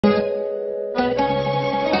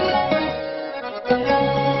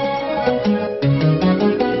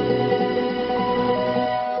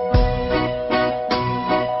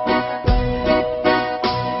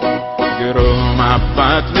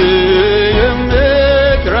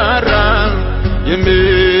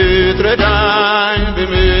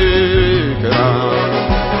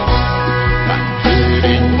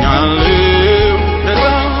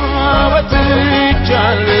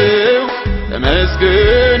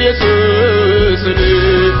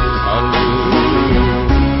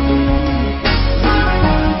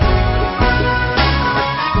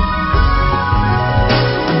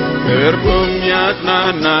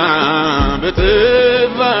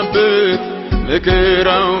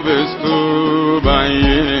ምክራው በስቶ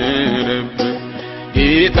ባይነብ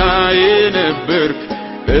ጌታዬ ነበርክ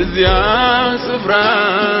በዚያ ስፍራ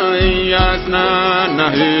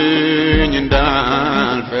ያጽናናህኝ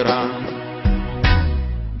እንዳልፈራ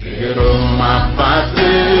ግሩም አባት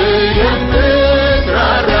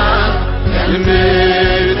የምትራራ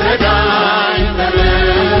የምትረዳኝ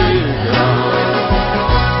በምሕረት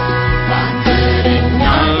ባንተ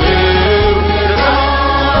ድኛለሁ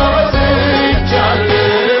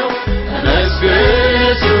ተረስቻለሁ ተመስገን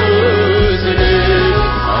ኢየሱስ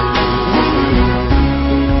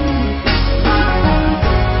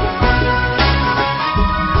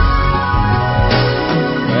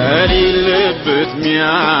በሌለበት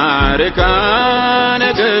ሚያረካ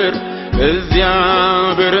ነገር እዚያ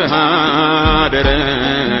በረሃ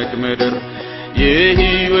ደረቅ ምድር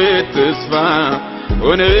የሕይወት ተስፋ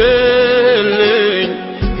ሆነልኝ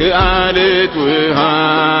ከአለት ውሃ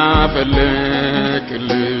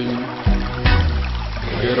ፈለቅልኝ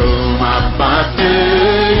ግሩም አባት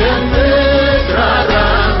የምትራራ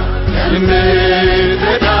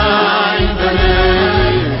የምትረዳኝ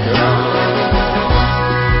በምሕረት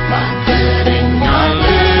ባንተ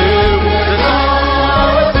ድኛለሁ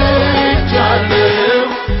ተረስቻለሁ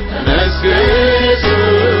ተመስገን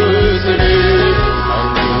ኢየሱስ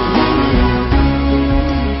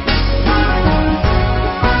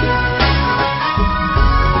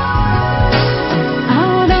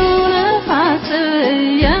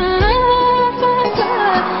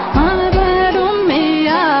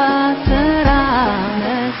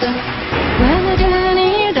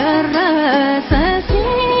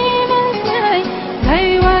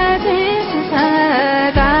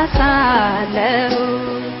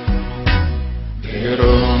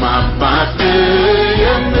ግሩም አባት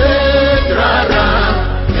የምትራራ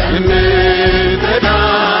የምትረዳኝ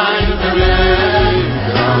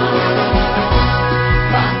በምሕረት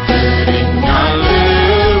ባንተ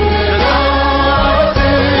ድኛለሁ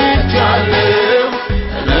ተረስቻለሁ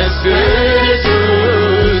ተመስገን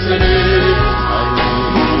ኢየሱስ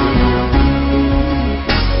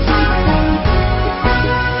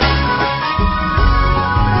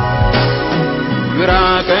ግራ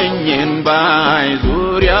ቀኝን ባይ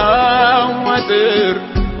ዙሪያው አጥር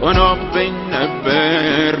ሆኖብኝ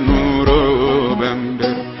ነበር ኑሮ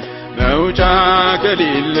በምድር መውጫ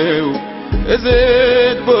ከሌለው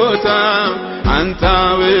እዝግ ቦታ አንተ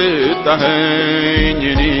አወጣኸኝ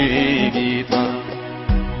እኔ ጌታ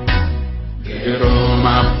ግሩም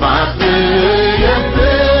አባት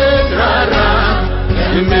የምትራራ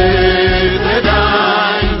የምትረዳኝ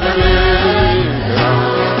በምሕረት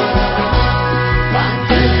ባንተ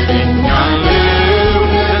ድኛለሁ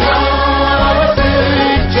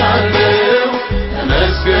ተረስቻለሁ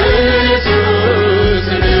ተመስገን ኢየሱስ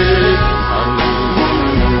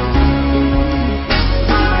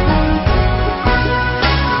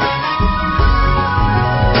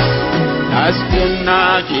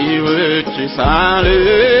አስጨናቂዎች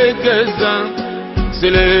ሳልገዛ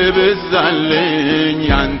ስለበዛልኝ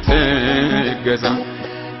ያንተ እገዛ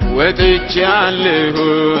ወጥቻለሁኝ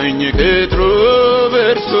ከጥሩ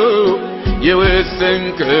በርሱ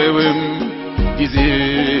የወሰንከውም ጊዜ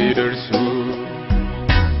ደርሶ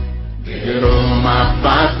ግሩም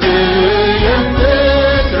አባት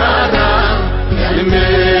የምትራራ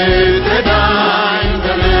የምትረዳኝ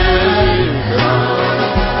በምሕረት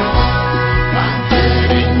ባንተ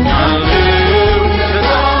ድኛለሁ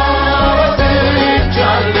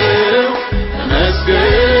ተረስቻለሁ ተመስገን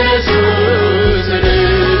ኢየሱስ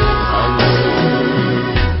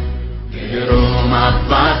ግሩም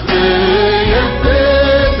አባት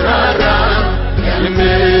የምትራራ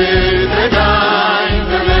የምትረዳኝ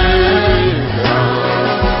በምሕረት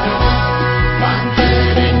ባንተ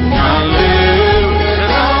ድኛለሁ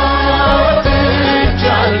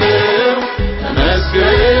ተረስቻለሁ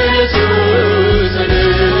ተመስገን ኢየሱስ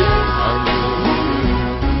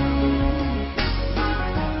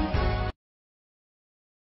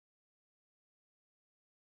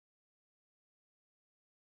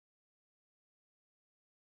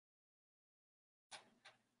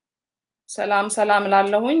ሰላም ሰላም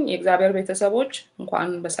ላለሁኝ የእግዚአብሔር ቤተሰቦች እንኳን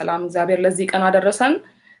በሰላም እግዚአብሔር ለዚህ ቀን አደረሰን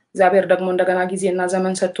እግዚአብሔር ደግሞ እንደገና ጊዜና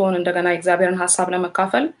ዘመን ሰጥቶን እንደገና የእግዚአብሔርን ሐሳብ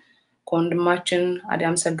ለመካፈል ከወንድማችን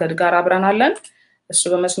አዲያም ሰገድ ጋር አብረናለን እሱ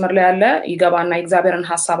በመስመር ላይ ያለ ይገባና የእግዚአብሔርን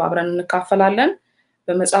ሐሳብ አብረን እንካፈላለን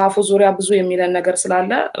በመጽሐፉ ዙሪያ ብዙ የሚለን ነገር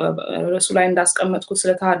ስላለ እሱ ላይ እንዳስቀመጥኩት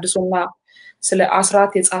ስለ ተሃድሶና ስለ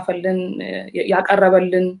አስራት የጻፈልን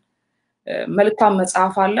ያቀረበልን መልካም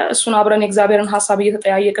መጽሐፍ አለ እሱን አብረን የእግዚአብሔርን ሐሳብ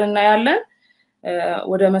እየተጠያየቅንና ያለን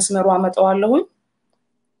ወደ መስመሩ አመጣዋለሁኝ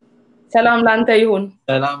ሰላም ላንተ ይሁን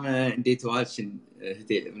ሰላም እንዴት ዋልሽን እህቴ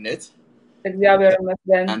እምነት እግዚአብሔር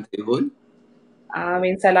ይመስገን አንተ ይሁን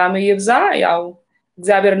አሜን ሰላም ይብዛ ያው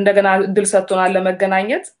እግዚአብሔር እንደገና እድል ሰጥቶናል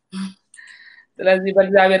ለመገናኘት ስለዚህ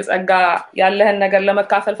በእግዚአብሔር ጸጋ ያለህን ነገር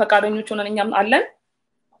ለመካፈል ፈቃደኞች ሆነን እኛም አለን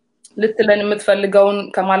ልትለን የምትፈልገውን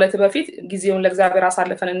ከማለት በፊት ጊዜውን ለእግዚአብሔር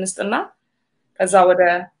አሳልፈን እንስጥና ከዛ ወደ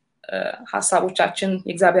ሐሳቦቻችን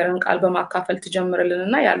የእግዚአብሔርን ቃል በማካፈል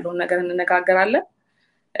ትጀምርልንና ያለውን ነገር እንነጋገራለን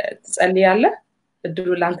ትጸልያለህ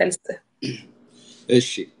እድሉን ላንተ ልስጥ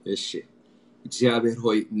እሺ እግዚአብሔር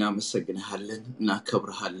ሆይ እናመሰግንሃለን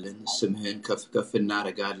እናከብርሃለን ስምህን ከፍ ከፍ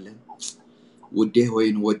እናረጋለን ውዴ ሆይ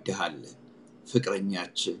እንወድሃለን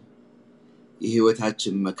ፍቅረኛችን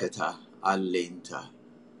የህይወታችን መከታ አለኝታ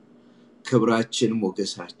ክብራችን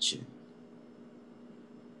ሞገሳችን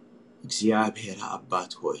እግዚአብሔር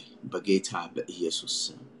አባት ሆይ በጌታ በኢየሱስ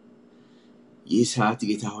ስም ይሳት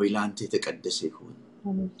ጌታ ሆይ ላንተ የተቀደሰ ይሁን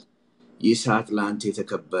ይሳት ላንተ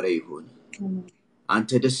የተከበረ ይሁን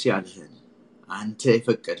አንተ ደስ ያለህን አንተ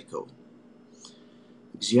የፈቀድከው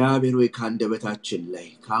እግዚአብሔር ሆይ ካንደበታችን ላይ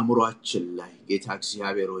ካምሯችን ላይ ጌታ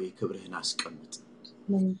እግዚአብሔር ሆይ ክብርህን አስቀምጥ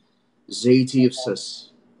ዘይት ይፍሰስ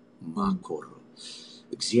ማኮር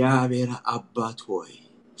እግዚአብሔር አባት ሆይ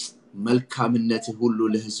መልካምነት ሁሉ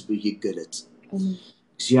ለህዝብ ይገለጥ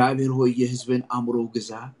እግዚአብሔር ሆይ የህዝብን አምሮ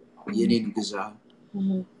ግዛ የኔን ግዛ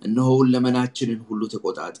እነሆ ለመናችንን ሁሉ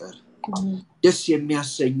ተቆጣጠር ደስ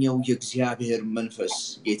የሚያሰኘው የእግዚአብሔር መንፈስ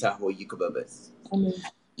ጌታ ሆይ ይክበበት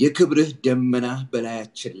የክብርህ ደመና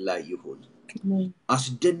በላያችን ላይ ይሁን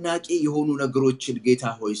አስደናቂ የሆኑ ነገሮችን ጌታ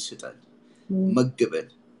ሆይ ስጠን መግበን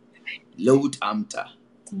ለውጥ አምጣ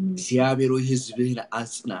እግዚአብሔር ሆይ ህዝብህን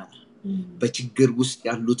አጽናና በችግር ውስጥ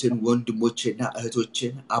ያሉትን ወንድሞችና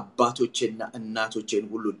እህቶችን አባቶችና እናቶችን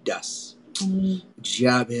ሁሉ ዳስ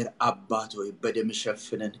እግዚአብሔር አባት ሆይ በደም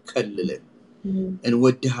ሸፍነን ከልለን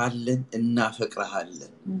እንወድሃለን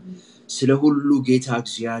እናፈቅርሃለን ስለ ሁሉ ጌታ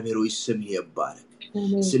እግዚአብሔር ሆይ ስም ይባረክ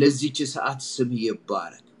ስለዚህ ሰዓት ስም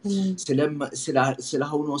ይባረክ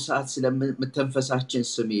ስለሆነ ሰዓት ስለምትንፈሳችን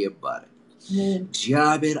ስም ይባረክ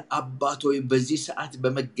እግዚአብሔር አባት ሆይ በዚህ ሰዓት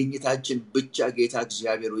በመገኘታችን ብቻ ጌታ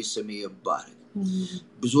እግዚአብሔር ሆይ ስም ይባረክ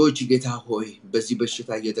ብዙዎች ጌታ ሆይ በዚህ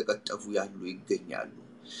በሽታ እየተቀጠፉ ያሉ ይገኛሉ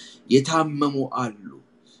የታመሙ አሉ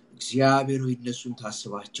እግዚአብሔር ሆይ እነሱን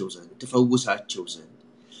ታስባቸው ዘንድ ተፈውሳቸው ዘንድ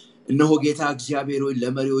እነሆ ጌታ እግዚአብሔር ሆይ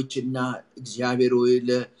ለመሪዎችና እግዚአብሔር ሆይ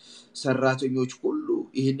ለሰራተኞች ሁሉ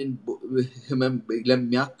ይሄንን ህመም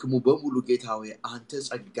ለሚያክሙ በሙሉ ጌታ ሆይ አንተ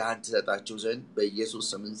ጸጋን ተሰጣቸው ዘንድ በኢየሱስ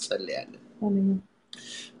ስም እንጸልያለን አሜን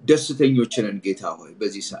ደስተኞችንን ጌታ ሆይ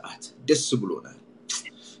በዚህ ሰዓት ደስ ብሎናል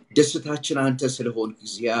ደስታችን አንተ ስለሆንክ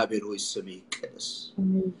እግዚአብሔር ሆይ ስም ይቀደስ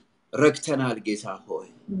ረክተናል ጌታ ሆይ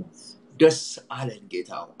ደስ አለን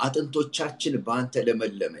ጌታ አጥንቶቻችን ባንተ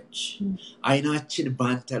ለመለመች አይናችን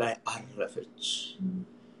ባንተ ላይ አረፈች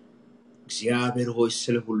እግዚአብሔር ሆይ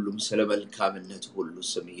ስለሁሉም ስለመልካምነት ሁሉ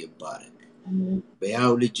ስም ይባረክ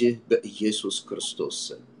በያው ልጅ በኢየሱስ ክርስቶስ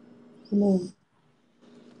ስም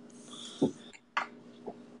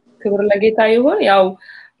ክብር ለጌታ ይሁን ያው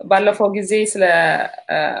ባለፈው ጊዜ ስለ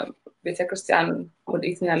ቤተክርስቲያን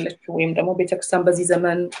ወዴት ነው ያለችው ወይም ደግሞ ቤተክርስቲያን በዚህ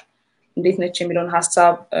ዘመን እንዴት ነች የሚለውን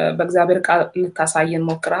ሐሳብ በእግዚአብሔር ቃል ልታሳየን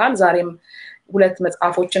ሞክረሃል ዛሬም ሁለት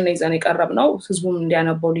መጽሐፎችን ይዘን የቀረብነው ህዝቡም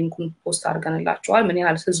እንዲያነበው ሊንኩን ፖስት አድርገንላችኋል ምን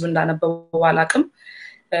ያህል ህዝብ እንዳነበው አላቅም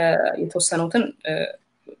የተወሰኑትን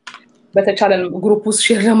በተቻለን ግሩፕ ውስጥ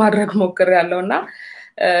ሼር ለማድረግ ሞክሬያለሁና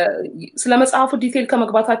ስለ መጽሐፉ ዲቴል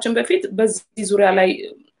ከመግባታችን በፊት በዚህ ዙሪያ ላይ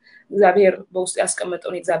እግዚአብሔር በውስጥ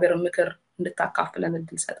ያስቀመጠውን የእግዚአብሔር ምክር እንድታካፍለን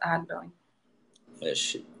እድል ሰጣለሁ እሺ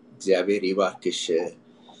እግዚአብሔር ይባርክሽ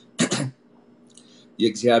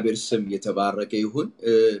የእግዚአብሔር ስም የተባረከ ይሁን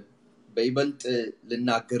በይበልጥ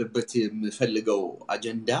ልናገርበት የምፈልገው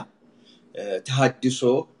አጀንዳ ተሃድሶ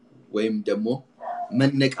ወይም ደግሞ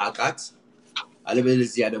መነቃቃት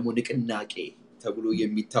አለበለዚያ ደግሞ ንቅናቄ ተብሎ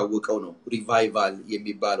የሚታወቀው ነው ሪቫይቫል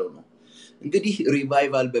የሚባለው ነው እንግዲህ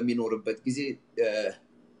ሪቫይቫል በሚኖርበት ጊዜ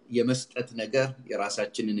የመስጠት ነገር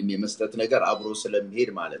የራሳችንንም የመስጠት ነገር አብሮ ስለሚሄድ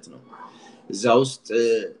ማለት ነው እዛ ውስጥ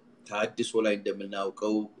ተሃድሶ ላይ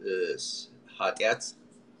እንደምናውቀው ኃጢያት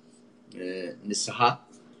ንስሐ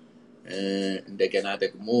እንደገና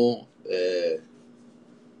ደግሞ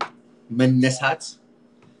መነሳት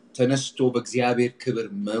ተነስቶ በእግዚአብሔር ክብር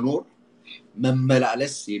መኖር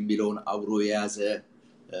መመላለስ የሚለውን አብሮ የያዘ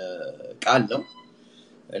ቃል ነው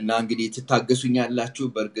እና እንግዲህ ትታገሱኛላችሁ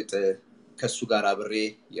በርግጥ ከሱ ጋር አብሬ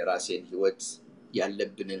የራሴን ህይወት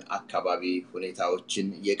ያለብንን አካባቢ ሁኔታዎችን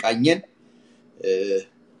የቃኘን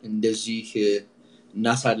እንደዚህ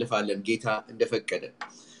እናሳልፋለን ጌታ እንደፈቀደ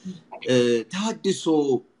ተሃድሶ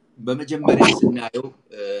በመጀመሪያ ስናየው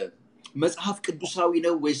መጽሐፍ ቅዱሳዊ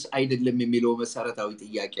ነው ወይስ አይደለም የሚለው መሰረታዊ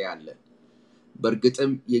ጥያቄ አለ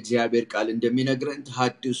በእርግጥም የእግዚአብሔር ቃል እንደሚነግረን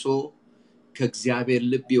ተሃድሶ ከእግዚአብሔር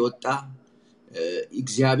ልብ የወጣ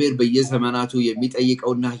እግዚአብሔር በየዘመናቱ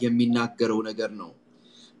የሚጠይቀውና የሚናገረው ነገር ነው።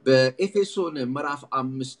 በኤፌሶን ምዕራፍ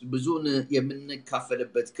 5 ብዙን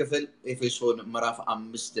የምንካፈልበት ክፍል ኤፌሶን ምዕራፍ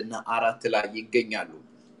 5 እና 4 ላይ ይገኛሉ።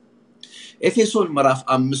 ኤፌሶን ምዕራፍ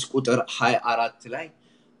 5 ቁጥር 24 ላይ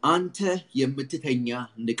አንተ የምትተኛ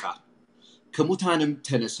ንቃ፣ ከሙታንም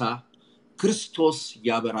ተነሳ፣ ክርስቶስ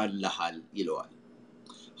ያበራልሃል ይለዋል።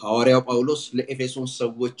 ሐዋርያው ጳውሎስ ለኤፌሶን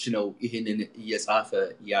ሰዎች ነው ይህንን እየጻፈ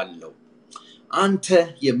ያለው። አንተ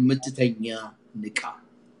የምትተኛ ንቃ፣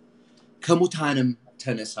 ከሙታንም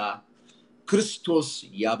ተነሳ፣ ክርስቶስ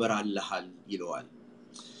ያበራልሃል ይለዋል።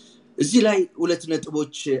 እዚህ ላይ ሁለት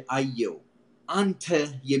ነጥቦች አየው። አንተ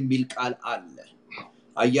የሚል ቃል አለ።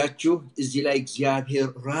 አያችሁ፣ እዚህ ላይ እግዚአብሔር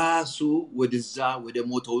ራሱ ወደዛ ወደ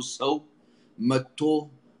ሞተው ሰው መጥቶ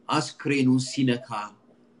አስክሬኑን ሲነካ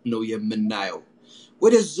ነው የምናየው።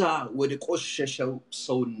 ወደዛ ወደ ቆሸሸው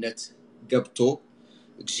ሰውነት ገብቶ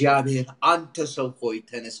እግዚአብሔር አንተ ሰው ሆይ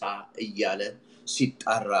ተነሳ እያለ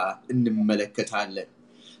ሲጣራ እንመለከታለን።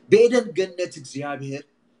 በኤደን ገነት እግዚአብሔር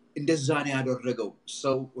እንደዛ ነው ያደረገው።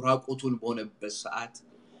 ሰው ራቁቱን በሆነበት ሰዓት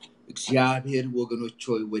እግዚአብሔር ወገኖች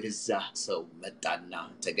ሆይ ወደዛ ሰው መጣና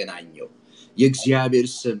ተገናኘው። የእግዚአብሔር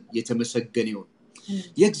ስም የተመሰገነ ይሁን።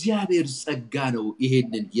 የእግዚአብሔር ጸጋ ነው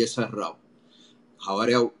ይሄንን የሰራው።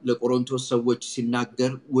 ሐዋርያው ለቆሮንቶስ ሰዎች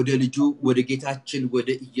ሲናገር ወደ ልጁ ወደ ጌታችን ወደ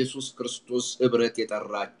ኢየሱስ ክርስቶስ ህብረት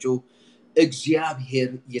የጠራችሁ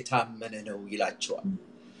እግዚአብሔር የታመነ ነው ይላቸዋል።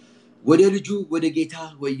 ወደ ልጁ ወደ ጌታ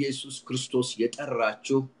ወኢየሱስ ክርስቶስ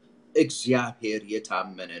የጠራችሁ እግዚአብሔር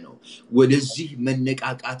የታመነ ነው። ወደዚህ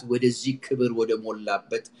መነቃቃት ወደዚህ ክብር ወደ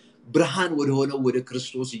ሞላበት ብርሃን ወደ ሆነው ወደ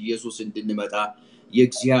ክርስቶስ ኢየሱስ እንድንመጣ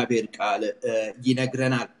የእግዚአብሔር ቃል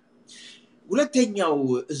ይነግረናል። ሁለተኛው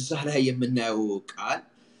እዛ ላይ የምናየው ቃል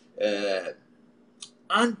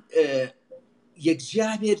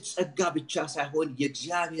የእግዚአብሔር ጸጋ ብቻ ሳይሆን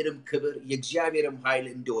የእግዚአብሔርም ክብር የእግዚአብሔርም ኃይል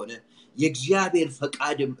እንደሆነ የእግዚአብሔር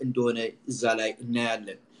ፈቃድም እንደሆነ እዛ ላይ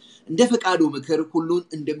እናያለን። እንደ ፈቃዱ ምክር ሁሉን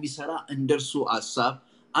እንደሚሰራ እንደርሱ ሐሳብ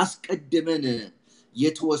አስቀድመን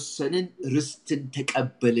የተወሰንን ርስትን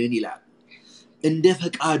ተቀበልን ይላል። እንደ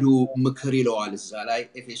ፈቃዱ ምክር ይለዋል እዛ ላይ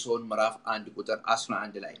ኤፌሶን ምዕራፍ 1 ቁጥር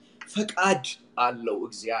 11 ላይ ፈቃድ አለው።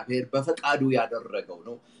 እግዚአብሔር በፈቃዱ ያደረገው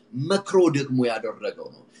ነው። መክሮ ደግሞ ያደረገው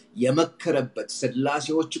ነው። የመከረበት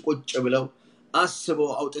ስላሴዎች ቁጭ ብለው አስበው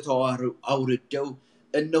አውጥተው አውርደው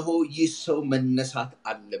እነሆ ይህ ሰው መነሳት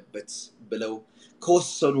አለበት ብለው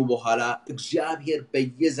ከወሰኑ በኋላ እግዚአብሔር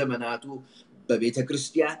በየዘመናቱ በቤተ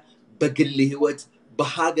ክርስቲያን በግል ህይወት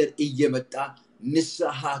በሀገር እየመጣ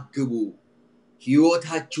ንስሐ ግቡ፣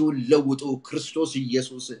 ህይወታችሁን ለውጡ፣ ክርስቶስ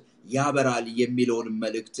ኢየሱስ ያበራል የሚለውን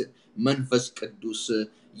መልእክት መንፈስ ቅዱስ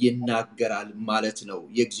ይናገራል ማለት ነው።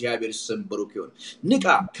 የእግዚአብሔር ስም ብሩክ ይሁን። ንቃ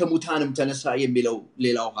ከሙታንም ተነሳ የሚለው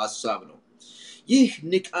ሌላው ሐሳብ ነው። ይህ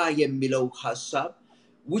ንቃ የሚለው ሐሳብ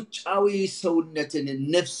ውጫዊ ሰውነትን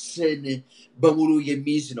ነፍስን በሙሉ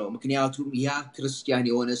የሚይዝ ነው። ምክንያቱም ያ ክርስቲያን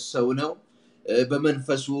የሆነ ሰው ነው።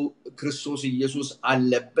 በመንፈሱ ክርስቶስ ኢየሱስ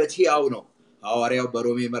አለበት፣ ያው ነው። ሐዋርያው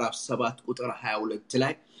በሮሜ ምዕራፍ 7 ቁጥር 22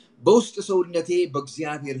 ላይ በውስጥ ሰውነቴ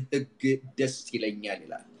በእግዚአብሔር ሕግ ደስ ይለኛል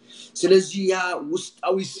ይላል። ስለዚህ ያ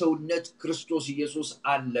ውስጣዊ ሰውነት ክርስቶስ ኢየሱስ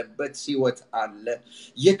አለበት፣ ሕይወት አለ።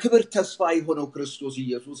 የክብር ተስፋ የሆነው ክርስቶስ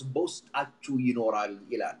ኢየሱስ በውስጣችሁ ይኖራል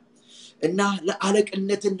ይላል እና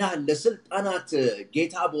ለአለቅነትና ለስልጣናት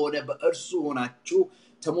ጌታ በሆነ በእርሱ ሆናችሁ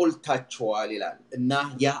ተሞልታችኋል ይላል እና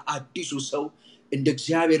ያ አዲሱ ሰው እንደ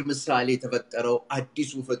እግዚአብሔር ምሳሌ የተፈጠረው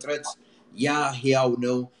አዲሱ ፍጥረት ያ ሕያው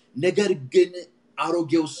ነው። ነገር ግን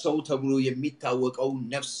አሮጌው ሰው ተብሎ የሚታወቀው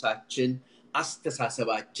ነፍሳችን፣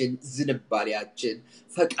 አስተሳሰባችን፣ ዝንባሌያችን፣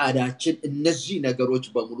 ፈቃዳችን እነዚህ ነገሮች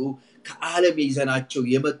በሙሉ ከዓለም ይዘናቸው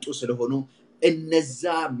የመጡ ስለሆኑ እነዛ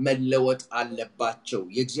መለወጥ አለባቸው።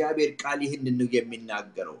 የእግዚአብሔር ቃል ይህንን ነው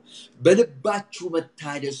የሚናገረው። በልባችሁ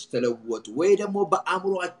መታደስ ተለወጡ ወይ ደግሞ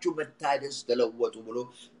በአእምሮአችሁ መታደስ ተለወጡ ብሎ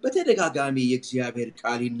በተደጋጋሚ የእግዚአብሔር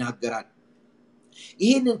ቃል ይናገራል።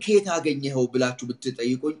 ይህንን ከየት አገኘኸው ብላችሁ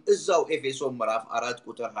ብትጠይቁኝ እዛው ኤፌሶን ምዕራፍ 4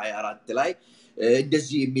 ቁጥር 24 ላይ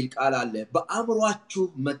እንደዚህ የሚል ቃል አለ። በአእምሮአችሁ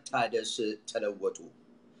መታደስ ተለወጡ።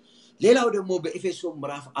 ሌላው ደግሞ በኤፌሶን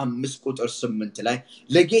ምዕራፍ 5 ቁጥር 8 ላይ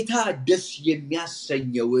ለጌታ ደስ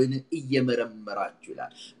የሚያሰኘውን እየመረመራችሁ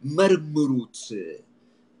ይላል። መርምሩት፣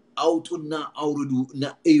 አውጡና አውርዱና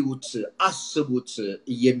እዩት፣ አስቡት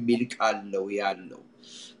የሚል ቃል ነው ያለው።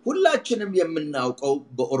 ሁላችንም የምናውቀው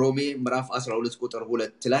በሮሜ ምዕራፍ 12 ቁጥር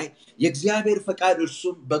 2 ላይ የእግዚአብሔር ፈቃድ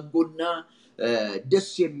እርሱም በጎና ደስ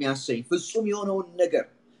የሚያሰኝ ፍጹም የሆነውን ነገር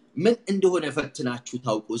ምን እንደሆነ ፈትናችሁ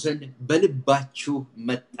ታውቁ ዘንድ በልባችሁ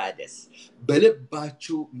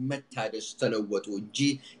መታደስ ተለወጡ እንጂ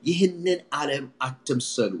ይህንን ዓለም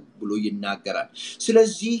አትምሰሉ ብሎ ይናገራል።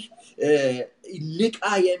 ስለዚህ ንቃ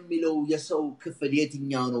የሚለው የሰው ክፍል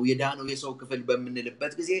የትኛው ነው? የዳነው የሰው ክፍል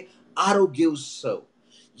በምንልበት ጊዜ አሮጌው ሰው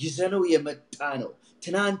ይዘነው የመጣ ነው።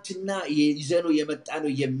 ትናንትና ይዘነው የመጣ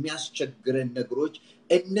ነው የሚያስቸግረን ነገሮች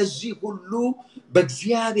እነዚህ ሁሉ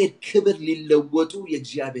በእግዚአብሔር ክብር ሊለወጡ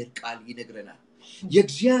የእግዚአብሔር ቃል ይነግረናል።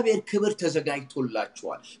 የእግዚአብሔር ክብር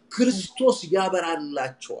ተዘጋጅቶላችኋል። ክርስቶስ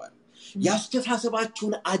ያበራላችኋል።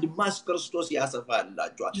 ያስተሳሰባችሁን አድማስ ክርስቶስ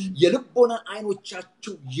ያሰፋላችኋል። የልቦና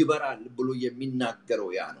አይኖቻችሁ ይበራል ብሎ የሚናገረው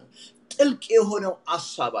ያ ነው። ጥልቅ የሆነው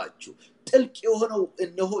ሐሳባችሁ ጥልቅ የሆነው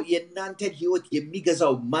እነሆ የእናንተን ህይወት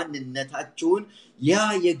የሚገዛው ማንነታችሁን ያ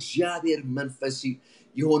የእግዚአብሔር መንፈስ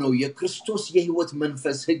የሆነው የክርስቶስ የህይወት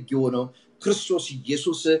መንፈስ ህግ የሆነው ክርስቶስ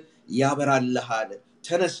ኢየሱስ ያበራልሃል።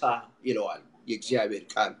 ተነሳ ይለዋል የእግዚአብሔር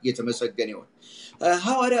ቃል የተመሰገነ ይሁን።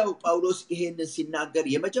 ሐዋርያው ጳውሎስ ይሄንን ሲናገር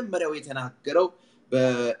የመጀመሪያው የተናገረው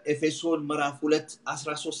በኤፌሶን ምዕራፍ 2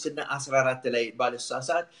 13 እና 14 ላይ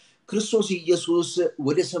ባለሳሳት ክርስቶስ ኢየሱስ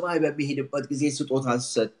ወደ ሰማይ በሚሄድበት ጊዜ ስጦታን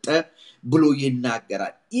ሰጠ ብሎ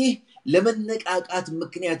ይናገራል። ይህ ለመነቃቃት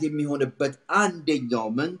ምክንያት የሚሆንበት አንደኛው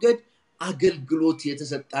መንገድ አገልግሎት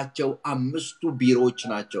የተሰጣቸው 5 ቢሮዎች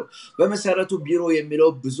ናቸው። በመሰረቱ ቢሮ የሚለው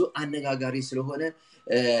ብዙ አነጋጋሪ ስለሆነ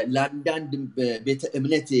ለአንዳንድ ቤተ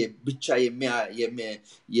እምነት ብቻ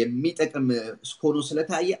የሚጠቅም ሆኖ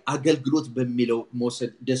ስለታየ አገልግሎት በሚለው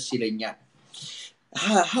መውሰድ ደስ ይለኛል።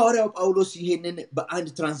 ሐዋርያው ጳውሎስ ይሄንን በአንድ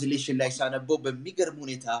ትራንስሌሽን ላይ ሳነበው በሚገርም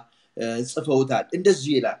ሁኔታ ጽፈውታል።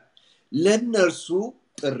 እንደዚህ ይላል፣ ለነርሱ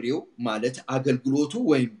ጥሪው ማለት አገልግሎቱ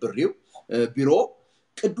ወይም ቢሮ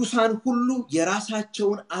ቅዱሳን ሁሉ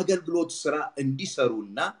የራሳቸውን አገልግሎት ስራ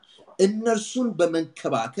እንዲሰሩና እነርሱን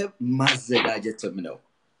በመንከባከብ ማዘጋጀትም ነው።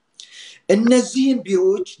 እነዚህን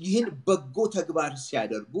ቢሮዎች ይህን በጎ ተግባር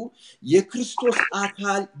ሲያደርጉ የክርስቶስ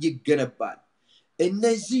አካል ይገነባል።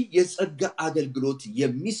 እነዚህ የጸጋ አገልግሎት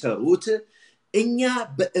የሚሰሩት እኛ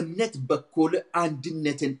በእምነት በኩል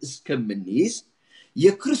አንድነትን እስከምንይዝ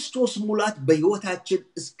የክርስቶስ ሙላት በህይወታችን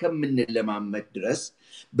እስከምንለማመድ ድረስ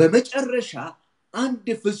በመጨረሻ አንድ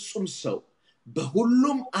ፍጹም ሰው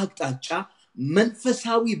በሁሉም አቅጣጫ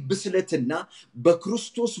መንፈሳዊ ብስለትና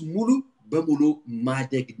በክርስቶስ ሙሉ በሙሉ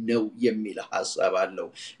ማደግ ነው የሚል ሐሳብ አለው።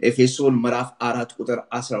 ኤፌሶን ምዕራፍ 4 ቁጥር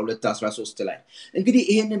 12 13 ላይ እንግዲህ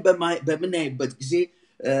ይሄንን በምናይበት ጊዜ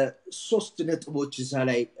 3 ነጥቦች እዛ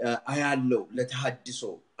ላይ አያለው ለተሐድሶ።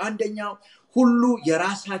 አንደኛው ሁሉ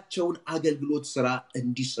የራሳቸውን አገልግሎት ስራ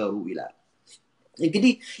እንዲሰሩ ይላል።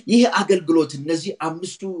 እንግዲህ ይህ አገልግሎት እነዚህ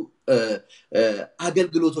 5ቱ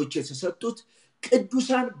አገልግሎቶች የተሰጡት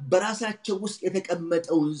ቅዱሳን በራሳቸው ውስጥ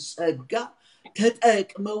የተቀመጠውን ጸጋ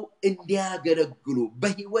ተጠቅመው እንዲያገለግሉ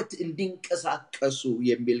በህይወት እንዲንቀሳቀሱ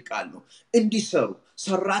የሚል ቃል ነው። እንዲሰሩ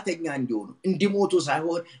ሰራተኛ እንዲሆኑ እንዲሞቱ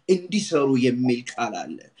ሳይሆን እንዲሰሩ የሚል ቃል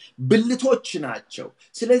አለ። ብልቶች ናቸው።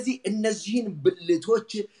 ስለዚህ እነዚህን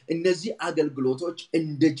ብልቶች እነዚህ አገልግሎቶች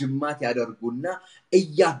እንደ ጅማት ያደርጉና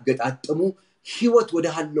እያገጣጠሙ ህይወት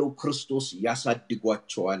ወደሃለው ክርስቶስ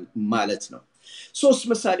ያሳድጓቸዋል ማለት ነው። 3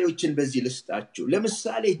 ምሳሌዎችን በዚህ ልስጣችሁ።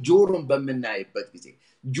 ለምሳሌ ጆሮን በመናይበት ጊዜ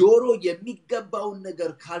ጆሮ የሚገባውን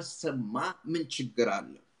ነገር ካልሰማ ምን ችግር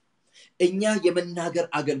አለ? እኛ የመናገር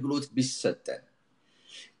አገልግሎት ቢሰጠን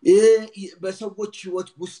በሰዎች ህይወት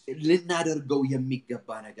ውስጥ ልናደርገው የሚገባ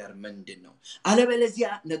ነገር ምንድነው? አለበለዚያ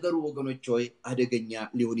ነገሩ ወገኖች ሆይ አደገኛ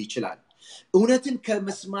ሊሆን ይችላል። እውነትን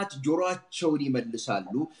ከመስማት ጆሮአቸውን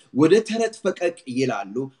ይመልሳሉ፣ ወደ ተረት ፈቀቅ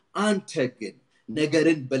ይላሉ። አንተ ግን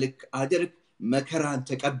ነገርን በልክ አድርግ፣ መከራን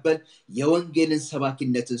ተቀበል፣ የወንጌልን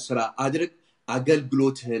ሰባኪነትን ስራ አድርግ፣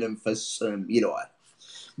 አገልግሎትህንም ፈጽም ይለዋል።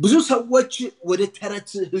 ብዙ ሰዎች ወደ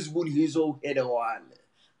ተረት ህዝቡን ይዘው ሄደዋል።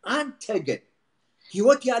 አንተ ግን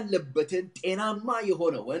ህይወት ያለበትን ጤናማ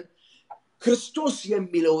የሆነውን ክርስቶስ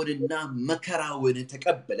የሚለውንና መከራውን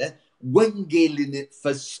ተቀበለ ወንጌልን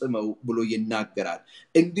ፈጽመው ብሎ ይናገራል።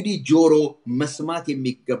 እንግዲህ ጆሮ መስማት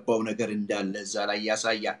የሚገባው ነገር እንዳለ እዛ ላይ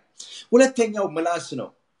ያሳያል። ሁለተኛው ምላስ ነው።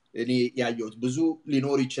 እኔ ያየሁት ብዙ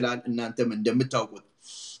ሊኖር ይችላል፣ እናንተም እንደምታውቁት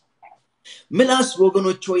ምላስ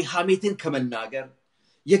ወገኖች ሆይ ሐሜትን ከመናገር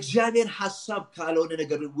የእግዚአብሔር ሐሳብ ካልሆነ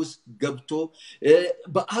ነገር ውስጥ ገብቶ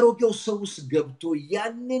በአሮጌው ሰው ውስጥ ገብቶ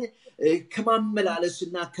ያንን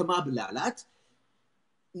ከማመላለስና ከማብላላት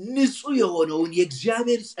ንጹህ የሆነውን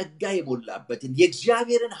የእግዚአብሔር ጸጋ የሞላበትን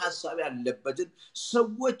የእግዚአብሔርን ሐሳብ ያለበትን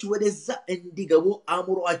ሰዎች ወደዛ እንዲገቡ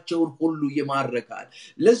አእምሮአቸውን ሁሉ ይማርካል።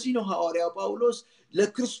 ለዚህ ነው ሐዋርያው ጳውሎስ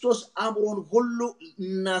ለክርስቶስ አእምሮን ሁሉ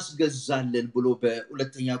እናስገዛለን ብሎ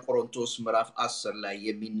በሁለተኛ ቆሮንቶስ ምዕራፍ 10 ላይ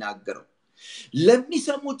የሚናገረው።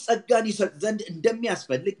 ለሚሰሙት ጸጋን ይሰጥ ዘንድ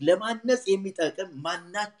እንደሚያስፈልግ ለማነጽ የሚጠቅም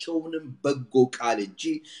ማናቸውንም በጎ ቃል እንጂ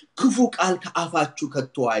ክፉ ቃል ከአፋችሁ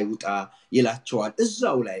ከቶ አይውጣ ይላቸዋል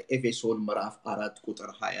እዛው ላይ ኤፌሶን ምዕራፍ 4 ቁጥር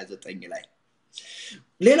 29 ላይ።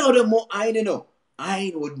 ሌላው ደግሞ አይን ነው።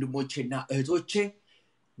 አይን ወንድሞቼና እህቶቼ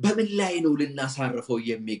በምን ላይ ነው ልናሳርፈው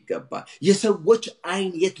የሚገባ? የሰዎች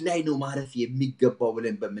አይን የት ላይ ነው ማረፍ የሚገባው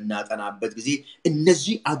ብለን በመናጠናበት ጊዜ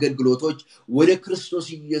እነዚህ አገልግሎቶች ወደ ክርስቶስ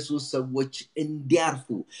ኢየሱስ ሰዎች እንዲያርፉ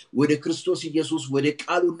ወደ ክርስቶስ ኢየሱስ ወደ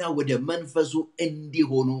ቃሉና ወደ መንፈሱ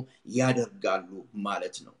እንዲሆኑ ያደርጋሉ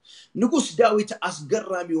ማለት ነው። ንጉስ ዳዊት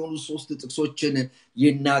አስገራሚ የሆኑ 3 ጥቅሶችን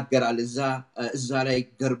ይናገራል። እዛ ላይ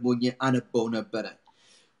ገርሞኝ አነበው ነበር።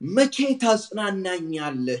 መቼ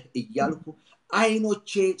ታጽናናኛለህ እያልኩ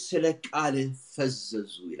አይኖቼ ስለ ቃል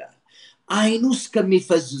ፈዘዙ ይላል። አይኑ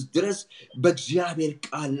እስከሚፈዝዝ ድረስ በእግዚአብሔር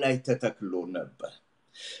ቃል ላይ ተተክሎ ነበር።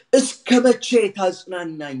 እስከ መቼ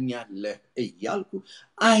ታጽናናኛለህ እያልኩ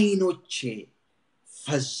አይኖቼ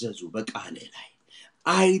ፈዘዙ በቃል ላይ።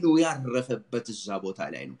 አይኑ ያረፈበት እዛ ቦታ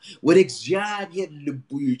ላይ ነው። ወደ እግዚአብሔር ልቡ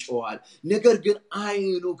ይጮሃል። ነገር ግን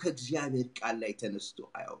አይኑ ከእግዚአብሔር ቃል ላይ ተነስቶ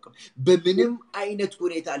አያውቅም። በምንም አይነት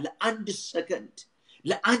ሁኔታ ለአንድ ሰከንድ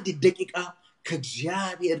ለአንድ ደቂቃ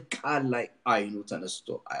ከእግዚአብሔር ቃል ላይ አይኑ ተነስቶ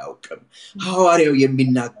አያውቅም። ሐዋርያው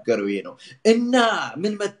የሚናገረው ይሄ ነው። እና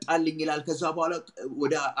ምን መጣልኝ ይላል። ከዛ በኋላ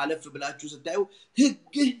ወደ አለፍ ብላችሁ ስታዩ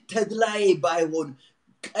ሕግህ ተድላዬ ባይሆን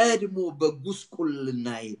ቀድሞ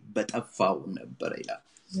በጉስቁልናዬ በጠፋው ነበር ይላል።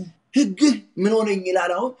 ሕግህ ምን ሆነኝ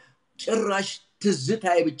ይላል። አሁን ጭራሽ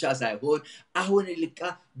ትዝታዬ ብቻ ሳይሆን አሁን ልቃ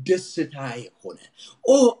ደስታዬ ሆነ።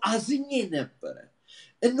 አዝኜ ነበር፣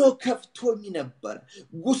 እኖ ከፍቶኝ ነበር፣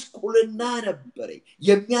 ጉስቁልና ነበር፣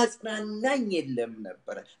 የሚያጽናናኝ የለም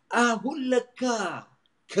ነበር። አሁን ለካ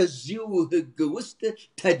ከዚሁ ሕግ ውስጥ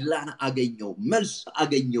ተድላን አገኘው፣ መልስ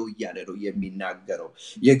አገኘው እያለ ነው የሚናገረው።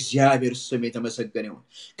 የእግዚአብሔር ስም የተመሰገነ ይሁን።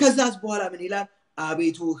 ከዛስ በኋላ ምን ይላል?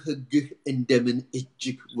 አቤቱ ሕግህ እንደምን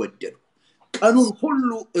እጅግ ወደድኩ፣ ቀኑን ሁሉ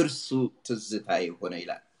እርሱ ትዝታዬ ሆነ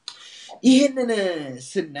ይላል። ይሄንን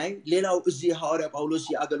ስናይ ሌላው እዚህ ሐዋርያ ጳውሎስ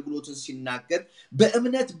የአገልግሎትን ሲናገር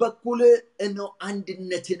በእምነት በኩል ነው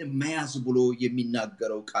አንድነትን መያዝ ብሎ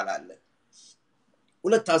የሚናገረው ቃል አለ።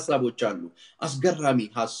 2 ሐሳቦች አሉ፣ አስገራሚ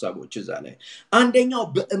ሐሳቦች እዛ ላይ። አንደኛው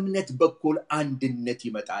በእምነት በኩል አንድነት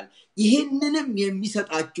ይመጣል፣ ይሄንንም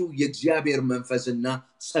የሚሰጣችሁ የእግዚአብሔር መንፈስና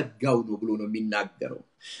ጸጋው ነው ብሎ ነው የሚናገረው።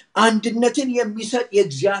 አንድነትን የሚሰጥ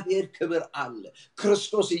የእግዚአብሔር ክብር አለ፣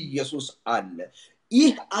 ክርስቶስ ኢየሱስ አለ።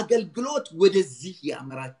 ይህ አገልግሎት ወደዚህ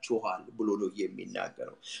ያመራችኋል ብሎ ነው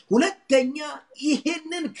የሚናገረው። ሁለተኛ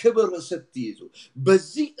ይሄንን ክብር ስትይዙ፣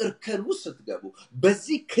 በዚህ እርከን ውስጥ ስትገቡ፣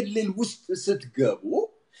 በዚህ ክልል ውስጥ ስትገቡ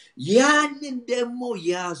ያንን ደግሞ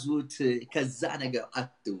ያዙት፣ ከዛ ነገር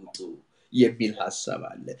አትውጡ የሚል ሐሳብ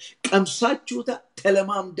አለ። ቀምሳችሁታል፣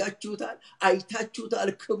 ተለማምዳችሁታል፣ አይታችሁታል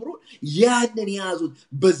ክብሩን። ያንን ያዙት፣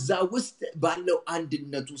 በዛ ውስጥ ባለው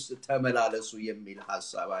አንድነት ውስጥ ተመላለሱ የሚል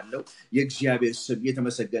ሐሳብ አለው። የእግዚአብሔር ስም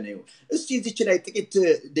የተመሰገነ ይሁን። እስቲ እዚች ላይ ጥቂት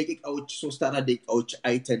ደቂቃዎች 3-4 ደቂቃዎች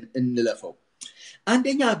አይተን እንለፈው።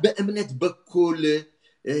 አንደኛ በእምነት በኩል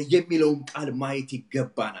የሚለውን ቃል ማየት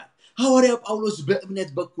ይገባናል። ሐዋርያ ጳውሎስ በእምነት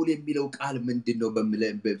በኩል የሚለው ቃል ምንድነው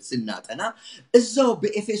በሚለን ስናጠና እዛው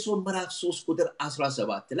በኤፌሶን ምዕራፍ 3 ቁጥር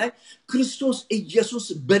 17 ላይ ክርስቶስ ኢየሱስ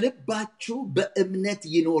በልባችሁ በእምነት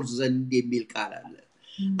ይኖር ዘንድ የሚል ቃል አለ።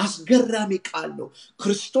 አስገራሚ ቃል ነው።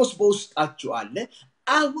 ክርስቶስ በውስጣችሁ አለ።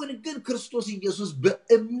 አሁን ግን ክርስቶስ ኢየሱስ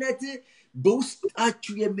በእምነት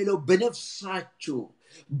በውስጣችሁ የሚለው በነፍሳችሁ፣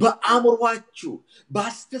 በአእምሯችሁ፣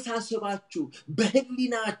 በአስተሳሰባችሁ፣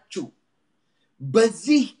 በህሊናችሁ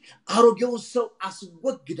በዚህ አሮጌው ሰው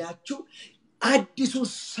አስወግዳችሁ አዲሱ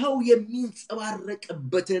ሰው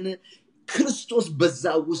የሚንጸባረቅበትን ክርስቶስ በዛ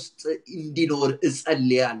ውስጥ እንዲኖር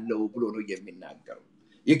እጸልያለሁ ብሎ ነው የሚናገረው።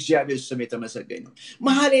 የእግዚአብሔር ስም የተመሰገነ ነው።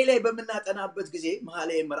 መኃልየ ላይ በመናጠናበት ጊዜ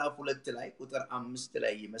መኃልየ ምዕራፍ 2 ላይ ቁጥር 5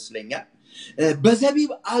 ላይ ይመስለኛል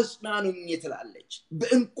በዘቢብ አጽናኑኝ ትላለች፣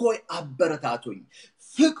 በእንኮይ አበረታቱኝ፣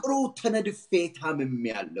 ፍቅሩ ተነድፌ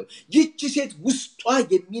ታምሜያለሁ። ይህች ሴት ውስጧ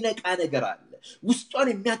የሚነቃ ነገር አለ፣ ውስጧን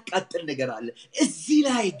የሚያቃጥል ነገር አለ። እዚህ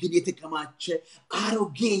ላይ ግን የተከማቸ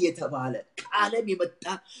አሮጌ የተባለ ቃለም የመጣ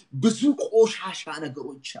ብዙ ቆሻሻ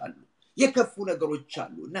ነገሮች አሉ፣ የከፉ ነገሮች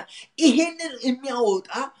አሉና ይሄንን የሚያወጣ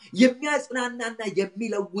የሚያጽናናና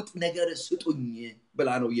የሚለውጥ ነገር ስጡኝ ብላ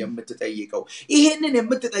ነው የምትጠይቀው። ይሄንን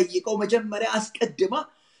የምትጠይቀው መጀመሪያ አስቀድማ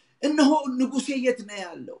እነሆ ንጉሴ የት ነው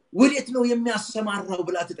ያለው፣ ወዴት ነው የሚያሰማራው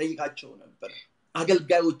ብላ ትጠይቃቸው ነበር።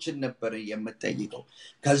 አገልጋዮችን ነበር የምትጠይቀው።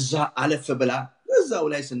 ከዛ አለፍ ብላ እዛው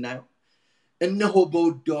ላይ ስናየው እነሆ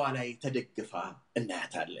በውድዋ ላይ ተደግፋ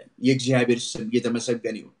እናያታለን። የእግዚአብሔር ስም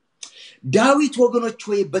የተመሰገነ ይሁን። ዳዊት ወገኖች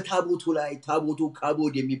ወይ በታቦቱ ላይ ታቦቱ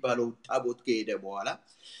ካቦድ የሚባለው ታቦት ከሄደ በኋላ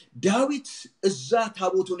ዳዊት እዛ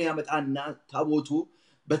ታቦቱን ያመጣና ታቦቱ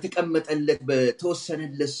በተቀመጠለት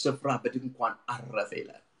በተወሰነለት ስፍራ በድንኳን አረፈ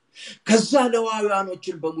ይላል። ከዛ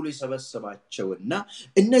ሌዋውያኖችን በሙሉ ይሰበሰባቸውና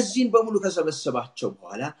እነዚህን በሙሉ ከሰበሰባቸው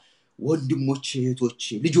በኋላ ወንድሞቼ እህቶቼ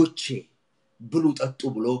ልጆቼ ብሉ ጠጡ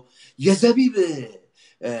ብሎ የዘቢብ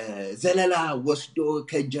ዘለላ ወስዶ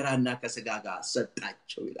ከእንጀራና ከስጋ ጋር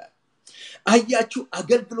ሰጣቸው ይላል። አያችሁ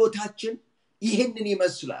አገልግሎታችን ይሄንን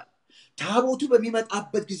ይመስላል። ታቦቱ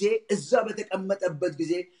በሚመጣበት ጊዜ እዛ በተቀመጠበት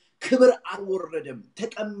ጊዜ ክብር አልወረደም፣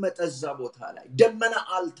 ተቀመጠ እዛ ቦታ ላይ። ደመና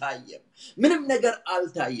አልታየም፣ ምንም ነገር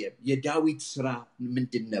አልታየም። የዳዊት ስራ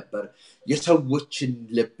ምንድን ነበር? የሰዎችን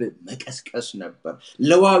ልብ መቀስቀስ ነበር።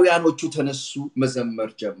 ሌዋውያኖቹ ተነሱ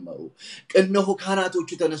መዘመር ጀመሩ። እነሆ ካህናቶቹ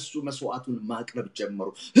ተነሱ መስዋዕቱን ማቅረብ ጀመሩ።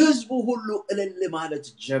 ህዝቡ ሁሉ እልል ማለት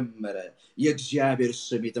ጀመረ። የእግዚአብሔር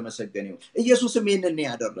ስም የተመሰገነ ይሁን። ኢየሱስም ይህንን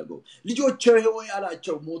ያደረገው ልጆቼ ሆይ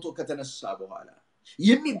አላቸው። ሞቶ ከተነሳ በኋላ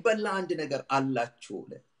የሚበላ አንድ ነገር አላችሁ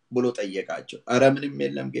ብሎ ጠየቃቸው። አረ ምንም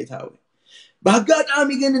የለም ጌታ ሆይ። በአጋጣሚ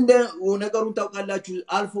ግን እንደ ነገሩን ታውቃላችሁ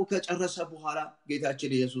አልፎ ከጨረሰ በኋላ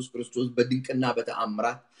ጌታችን ኢየሱስ ክርስቶስ በድንቅና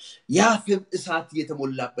በተአምራት ያፍም እሳት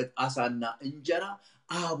የተሞላበት አሳና እንጀራ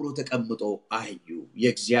አብሮ ተቀምጦ አዩ።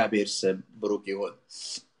 የእግዚአብሔር ስም ብሩክ ይሁን።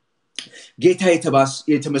 ጌታ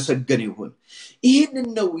የተመሰገነ ይሁን። ይህንን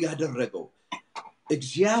ነው ያደረገው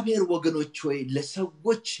እግዚአብሔር። ወገኖች ሆይ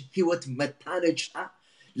ለሰዎች ህይወት መታነጫ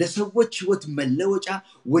ለሰዎች ህይወት መለወጫ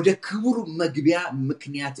ወደ ክብሩ መግቢያ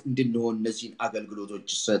ምክንያት እንድንሆን እነዚህን አገልግሎቶች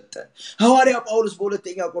ሰጠ። ሐዋርያ ጳውሎስ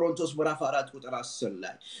በሁለተኛ ቆሮንቶስ ምዕራፍ 4 ቁጥር 10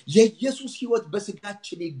 ላይ የኢየሱስ ህይወት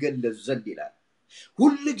በስጋችን ይገለጽ ዘንድ ይላል።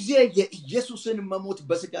 ሁሉ ጊዜ የኢየሱስን መሞት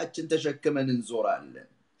በስጋችን ተሸክመን እንዞራለን።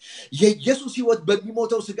 የኢየሱስ ህይወት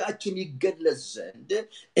በሚሞተው ስጋችን ይገለጽ ዘንድ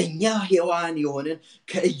እኛ ሕያዋን የሆንን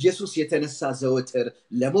ከኢየሱስ የተነሳ ዘወትር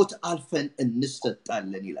ለሞት አልፈን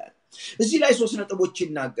እንሰጣለን ይላል። እዚህ ላይ 3 ነጥቦች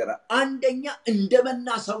ይናገራል። አንደኛ እንደመና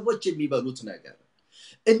ሰዎች የሚበሉት ነገር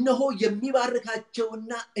እነሆ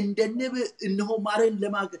የሚባርካቸውና እንደ ንብ እነሆ ማርን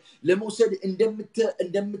ለመውሰድ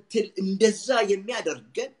እንደምትል እንደዛ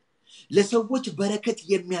የሚያደርገን ለሰዎች በረከት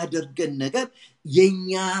የሚያደርገን ነገር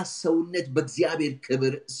የኛ ሰውነት በእግዚአብሔር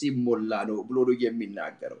ክብር ሲሞላ ነው ብሎ ነው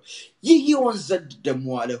የሚናገረው። ይህ ይሆን ዘንድ ደግሞ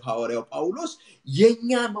አለ ሐዋርያው ጳውሎስ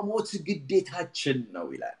የኛ መሞት ግዴታችን ነው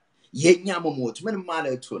ይላል። የኛ መሞት ምን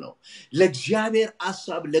ማለቱ ነው? ለእግዚአብሔር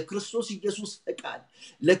ሐሳብ ለክርስቶስ ኢየሱስ ፈቃድ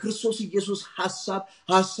ለክርስቶስ ኢየሱስ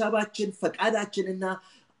ሐሳባችን ፈቃዳችንና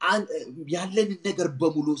ያለን ነገር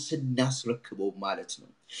በሙሉ ስናስረክበው ማለት ነው።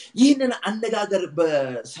 ይህንን አነጋገር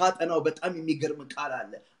በሳጠናው በጣም የሚገርም ቃል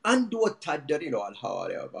አለ። አንድ ወታደር ይለዋል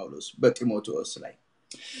ሐዋርያው ጳውሎስ በጢሞቴዎስ ላይ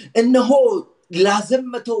እነሆ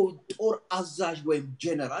ላዘመተው ጦር አዛዥ ወይም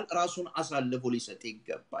ጀነራል ራሱን አሳልፎ ሊሰጥ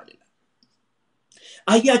ይገባል ይላል።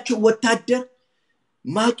 አያችሁ ወታደር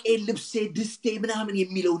ማቄ ልብሴ ድስቴ ምናምን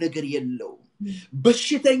የሚለው ነገር የለው።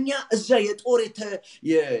 በሽተኛ እዛ የጦር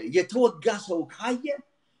የተወጋ ሰው ካየ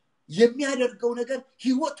የሚያደርገው ነገር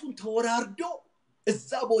ህይወቱን ተወራርዶ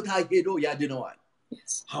እዛ ቦታ ሄዶ ያድነዋል።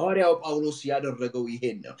 ሐዋርያው ጳውሎስ ያደረገው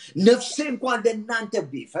ይሄን ነው። ነፍሴ እንኳን ለእናንተ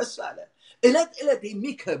ቢፈስ አለ እለት እለት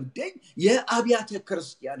የሚከብደኝ የአብያተ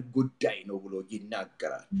ክርስቲያን ጉዳይ ነው ብሎ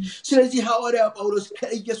ይናገራል። ስለዚህ ሐዋርያው ጳውሎስ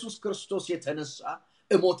ከኢየሱስ ክርስቶስ የተነሳ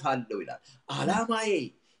እሞታለሁ ይላል። ዓላማዬ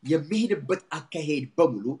የሚሄድበት አካሄድ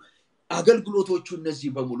በሙሉ አገልግሎቶቹ እነዚህ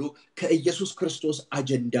በሙሉ ከኢየሱስ ክርስቶስ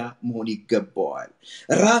አጀንዳ መሆን ይገባዋል።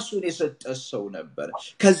 ራሱን የሰጠ ሰው ነበር።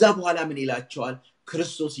 ከዛ በኋላ ምን ይላቸዋል?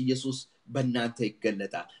 ክርስቶስ ኢየሱስ በእናንተ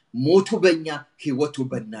ይገለጣል፣ ሞቱ በእኛ ህይወቱ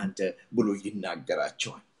በእናንተ ብሎ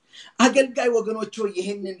ይናገራቸዋል። አገልጋይ ወገኖች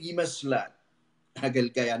ይሄንን ይመስላል።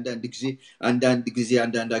 አገልጋይ አንዳንድ ጊዜ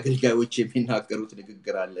አንዳንድ አገልጋዮች የሚናገሩት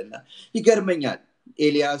ንግግር አለና ይገርመኛል።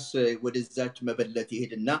 ኤልያስ ወደዛች መበለት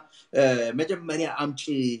ይሄድና መጀመሪያ አምጪ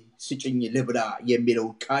ስጭኝ ልብላ የሚለው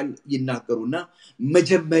ቃል ይናገሩና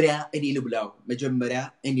መጀመሪያ እኔ ልብላው፣ መጀመሪያ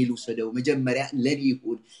እኔ ልውሰደው፣ መጀመሪያ ለኔ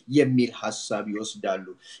ይሁን የሚል ሐሳብ ይወስዳሉ።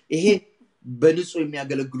 ይሄ በንጹህ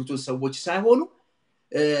የሚያገለግሉት ሰዎች ሳይሆኑ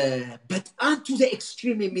በጣም to the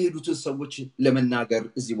extreme የሚሄዱትን ሰዎች ለመናገር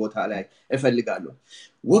እዚህ ቦታ ላይ እፈልጋለሁ።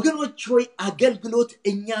 ወገኖች ሆይ አገልግሎት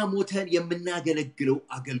እኛ ሞተን የምናገለግለው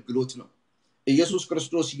አገልግሎት ነው። ኢየሱስ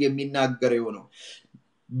ክርስቶስ የሚናገረው ነው።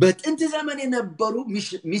 በጥንት ዘመን የነበሩ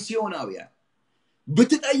ሚስዮናውያን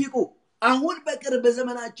ብትጠይቁ አሁን በቅርብ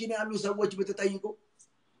ዘመናችን ያሉ ሰዎች ብትጠይቁ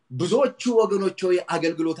ብዙዎቹ ወገኖች ሆይ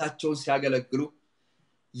አገልግሎታቸውን ሲያገለግሉ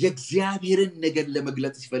የእግዚአብሔርን ነገር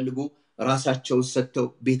ለመግለጥ ሲፈልጉ ራሳቸውን ሰጥተው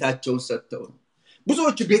ቤታቸውን ሰጥተው ነው።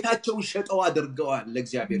 ብዙዎች ቤታቸውን ሸጠው አድርገዋል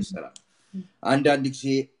ለእግዚአብሔር ሥራ። አንዳንድ ጊዜ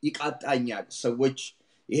ይቃጣኛል ሰዎች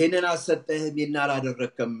ይሄንን አሰጠህም ይና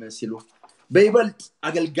አላደረከም ሲሉ በይበልጥ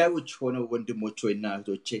አገልጋዮች ሆነው ወንድሞች ወይና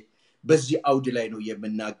እህቶቼ በዚህ አውድ ላይ ነው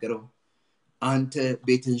የምናገረው አንተ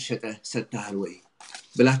ቤትን ሸጠህ ሰጥተሃል ወይ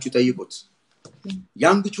ብላችሁ ጠይቁት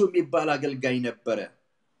ያንግቹ የሚባል አገልጋይ ነበረ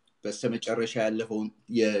በስተመጨረሻ ያለውን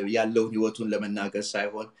ህይወቱን ለመናገር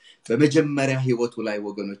ሳይሆን በመጀመሪያ ህይወቱ ላይ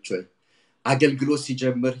ወገኖች አገልግሎት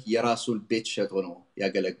ሲጀምር የራሱን ቤት ሸጦ ነው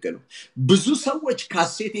ያገለገለው ብዙ ሰዎች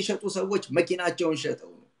ካሴት የሸጡ ሰዎች መኪናቸውን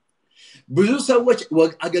ሸጠው ብዙ ሰዎች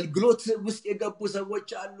አገልግሎት ውስጥ የገቡ ሰዎች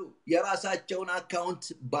አሉ የራሳቸውን አካውንት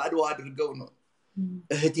ባዶ አድርገው ነው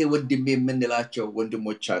እህቴ ወንድሜ የምንላቸው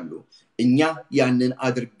ወንድሞች አሉ እኛ ያንን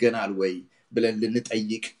አድርገናል ወይ ብለን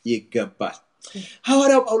ልንጠይቅ ይገባል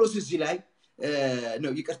ሐዋርያው ጳውሎስ እዚህ ላይ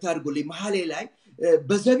ነው ይቅርታ አድርጉልኝ መሐሌ ላይ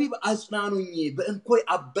በዘቢብ አጽናኑኝ በእንኮይ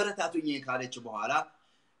አበረታቱኝ ካለች በኋላ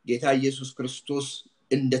ጌታ ኢየሱስ ክርስቶስ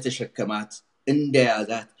እንደተሸከማት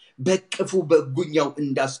እንደያዛት በቅፉ በጉኛው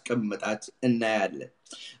እንዳስቀመጣት እናያለን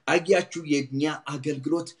አያችሁ የኛ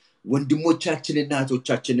አገልግሎት ወንድሞቻችንና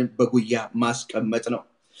እህቶቻችንን በጉያ ማስቀመጥ ነው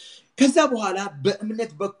ከዛ በኋላ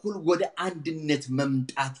በእምነት በኩል ወደ አንድነት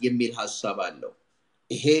መምጣት የሚል ሐሳብ አለው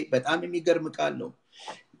ይሄ በጣም የሚገርም ቃል ነው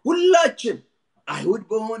ሁላችን አይሁድ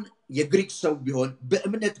በሆን የግሪክ ሰው ቢሆን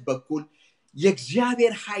በእምነት በኩል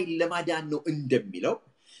የእግዚአብሔር ኃይል ለማዳን ነው እንደሚለው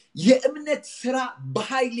የእምነት ሥራ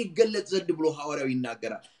በኃይል ይገለጽ ዘንድ ብሎ ሐዋርያው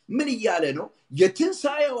ይናገራል ምን ይያለ ነው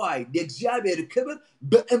የትንሣኤው ኃይል የእግዚአብሔር ክብር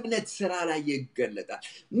በእምነት ሥራ ላይ ይገለጣል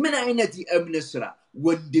ምን አይነት የእምነት ሥራ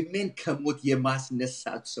ወንድሜን ከሞት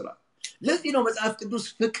የማስነሳት ሥራ ለዚህ ነው መጽሐፍ ቅዱስ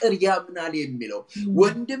ፍቅር ያምናል የሚለው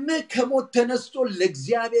ወንድም ከሞት ተነስቶ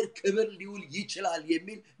ለእግዚአብሔር ክብር ሊውል ይችላል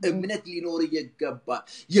የሚል እምነት ሊኖር ይገባል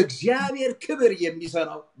የእግዚአብሔር ክብር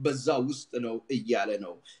የሚሰራው በዛ ውስጥ ነው እያለ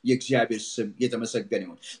ነው የእግዚአብሔር ስም የተመሰገነ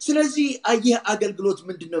ይሁን ስለዚህ ይህ አገልግሎት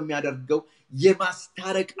ምንድነው የሚያደርገው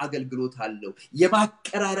የማስታረቅ አገልግሎት አለው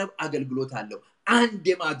የማቀራረብ አገልግሎት አለው አንድ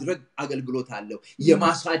የማድረግ አገልግሎት አለው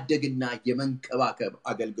የማሳደግና የመንከባከብ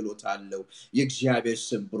አገልግሎት አለው የእግዚአብሔር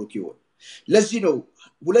ስም ብሩክ ይሁን ለዚህ ነው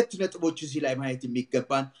ሁለት ነጥቦች እዚህ ላይ ማየት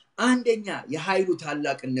የሚገባን አንደኛ የኃይሉ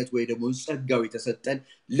ታላቅነት ወይ ደግሞ ጸጋው የተሰጠን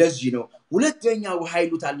ለዚህ ነው ሁለተኛው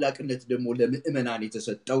ኃይሉ ታላቅነት ደግሞ ለምእመናን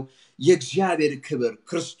የተሰጠው የእግዚአብሔር ክብር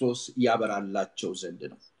ክርስቶስ ያበራላቸው ዘንድ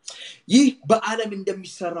ነው ይህ በዓለም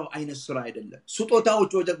እንደሚሰራው አይነት ሥራ አይደለም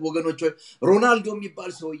ስጦታዎች ወገኖች ሮናልዶ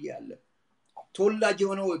የሚባል ሰውዬ አለ ተወላጅ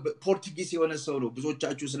የሆነው ፖርቱጊዝ የሆነ ሰው ነው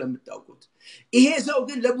ብዙዎቻችሁ ስለምታውቁት ይሄ ሰው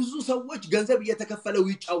ግን ለብዙ ሰዎች ገንዘብ እየተከፈለው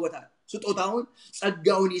ይጫወታል ስጦታውን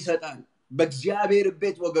ጸጋውን ይሰጣል በእግዚአብሔር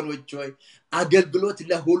ቤት ወገኖች ሆይ አገልግሎት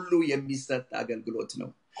ለሁሉ የሚሰጥ አገልግሎት ነው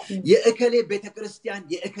የእከሌ ቤተክርስቲያን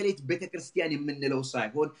የእከሌት ቤተክርስቲያን የምንለው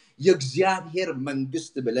ሳይሆን የእግዚአብሔር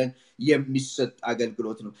መንግስት ብለን የሚሰጥ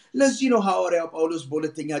አገልግሎት ነው ለዚህ ነው ሐዋርያው ጳውሎስ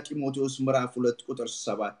በሁለተኛ ጢሞቴዎስ ምዕራፍ 2 ቁጥር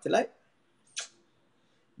 7 ላይ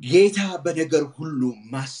ጌታ በነገር ሁሉ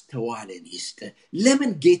ማስተዋልን ይስጥ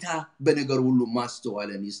ለምን ጌታ በነገር ሁሉ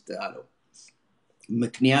ማስተዋልን ይስጥ አለው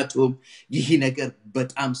ምክንያቱም ይህ ነገር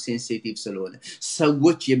በጣም ሴንሲቲቭ ስለሆነ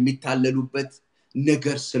ሰዎች የሚታለሉበት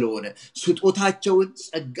ነገር ስለሆነ ስጦታቸውን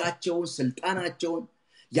ጸጋቸውን ስልጣናቸውን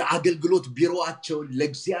የአገልግሎት ቢሮአቸውን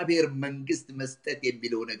ለእግዚአብሔር መንግስት መስጠት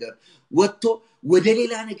የሚለው ነገር ወጥቶ ወደ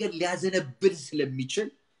ሌላ ነገር ሊያዘነብል ስለሚችል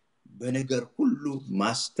በነገር ሁሉ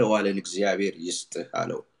ማስተዋልን እግዚአብሔር ይስጥ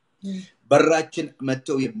አለው በራችን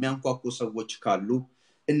መተው የሚያንኳኩ ሰዎች ካሉ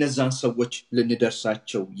እነዛን ሰዎች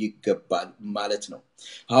ልንደርሳቸው ይገባል ማለት ነው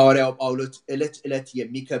ሐዋርያው ጳውሎስ ዕለት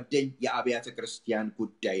የሚከብደኝ የአብያተ ክርስቲያን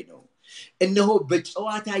ጉዳይ ነው እነሆ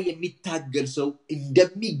በጨዋታ የሚታገል ሰው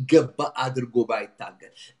እንደሚገባ አድርጎ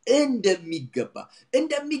ባይታገል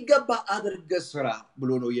እንደሚገባ አድርገ ስራ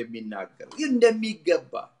ብሎ ነው የሚናገረው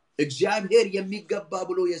እንደሚገባ እግዚአብሔር የሚገባ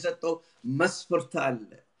ብሎ የሰጠው መስፈርት አለ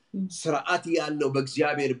ስርዓት ያለው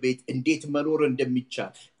በእግዚአብሔር ቤት እንዴት መኖር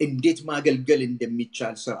እንደሚቻል እንዴት ማገልገል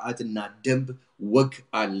እንደሚቻል ስርዓትና ደንብ ወግ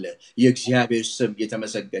አለ የእግዚአብሔር ስም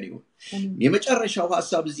የተመሰገነ ይሁን የመጨረሻው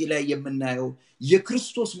ሐሳብ እዚህ ላይ የምናየው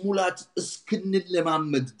የክርስቶስ ሙላት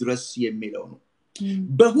እስክንለማመድ ድረስ የሚለው ነው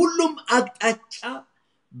በሁሉም አቅጣጫ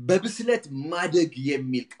በብስለት ማደግ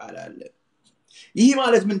የሚል ቃል አለ ይህ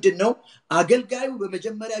ማለት ምንድነው አገልጋዩ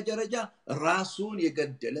በመጀመሪያ ደረጃ ራሱን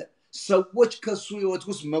የገደለ ሰዎች ከሱ ህይወት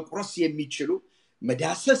ውስጥ መቁረስ የሚችሉ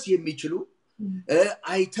መዳሰስ የሚችሉ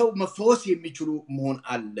አይተው መፈወስ የሚችሉ መሆን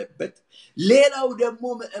አለበት ሌላው ደግሞ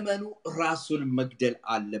ምእመኑ ራሱን መግደል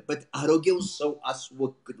አለበት አሮጌው ሰው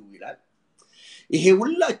አስወግዱ ይላል ይሄ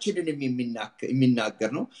ሁላችንንም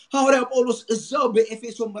የሚናገር ነው ሐዋርያው ጳውሎስ እዛው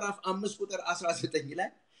በኤፌሶን ምዕራፍ 5 ቁጥር 19 ላይ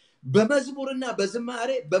በመዝሙርና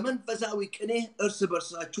በዝማሬ በመንፈሳዊ ቅኔ እርስ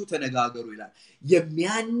በርሳችሁ ተነጋገሩ ይላል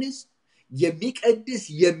የሚያንስ የሚቀድስ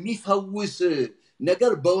የሚፈውስ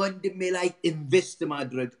ነገር በወንድሜ ላይ ኢንቨስት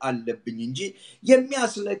ማድረግ አለብኝ እንጂ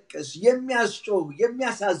የሚያስለቅስ የሚያስጮህ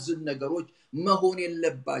የሚያሳዝን ነገሮች መሆን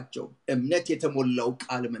የለባቸው እምነት የተሞላው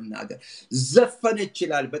ቃል መናገር ዘፈነች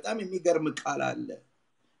ይላል በጣም የሚገርም ቃል አለ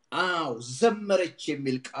አው ዘመረች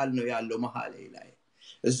የሚል ቃል ነው ያለው መሐሌ ላይ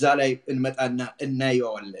እዛ ላይ እንመጣና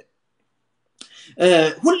እናየዋለን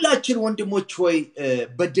ሁላችን ወንድሞች ሆይ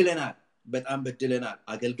በድለናል በጣም በድለናል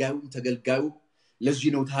አገልጋዩም ተገልጋዩ ለዚህ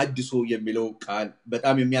ነው ተሃድሶ የሚለው ቃል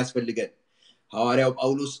በጣም የሚያስፈልገን ሐዋርያው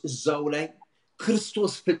ጳውሎስ እዛው ላይ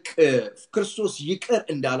ክርስቶስ ይቅር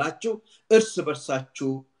እንዳላችሁ እርስ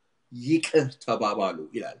በርሳችሁ ይቅር ተባባሉ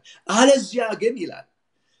ይላል አለዚያ ግን ይላል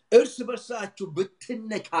እርስ በርሳችሁ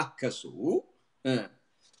ብትነካከሱ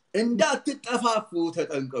እንዳትጠፋፉ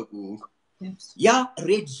ተጠንቀቁ ያ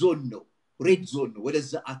ሬድ ዞን ነው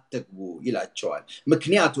ወደዛ አትግቡ ይላቸዋል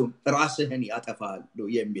ምክንያቱም ራስህን ያጠፋል ነው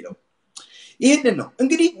የሚለው ይሄንን ነው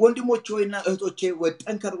እንግዲህ ወንድሞቼ ወይና እህቶቼ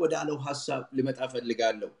ወጠንከር ወዳለው ሐሳብ ልመጣ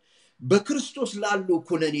ፈልጋለሁ በክርስቶስ ላሉ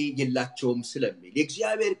ኩነኔ የላቸውም ስለሚል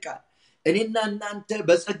የእግዚአብሔር ቃል እኔና እናንተ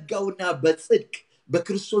በጸጋውና በጽድቅ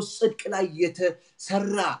በክርስቶስ ጽድቅ ላይ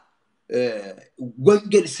የተሰራ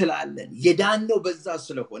ወንጌል ስላለን የዳነው በዛ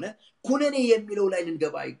ስለሆነ ኩነኔ የሚለው ላይ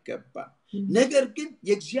ልንገባ አይገባም ነገር ግን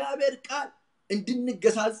የእግዚአብሔር ቃል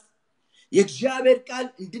እንድንገሳጽ የእግዚአብሔር ቃል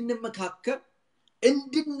እንድንመካከር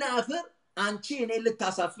እንድናፈር አንቺ እኔ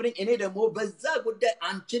ልታሳፍረኝ እኔ ደግሞ በዛ ጉዳይ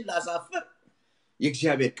አንቺን ላሳፍር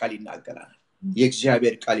የእግዚአብሔር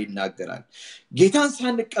ቃል ይናገራል ጌታን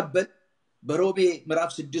ሳንቀበል በሮሜ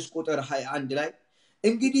ምዕራፍ 6 ቁጥር 21 ላይ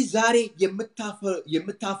እንግዲህ ዛሬ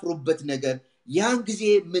የምታፍሩበት ነገር ያን ጊዜ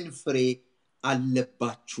ምን ፍሬ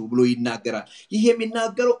አለባችሁ ብሎ ይናገራል ይሄ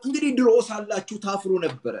የሚናገረው እንግዲህ ድሮ ሳላችሁ ታፍሩ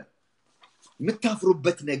ነበር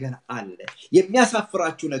የምታፍሩበት ነገር አለ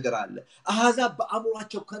የሚያሳፍራችሁ ነገር አለ አሕዛብ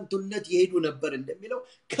በአእምሮአቸው ከንቱነት ይሄዱ ነበር እንደሚለው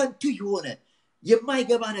ከንቱ የሆነ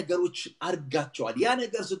የማይገባ ነገሮች አርጋቸዋል ያ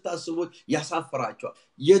ነገር ስታስቡት ያሳፍራቸዋል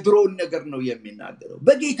የድሮውን ነገር ነው የሚናገረው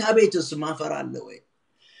በጌታ ቤትስ ማፈር አለ ወይ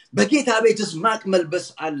በጌታ ቤትስ ማቅ መልበስ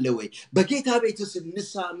አለ ወይ በጌታ ቤትስ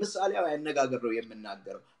ምሳሌያዊ አነጋገር ነው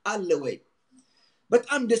የምናገረው አለ ወይ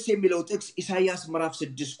በጣም ደስ የሚለው ጥቅስ ኢሳይያስ ምዕራፍ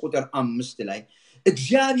 6 ቁጥር 5 ላይ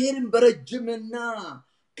እግዚአብሔርን በረጅምና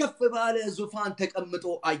ከፍ ባለ ዙፋን ተቀምጦ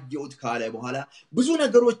አየሁት ካለ በኋላ ብዙ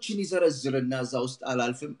ነገሮችን ይዘረዝርና እዛ ውስጥ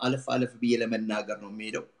አለፍ ብዬ ለመናገር ነው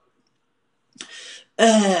የሚሄደው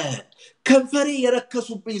ከንፈሬ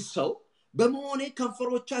የረከሱብኝ ሰው በመሆኔ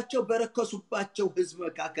ከንፈሮቻቸው በረከሱባቸው ህዝብ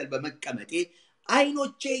መካከል በመቀመጤ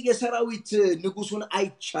አይኖቼ የሰራዊት ንጉሱን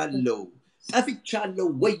አይቻለው ጠፍቻለው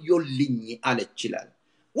ወዮልኝ አለችላል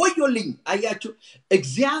ወዮልኝ አያችሁ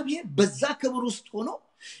እግዚአብሔር በዛ ክብር ውስጥ ሆኖ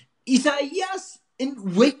ኢሳይያስ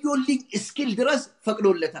ወዮልኝ እስኪል ድረስ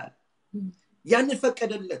ፈቅዶለታል ያንን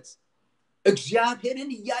ፈቀደለት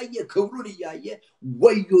እግዚአብሔርን ያየ ክብሩን ያየ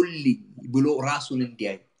ወዮልኝ ብሎ ራሱን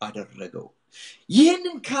እንዲያይ አደረገው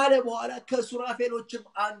ይህንን ካለ በኋላ ከሱራፌሎችም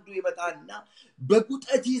አንዱ ይመጣና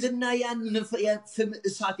በቁጠት ይዝና ያንን ፍም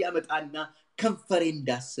እሳት ያመጣና ከንፈሬን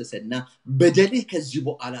ዳሰሰና በደልህ ከዚህ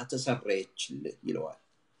በኋላ ተሰረየችልህ ይለዋል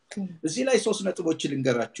እዚህ ላይ 3 ነጥቦችን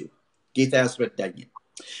ልንገራችሁ ጌታ ያስረዳኝ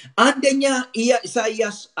አንደኛ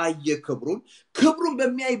ኢሳይያስ አየ ክብሩን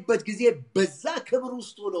በሚያይበት ጊዜ በዛ ክብር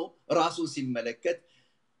ውስጥ ሆኖ ራሱን ሲመለከት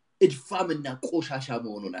እድፋምና ቆሻሻ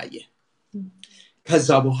መሆኑን አየ ከዛ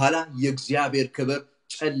በኋላ የእግዚአብሔር ክብር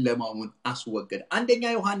ጨለማውን አስወገደ አንደኛ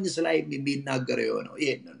ዮሐንስ ላይ የሚናገረው ነው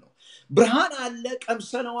ይሄንን ነው ብርሃን አለ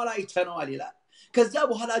ቀምሰነዋል አይተነዋል ይላል ከዛ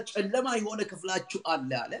በኋላ ጨለማ የሆነ ክፍላችሁ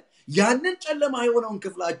አለ ያንን ጨለማ የሆነውን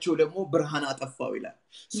ክፍላችሁ ደግሞ ብርሃን አጠፋው ይላል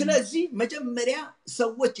ስለዚህ መጀመሪያ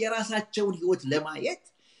ሰዎች የራሳቸውን ህይወት ለማየት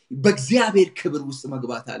በእግዚአብሔር ክብር ውስጥ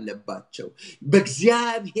መግባት አለባቸው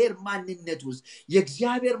በእግዚአብሔር ማንነት ውስጥ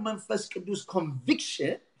የእግዚአብሔር መንፈስ ቅዱስ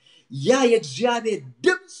ኮንቪክሽን ያ የእግዚአብሔር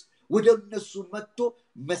ድምጽ ወደ እነሱ መጥቶ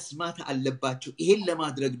መስማት አለባቸው ይሄን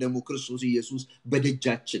ለማድረግ ደግሞ ክርስቶስ ኢየሱስ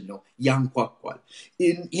በደጃችን ነው ያንኳኳል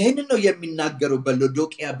ይሄንን ነው የሚናገረው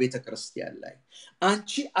በሎዶቅያ ቤተክርስቲያን ላይ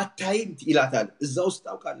አንቺ አታይም ይላታል እዛ ውስጥ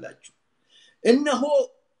ታውቃላችሁ እነሆ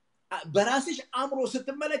በራስሽ አምሮ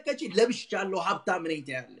ስትመለከቺ ለብሻለሁ ሀብታም ነኝ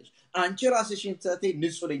ታያለሽ አንቺ ራስሽን ተተይ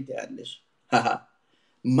ንጹህ ነኝ ታያለሽ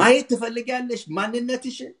ማየት ትፈልጋለሽ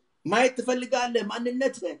ማንነትሽን ማየት ትፈልጋለህ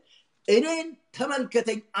ማንነትህን እኔን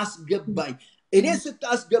ተመልከተኝ አስገባኝ እኔ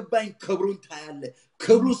ስታስገባኝ ክብሩን ታያለ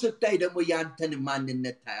ክብሩ ስታይ ደግሞ ያንተን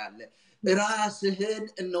ማንነት ታያለ ራስህን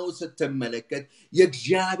ነው ስትመለከት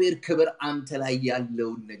የእግዚአብሔር ክብር አንተ ላይ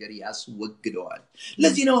ያለውን ነገር ያስወግደዋል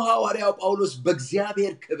ለዚህ ነው ሐዋርያው ጳውሎስ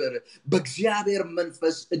በእግዚአብሔር ክብር በእግዚአብሔር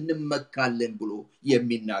መንፈስ እንመካለን ብሎ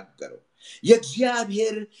የሚናገረው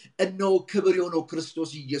የእግዚአብሔር ነው ክብር የሆነው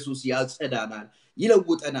ክርስቶስ ኢየሱስ ያጸዳናል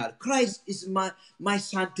ይለውጠናል Christ is my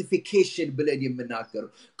sanctification ብለን የምናገረው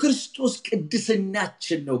ክርስቶስ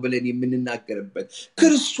ቅድስናችን ነው ብለን የምንናገርበት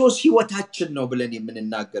ክርስቶስ ሕይወታችን ነው ብለን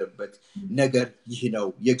የምንናገርበት ነገር ይህ ነው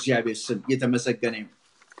የእግዚአብሔር ስም የተመሰገነ ይሁን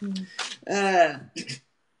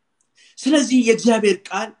ስለዚህ የእግዚአብሔር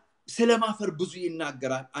ቃል ስለማፈር ብዙ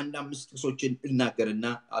ይናገራል አንድ 5 ጥቅሶችን እናገርና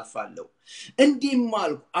አልፋለሁ እንዲህም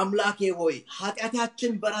አልኩ አምላኬ ሆይ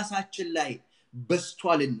ኃጢአታችን በራሳችን ላይ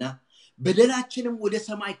በስቷልና በደላችንም ወደ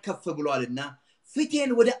ሰማይ ከፍ ብሏልና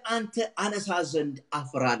ፊቴን ወደ አንተ አነሳ ዘንድ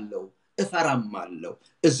አፍራለሁ እፈራማለሁ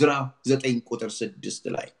ዕዝራ 9:6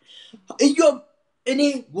 ላይ ኢዮብ እኔ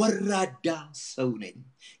ወራዳ ሰው ነኝ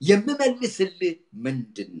የምመልስልህ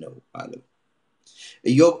ምንድነው አለው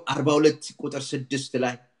ኢዮብ 42:6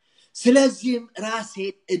 ላይ ስለዚህም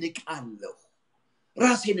ራሴን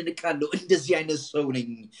እንቃለሁ እንደዚህ አይነት ሰው ነኝ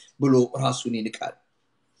ብሎ ራሱን ይንቃል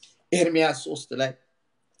ኤርምያስ 3 ላይ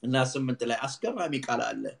እና 8 ላይ አስገራሚ ቃል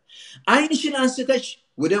አለ አይንሽን አንስተሽ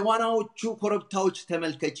ወደ ዋናዎቹ ኮረብታዎች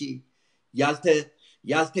ተመልከቺ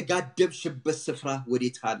ያልተጋደብሽበት ስፍራ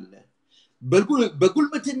ወዴት አለ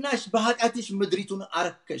በጉልበትናሽ በኃጢአትሽ ምድሪቱን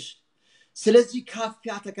አረከሽ ስለዚህ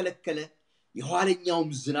ካፊያ ተከለከለ የኋለኛውም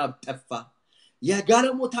ዝናብ ጠፋ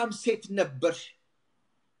የጋለሞታም ሴት ነበርሽ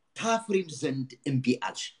ታፍሪም ዘንድ እምቢ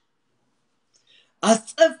አልሽ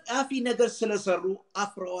አስጸያፊ ነገር ስለሰሩ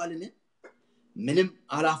አፍረዋልን ምንም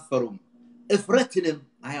አላፈሩም እፍረትንም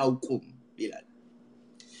አያውቁም ይላል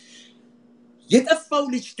የጠፋው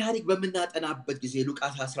ልጅ ታሪክ በመናጠናበት ጊዜ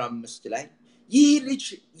ሉቃስ 15 ላይ ይህ ልጅ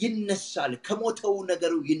ይነሳል ከሞተው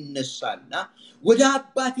ነገሩ ይነሳልና ወደ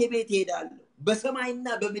አባቴ ቤት ሄዳለሁ በሰማይና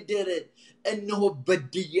በምድር እነሆ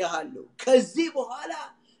በድያለሁ ከዚህ በኋላ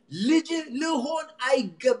ልጅ ልሆን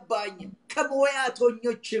አይገባኝም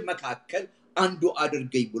ከሞያተኞች መካከል አንዱ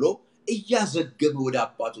አድርገኝ ብሎ እያዘገመ ወደ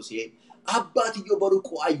አባቱ ሲሄድ አባትየው በሩቁ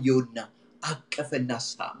አየውና አቀፈና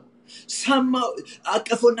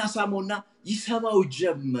ሳመውና ይሰማው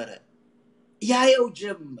ጀመረ ያየው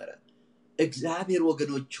ጀመረ እግዚአብሔር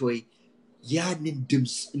ወገኖች ሆይ ያንን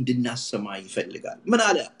ድምጽ እንድናሰማ ይፈልጋል ምን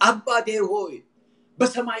አለ አባቴ ሆይ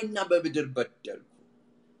በሰማይና በምድር በደልኩ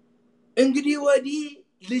እንግዲህ ወዲህ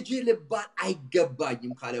ልጅ ልባል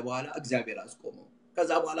አይገባኝም ካለ በኋላ እግዚአብሔር አስቆመው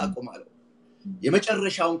ከዛ በኋላ ቆማለው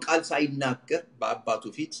የመጨረሻውን ቃል ሳይናገር በአባቱ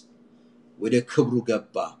ፊት ወደ ክብሩ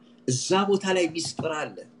ገባ እዛ ቦታ ላይ ሚስጥር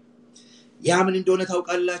አለ ያ ምን እንደሆነ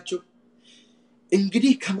ታውቃላችሁ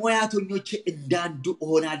እንግዲህ ከሞያተኞች እንዳንዱ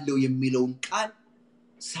ሆናለሁ የሚለውን ቃል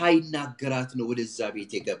ሳይናገራት ነው ወደዛ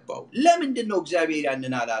ቤት የገባው ለምንድን ነው እግዚአብሔር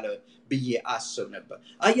ያንን አላለ ብዬ አስብ ነበር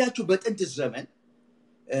አያችሁ በጥንት ዘመን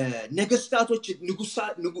ነገስታቶች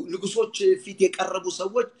ንጉሶች ፊት የቀረቡ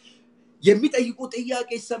ሰዎች የሚጠይቁ ጥያቄ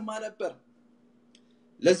ይሰማ ነበር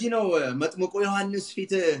ለዚህ ነው መጥምቁ ዮሐንስ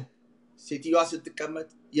ፊት ሴትየዋ ስትቀመጥ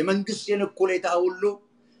የመንግስት የነኮሌታ ሁሉ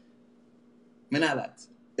ምን አላት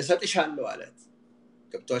እሰጥሻለሁ አላት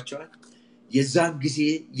ገብቷቸዋል የዛን ጊዜ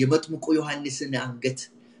የመጥምቁ ዮሐንስን አንገት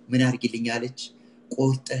ምን አርግልኛለች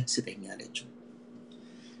ቆርጠ ስጠኛለች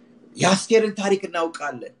ያስቴርን ታሪክ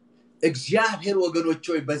እናውቃለን እግዚአብሔር ወገኖች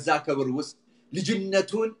ሆይ በዛ ክብር ውስጥ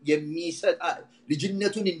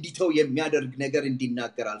ልጅነቱን እንዲተው የሚያደርግ ነገር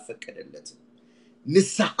እንዲናገር አልፈቀደለትም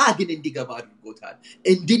ንስሐ ግን እንዲገባ አድርጎታል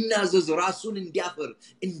እንዲናዘዝ ራሱን እንዲያፈር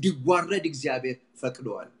እንዲዋረድ እግዚአብሔር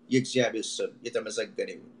ፈቅዷል የእግዚአብሔር ስም የተመሰገነ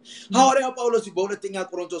ይሁን ሐዋርያው ጳውሎስ በሁለተኛ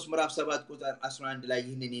ቆሮንቶስ ምዕራፍ 7:11 ላይ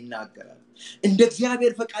ይህንን ይናገራል እንደ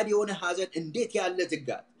እግዚአብሔር ፈቃድ የሆነ ሐዘን እንዴት ያለ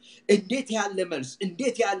ትጋት እንዴት ያለ መልስ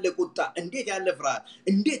እንዴት ያለ ቁጣ እንዴት ያለ ፍርሃት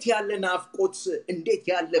እንዴት ያለ ናፍቆት እንዴት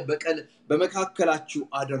ያለ በቀል በመካከላችሁ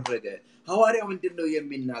አደረገ ሐዋርያው ምንድነው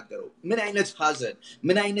የሚናገረው ምን አይነት ሐዘን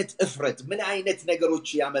ምን አይነት እፍረት ምን አይነት ነገሮች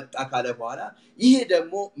ያመጣ ካለ በኋላ ይሄ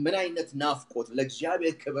ደግሞ ምን አይነት ናፍቆት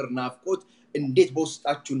ለእግዚአብሔር ክብር ናፍቆት እንዴት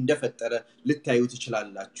በውስጣችሁ እንደፈጠረ ልታዩ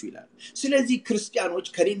ትችላላችሁ ይላል ስለዚህ ክርስቲያኖች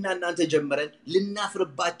ከኔና እናንተ ጀምረን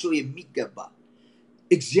ልናፍርባቸው የሚገባ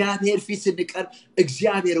እግዚአብሔር ፊት ስንቀር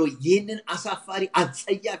እግዚአብሔር ሆይ ይህንን አሳፋሪ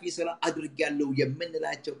አጸያፊ ስራ አድርጌያለሁ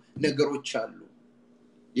የምንላቸው ነገሮች አሉ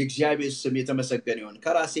የእግዚአብሔር ስም የተመሰገነ ይሁን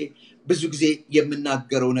ከራሴ ብዙ ጊዜ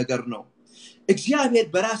የምናገረው ነገር ነው እግዚአብሔር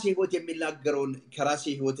በራሴ ህይወት የሚናገረውን ከራሴ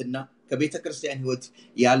ህይወትና ከቤተክርስቲያን ህይወት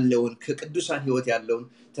ያለውን ከቅዱሳን ህይወት ያለውን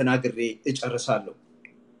ተናግሬ እጨርሳለሁ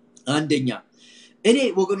አንደኛ እኔ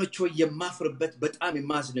ወገኖች ሆይ የማፍርበት በጣም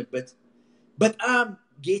የማዝንበት በጣም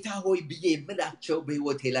ጌታ ሆይ ብዬ የምላቸው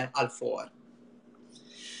በህይወቴ ላይ አልፈዋል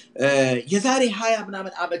የዛሬ 20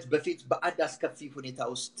 ምናምን ዓመት በፊት በአንድ አስከፊ ሁኔታ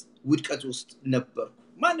ውስጥ ውድቀት ውስጥ ነበርኩ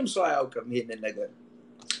ማንም ሰው አያውቅም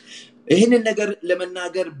ይሄንን ነገር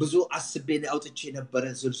ለመናገር ብዙ አስቤን አውጥቼ ነበር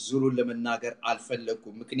ዝርዝሩን ለመናገር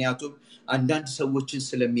አልፈለኩም ምክንያቱም አንዳንድ ሰዎችን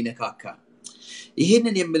ስለሚነካካ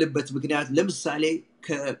ይሄንን የምልበት ምክንያት ለምሳሌ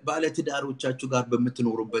ከባለ ትዳሮቻችሁ ጋር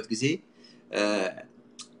በምትኖሩበት ጊዜ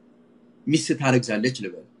ሚስት ታረግዛለች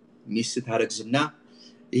ልበል ሚስት ታረግዝና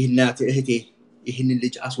ይህናት እህቴ ይህንን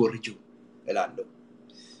ልጅ አስወርጂው እላለሁ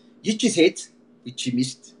ይቺ ሴት ይቺ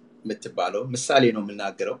ሚስት የምትባለው ምሳሌ ነው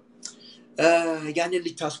የምናገረው ያንን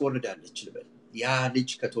ልጅ ታስወርዳለች ልበል ያ ልጅ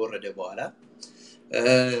ከተወረደ በኋላ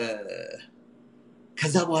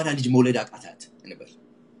ከዛ በኋላ ልጅ መውለድ አቃታት እንበል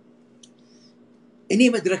እኔ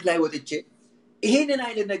መድረክ ላይ ወጥቼ ይሄንን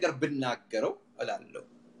አይነት ነገር ብናገረው እላለሁ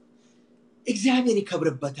እግዚአብሔር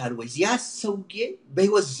ይከብርበታል ወይ ያ ሰውዬ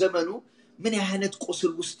በህይወት ዘመኑ ምን ያህነት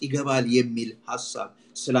ቁስል ውስጥ ይገባል የሚል ሐሳብ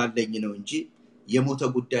ስላለኝ ነው እንጂ የሞተ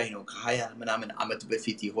ጉዳይ ነው ከ20 ምናምን አመት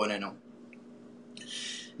በፊት የሆነ ነው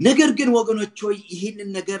ነገር ግን ወገኖች ሆይ ይሄንን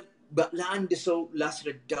ነገር ለአንድ ሰው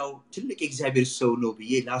ላስረዳው ትልቅ እግዚአብሔር ሰው ነው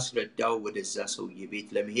ብዬ ላስረዳው ወደዛ ሰውዬ ቤት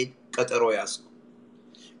ለመሄድ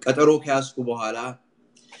ቀጠሮ ከያዝኩ በኋላ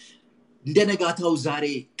እንደነጋታው ዛሬ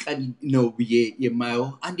ቀን ነው ብዬ የማየው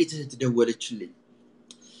አንዲት እህት ደወለችልኝ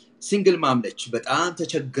ሲንግል ማምለች በጣም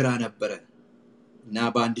ተቸግራ ነበር እና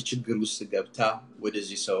በአንድ ችግር ውስጥ ገብታ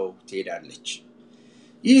ወደዚህ ሰው ትሄዳለች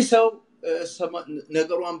ይህ ሰው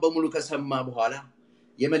ነገሯን በሙሉ ከሰማ በኋላ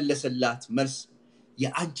የመለሰላት መልስ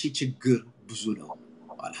የአንቺ ችግር ብዙ ነው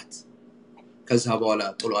አላት ከዛ በኋላ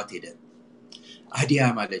ጥሏት ሄደ አዲያ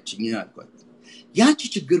ማለችኝ አልኳት ያንቺ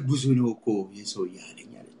ችግር ብዙ ነው እኮ የሰው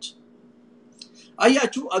ያለኝ አለች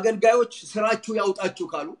አያችሁ አገልጋዮች ስራችሁ ያውጣችሁ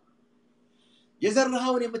ካሉ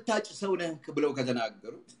የዘራውን የምታጭ ሰው ነህ ብለው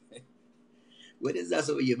ከተናገሩት ወደዛ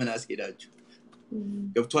ሰው የምን አስኬዳችሁ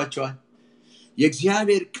ገብቷቸዋል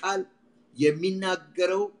የእግዚአብሔር ቃል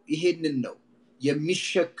የሚናገረው ይሄንን ነው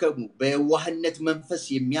የሚሸከሙ በዋህነት መንፈስ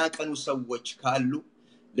የሚያቀኑ ሰዎች ካሉ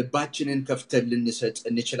ልባችንን ከፍተን ልንሰጥ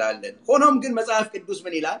እንችላለን ሆኖም ግን መጽሐፍ ቅዱስ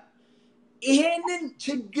ምን ይላል ይሄንን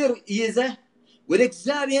ችግር ይዘህ ወደ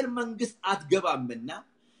እግዚአብሔር መንግስት አትገባምና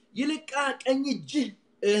ይልቅ ቀኝ እጅህ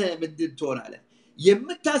ምንድን ትሆናለህ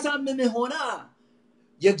የምታሳምምህ ሆና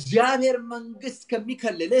የእግዚአብሔር መንግስት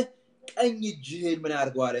ከሚከልልህ ቀኝ እጅህን ምን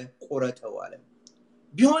አድርገው አለ ቆረጠው አለ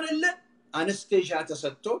ቢሆንልህ አነስቴዣ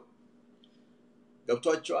ተሰጥቶ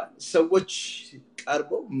ገብቷቸዋል ሰዎች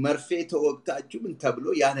ቀርቦ መርፌ ተወቅታችሁ ምን ተብሎ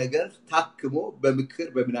ያ ነገር ታክሞ በምክር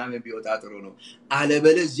በመናመን ቢወጣ ጥሩ ነው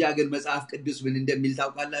አለበለዚያ ግን መጽሐፍ ቅዱስ ምን እንደሚል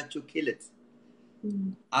ታውቃላችሁ ኪልት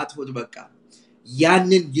አትፎት በቃ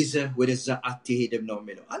ያንን ይዘህ ወደዛ አትሄድም ነው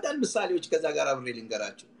የሚለው አንዳንድ ምሳሌዎች ከዛ ጋር አብሬ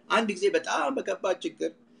ልንገራችሁ አንድ ጊዜ በጣም በከባድ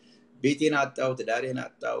ችግር ቤቴን አጣው ትዳሬን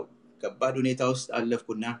አጣው ከባድ ሁኔታ ውስጥ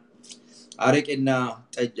አለፍኩና አረቄና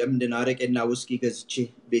ጠጅ ምንድን አረቄና ውስኪ ገዝቼ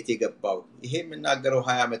ቤቴ ገባው ይሄ የምናገረው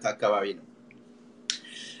 20 አመት አካባቢ ነው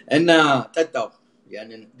እና ጠጣው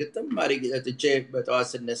ያንን ግጥም ማሪግ ጠጥቼ በጠዋት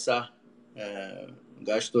ስነሳ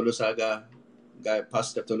ጋሽ ቶሎሳ ጋር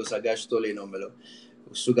ፓስተር ቶሎሳ ጋሽ ቶሌ ነው ማለት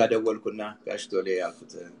እሱ ጋር ደወልኩና ጋሽ ቶሌ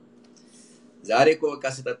ያልኩት ዛሬ በቃ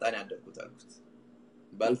ስጠጣን ያደርኩት አልኩት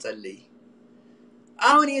ባልጸልይ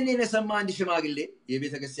አሁን የኔን ሰማ አንድ ሽማግሌ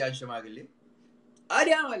የቤተክርስቲያን ሽማግሌ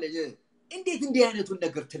አዲያ ማለት እንዴት እንዲህ አይነቱን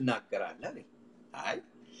ነገር ትናገራለህ አለ አይ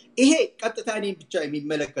ይሄ ቀጥታ እኔን ብቻ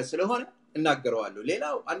የሚመለከት ስለሆነ እናገረዋለሁ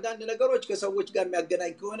ሌላው አንዳንድ ነገሮች ከሰዎች ጋር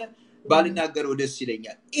የሚያገናኝ ከሆነ ባልናገረው ደስ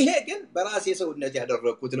ይለኛል ይሄ ግን በራሴ ሰውነት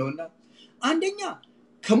ያደረኩት ነውና አንደኛ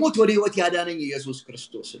ከሞት ወደ ህይወት ያዳነኝ ኢየሱስ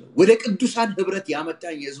ክርስቶስ ነው ወደ ቅዱሳን ህብረት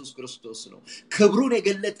ያመጣኝ ኢየሱስ ክርስቶስ ነው ክብሩን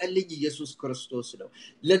የገለጠልኝ ኢየሱስ ክርስቶስ ነው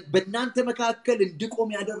በእናንተ መካከል እንድቆም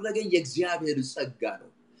ያደረገኝ የእግዚአብሔር ጸጋ ነው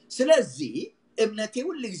ስለዚህ እምነቴ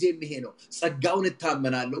ሁሉ ጊዜ ይሄ ነው ጸጋውን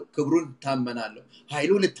እታመናለሁ ክብሩን እታመናለሁ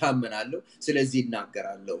ኃይሉን እታመናለሁ ስለዚህ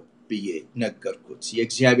እናገራለሁ ብዬ ነገርኩት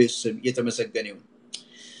የእግዚአብሔር ስም የተመሰገነ ይሁን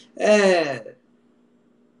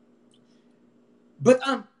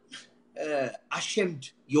በጣም አሸምድ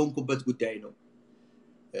የሆንኩበት ጉዳይ ነው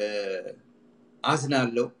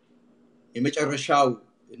አዝናለሁ የመጨረሻው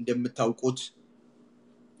እንደምታውቁት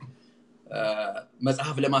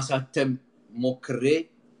መጽሐፍ ለማሳተም ሞክሬ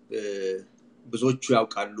ብዙዎቹ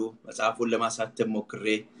ያውቃሉ መጽሐፉን ለማሳተም ሞክሬ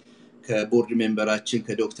ከቦርድ ሜምበራችን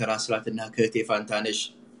ከዶክተር አስራትና ከእቴ ፋንታነሽ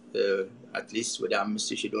አትሊስት ወደ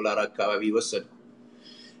 $5000 አካባቢ ወሰድኩ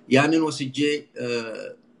ያንን ወስጄ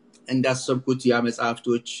እንዳሰብኩት ያ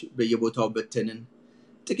መጽሐፍቶች በየቦታው በተንን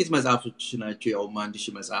ጥቂት መጽሐፎች ናቸው ያው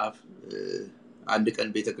 1000 መጽሐፍ አንድ ቀን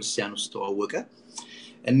ቤተክርስቲያን ውስጥ ተዋወቀ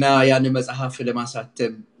እና ያን መጽሐፍ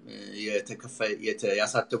ለማሳተም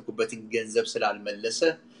ያሳተምኩበትን ገንዘብ ስላልመለሰ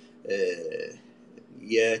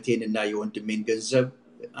የቴንና የወንድሜን ገንዘብ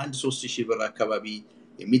 3000 ብር አካባቢ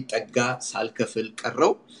የሚጠጋ ሳልከፍል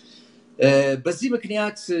ቀረው በዚህ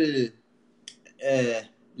ምክንያት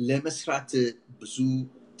ለመስራት ብዙ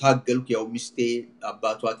ታገልኩ ያው ሚስቴ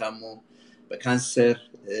አባቷ ታሞ በካንሰር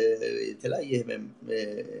የተለያየ ህመም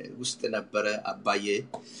ውስጥ ነበረ አባዬ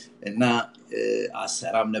እና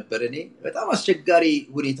አሰራም ነበር እኔ በጣም አስቸጋሪ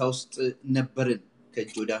ሁኔታ ውስጥ ነበርን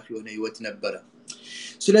ከእጅ ወዳፍ የሆነ ህይወት ነበረ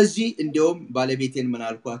ስለዚህ እንደውም ባለቤቴን ምን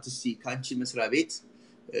አልኳት እስቲ ካንቺ መስሪያ ቤት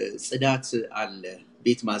ጽዳት አለ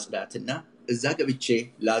ቤት ማጽዳትና እዛ ገብቼ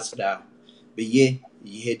ላጽዳ ብዬ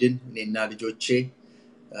ይሄድን እኔና ልጆቼ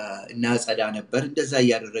እና ጸዳ ነበር እንደዛ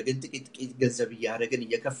ያደረግን ጥቂት ገንዘብ ያደረግን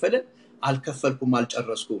እየከፈለን አልከፈልኩም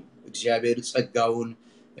አልጨረስኩም እግዚአብሔር ጸጋውን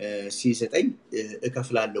ሲሰጠኝ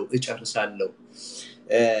እከፍላለሁ እጨርሳለሁ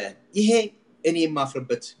ይሄ እኔ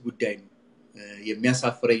የማፍርበት ጉዳይ ነው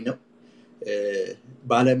የሚያሳፍረኝ ነው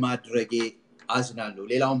ባለማድረጌ አዝናለሁ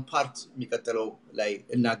ሌላውን ፓርት የሚቀጥለው ላይ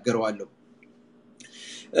እናገረዋለሁ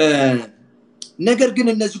ነገር ግን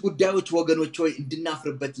እነዚህ ጉዳዮች ወገኖች ሆይ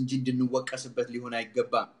እንድናፍርበት እንጂ እንድንወቀስበት ሊሆን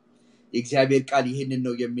አይገባም የእግዚአብሔር ቃል ይሄንን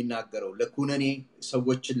ነው የሚናገረው ለኩነኔ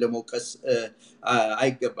ሰዎችን ለመውቀስ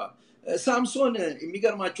አይገባም ሳምሶን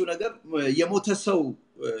የሚገርማችሁ ነገር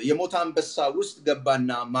የሞተ አንበሳ ውስጥ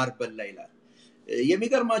ገባና ማር በላ ይላል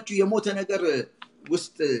የሚገርማችሁ የሞተ ነገር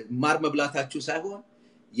ውስጥ ማር መብላታችሁ ሳይሆን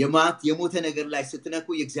የሞተ ነገር ላይ ስትነኩ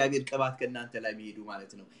የእግዚአብሔር ቅባት ከናንተ ላይ የሚሄዱ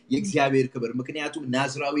ማለት ነው የእግዚአብሔር ክብር ምክንያቱም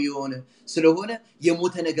ናዝራዊ የሆነ ስለሆነ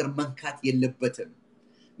የሞተ ነገር መንካት የለበትም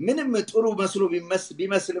ምንም ጥሩ መስሎ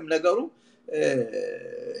ቢመስልም ነገሩ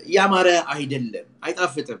ያማረ አይደለም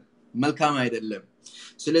አይጣፍጥም መልካም አይደለም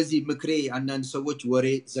ስለዚህ ምክሬ አንዳንድ ሰዎች ወሬ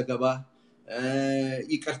ዘገባ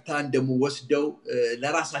ይቅርታን ደሞ ወስደው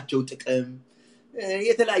ለራሳቸው ጥቅም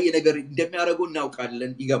የተለያየ ነገር እንደሚያደርጉ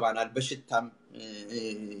እናውቃለን ይገባናል በሽታም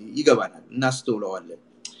ይገባናል እናስተውለዋለን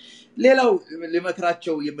ሌላው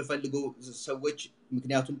ለመክራቸው የምፈልገው ሰዎች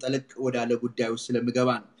ምክንያቱም ጠለቅ ወዳለ ጉዳዩ ስለምገባ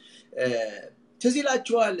ነው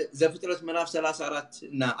ትዝላችኋል ዘፍጥረት ምዕራፍ 34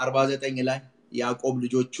 እና 49 ላይ ያዕቆብ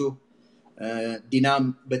ልጆቹ ዲናም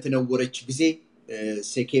በተነወረች ጊዜ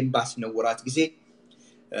ሴኬም ባስነወራት ጊዜ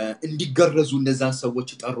እንዲገረዙ እነዛን ሰዎች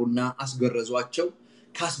ጠሩና አስገረዟቸው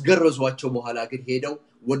ካስገረዟቸው በኋላ ግን ሄደው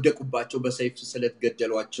ወደቁባቸው በሰይፍ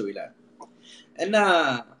ስለተገደሏቸው ይላል እና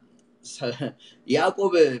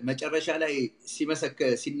ያዕቆብ መጨረሻ ላይ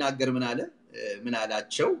ሲናገር ምን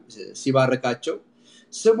አላቸው ሲባረካቸው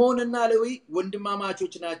ስምዖንና ሌዊ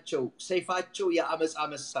ወንድማማቾች ናቸው ሰይፋቸው የአመፃ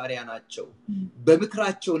መሳሪያ ናቸው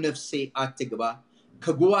በምክራቸው ነፍሴ አትግባ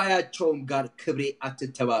ከጉባኤያቸውም ጋር ክብሬ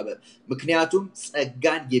አትተባበር ምክንያቱም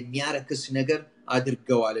ጸጋን የሚያረክስ ነገር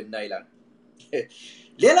አድርገዋልና ይላል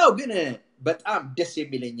ሌላው ግን በጣም ደስ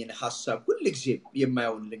የሚለኝን ሐሳብ ሁሉ ጊዜ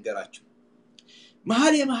የማየውን ልንገራችሁ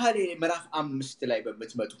መኃልየ ምዕራፍ 5 ላይ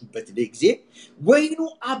በመትመጡበት ጊዜ ወይኑ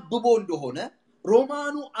አብቦ እንደሆነ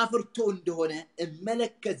ሮማኑ አፍርቶ እንደሆነ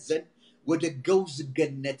እመለከት ዘንድ ወደ ገውዝ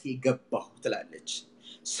ገነቴ ገባሁ ትላለች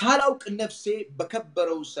ሳላውቅ ነፍሴ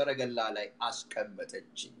በከበረው ሰረገላ ላይ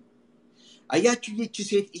አስቀመጠች አያችሁ ይህች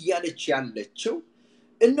ሴት እያለች ያለችው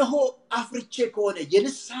እነሆ አፍርቼ ከሆነ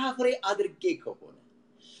የንስሐ ፍሬ አድርጌ ከሆነ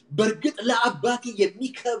በርግጥ ለአባቴ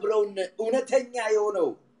የሚከብረው እውነተኛ የሆነው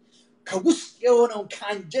ከውስጥ የሆነው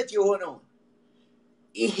ካንጀት የሆነው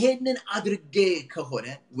ይሄንን አድርጌ ከሆነ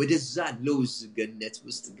ወደዛ ለውዝ ገነት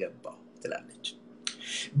ውስጥ ገባሁ ትላለች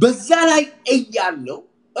በዛ ላይ እያለው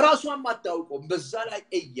ራሷን ማታውቀው በዛ ላይ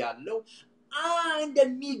እያለው አንድ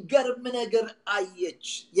የሚገርም ነገር አየች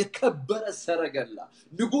የከበረ ሰረገላ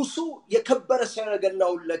ንጉሱ የከበረ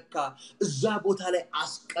ሰረገላውን ለካ እዛ ቦታ ላይ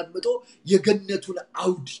አስቀምጦ የገነቱን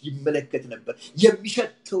አውድ ይመለከት ነበር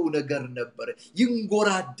የሚሸተው ነገር ነበር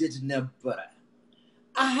ይንጎራደድ ነበር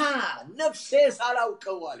ነፍሴ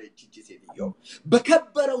ሳላውቀው አለች እቺ ሴትዮ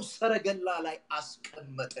በከበረው ሰረገላ ላይ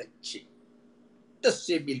አስቀመጠች ደስ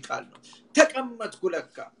የሚል ቃል ነው ተቀመጥኩ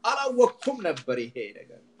ለካ አላወቅኩም ነበር ይሄ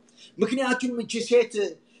ነገር ምክንያቱም እቺ ሴት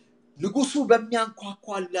ንጉሱ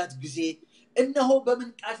በሚያንኳኳላት ጊዜ እነሆ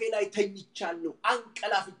በመንጣፌ ላይ ተኝቻለሁ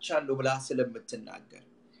አንቀላፍቻለሁ ብላ ስለምትናገር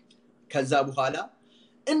ከዛ በኋላ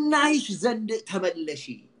እናይሽ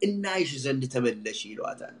ዘንድ ተመለሺ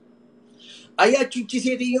ይሏታል አያችሁ እቺ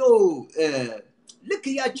ሴትዮ ልክ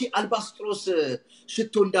ያቺ አልባስጥሮስ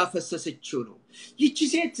ሽቶ እንዳፈሰሰችው ነው ይቺ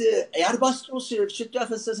ሴት የአልባስጥሮስ ሽቶ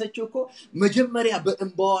ያፈሰሰችው እኮ መጀመሪያ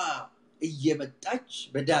በእንባዋ እየመጣች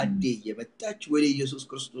በዳዴ እየመጣች ወደ ኢየሱስ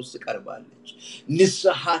ክርስቶስ ትቀርባለች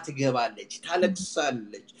ንስሐ ትገባለች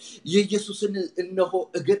ታለቅሳለች የኢየሱስን እነሆ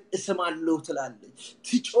እግር እስማለሁ ትላለች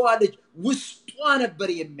ትጮዋለች ውስጧ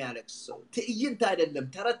ነበር የሚያለቅሰው ትዕይንት አይደለም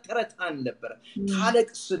ተረት አልነበረ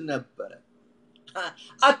ታለቅስ ነበር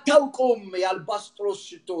አታውቆም የአልባስጥሮስ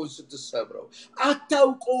ሽቶ ስትሰብረው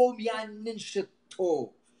አታውቆም ያንን ሽቶ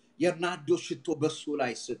የናርዶስ ሽቶ በሱ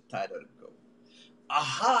ላይ ስታደርገው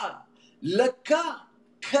ለካ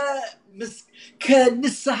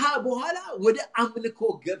ከንስሐ በኋላ ወደ አምልኮ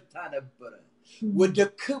ገብታ ነበረ ወደ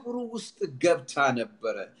ክብሩ ውስጥ ገብታ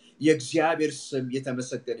ነበረ የእግዚአብሔር ስም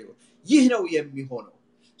የተመሰገነ ይሁን ይህ ነው የሚሆነው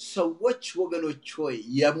ሰዎች ወገኖች ሆይ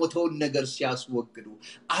የሞተውን ነገር ሲያስወግዱ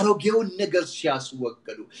አሮጌውን ነገር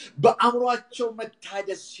ሲያስወግዱ በአምሯቸው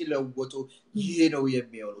መታደስ ሲለወጡ ይህ ነው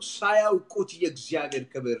የሚሆነው ሳያውቁት የእግዚአብሔር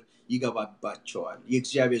ክብር ይገባባቸዋል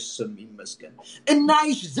የእግዚአብሔር ስም ይመስገን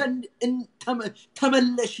እናይሽ ዘንድ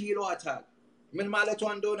ተመለሽ ይሏታል ምን ማለቱ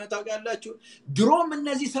እንደሆነ ታውቃላችሁ ድሮም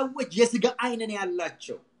እነዚህ ሰዎች የሥጋ አይንን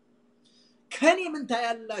ያላቸው ከኔ ምን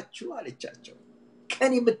ታያላችሁ አለቻቸው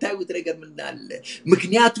ከኔ የምታዩት ነገር ምን አለ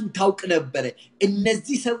ምክንያቱም ታውቅ ነበር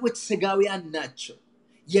እነዚህ ሰዎች ሥጋውያን ናቸው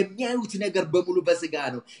የሚያዩት ነገር በሙሉ በሥጋ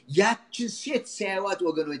ነው ያችን ሴት ሲያዩት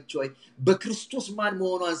ወገኖች ሆይ በክርስቶስ ማን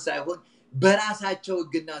መሆኗን ሳይሆን በራሳቸው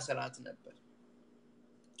ሕግና ሥርዓት ነበር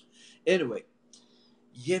anyway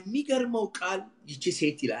የሚገርመው ቃል ይቺ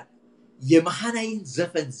ሴት ይላል የመሐናይን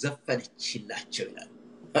ዘፈን ዘፈነችላቸው ይላል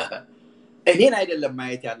እኔን አይደለም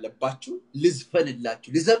ማየት ያለባችሁ ልዝፈንላችሁ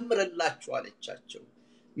ልዘምርላችሁ አለቻቸው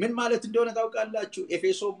ምን ማለት እንደሆነ ታውቃላችሁ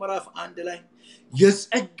ኤፌሶን ምዕራፍ 1 ላይ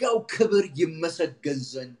የጸጋው ክብር ይመሰገን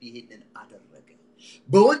ዘንድ ይሄንን አደረገ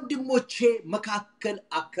በወንድሞቼ መካከል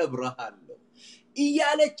አከብራለሁ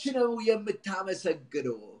እያለች ነው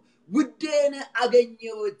የምታመሰግነው ውዴን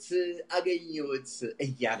አገኘሁት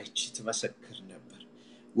እያለች ትመሰክር ነበር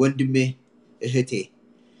ወንድሜ እህቴ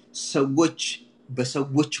ሰዎች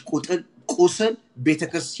በሰዎች ቁስል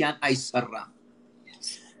ቤተክርስቲያን አይሰራም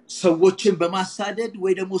ሰዎችን በማሳደድ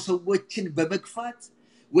ወይ ደግሞ ሰዎችን በመግፋት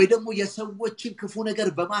ወይ ደግሞ የሰዎችን ክፉ ነገር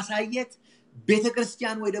በማሳየት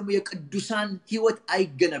ቤተክርስቲያን ወይ ደግሞ የቅዱሳን ሕይወት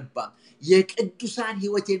አይገነባም የቅዱሳን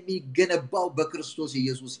ሕይወት የሚገነባው በክርስቶስ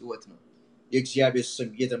ኢየሱስ ሕይወት ነው የእግዚአብሔር ስም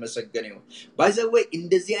የተመሰገነ ይሁን ባይዘወይ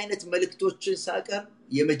እንደዚህ አይነት መልእክቶችን ሳቀር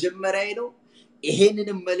የመጀመሪያዬ ነው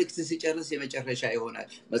ይሄንንም መልእክት ሲጨርስ የመጨረሻ ይሆናል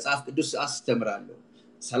መጽሐፍ ቅዱስ አስተምራለሁ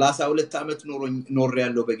 32 ዓመት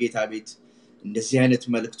ኖሬያለሁ በጌታ ቤት እንደዚህ አይነት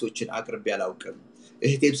መልእክቶችን አቅርቤ አላውቅም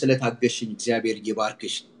እህቴም ስለታገሽኝ እግዚአብሔር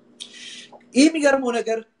ይባርክሽ ይሄ የሚገርመው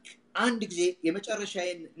ነገር አንድ ጊዜ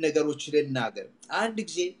የመጨረሻዬን ነገሮች ልናገር አንድ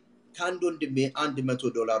ጊዜ ከአንድ ወንድሜ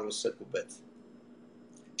 $100 ወሰድኩበት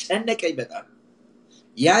ጨነቀኝ በጣም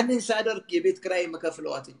ያንን ሳደርግ የቤት ኪራይ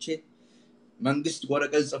መከፍለው አጥቼ መንግስት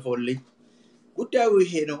ወረቀት ጽፎልኝ ጉዳዩ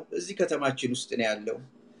ይሄ ነው እዚህ ከተማችን ውስጥ ነው ያለው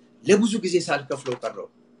ለብዙ ጊዜ ሳልከፍለው ቀረው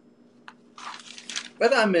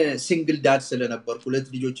በጣም ሲንግል ዳድ ስለነበርኩ ሁለት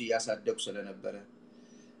ልጆች ያሳደግኩ ስለነበረ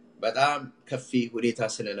በጣም ከፊ ሁኔታ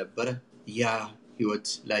ስለነበረ ያ ህይወት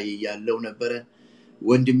ላይ ያለው ነበር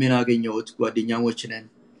ወንድሜን አገኘሁት ጓደኛሞች ነን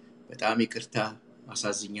በጣም ይቅርታ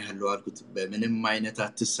አሳዝኛለሁ አልኩት በምንም አይነት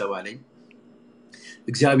አትሰባለኝ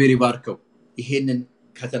እግዚአብሔር ይባርከው ይሄንን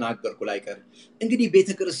ከተናገርኩ ላይ ቀር እንግዲህ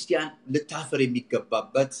ቤተክርስቲያን ልታፈር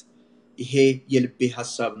የሚገባበት ይሄ የልቤ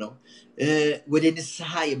ሐሳብ ነው ወደ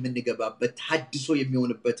ንስሐ የምንገባበት ተሃድሶ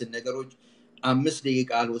የሚሆንበት ነገሮች 5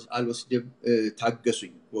 ደቂቃ አልወስድም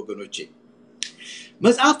ታገሱኝ ወገኖቼ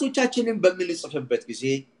መጽሐፍቶቻችንን በምንጽፍበት ጊዜ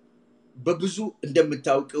በብዙ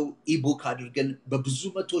እንደምታውቀው ኢቡክ አድርገን በብዙ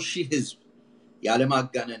 100,000 ህዝብ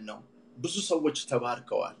ያለማጋነን ነው ብዙ ሰዎች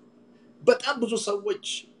ተባርከዋል በጣም ብዙ ሰዎች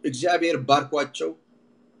እግዚአብሔር ባርኳቸው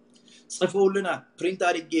ጽፎልናል ፕሪንት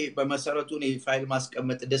አድርጌ በመሰረቱ ነው ፋይል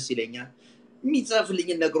ማስቀመጥ ደስ ይለኛል የሚጻፍልኝ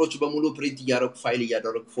ነገሮች በሙሉ ፕሪንት ያደረኩ ፋይል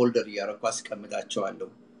ያደረኩ ፎልደር ያደረኩ አስቀምጣቸዋለሁ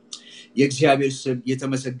የእግዚአብሔር ስም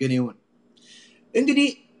የተመሰገነ ይሁን እንግዲህ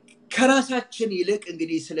ከራሳችን ይልቅ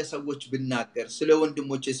እንግዲህ ስለ ሰዎች ብናገር ስለ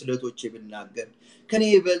ወንድሞቼ ስለቶቼ ብናገር ከኔ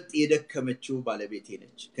ይበልጥ የደከመችው ባለቤቴ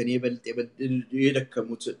ነች ከኔ ይበልጥ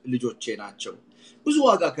የደከሙት ልጆቼ ናቸው ብዙ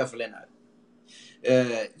ዋጋ ከፍለናል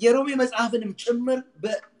የሮሜ መጽሐፍንም ጭምር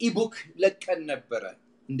በኢቡክ ለቀን ነበር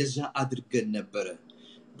እንደዛ አድርገን ነበር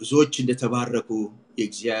ብዙዎች እንደተባረኩ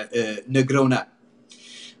ነግረውናል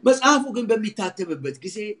መጽሐፉ ግን በሚታተምበት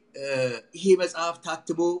ጊዜ ይሄ መጽሐፍ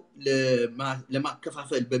ታትሞ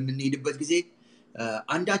ለማከፋፈል በመንሄድበት ጊዜ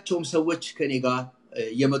አንዳቸውም ሰዎች ከኔ ጋር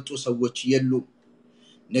የመጡ ሰዎች የሉ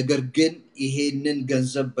ነገር ግን ይሄንን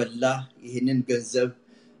ገንዘብ በላ ይሄንን ገንዘብ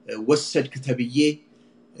ወሰድክ ተብዬ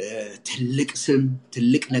ትልቅ ስም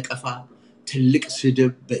ትልቅ ነቀፋ ትልቅ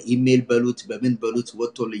ስድብ በኢሜል በሉት በምን በሉት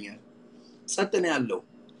ወጥቶልኛል ጸጥነ ያለው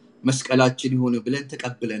መስቀላችን ይሁን ብለን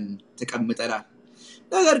ተቀብለን ተቀምጠናል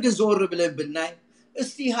ነገር ግን ዞር ብለን ብናይ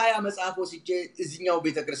እስቲ 20 መጽሐፍ ወስጄ እዚህኛው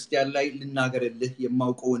ቤተክርስቲያን ላይ ልናገርልህ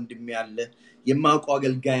የማውቀው ወንድም ያለ የማውቀው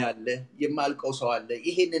አገልጋይ አለ የማልቀው ሰው አለ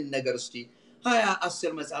ይሄንን ነገር እስቲ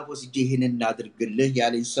 10 መጽሐፍ ወስጄ ይሄንን እናድርግልህ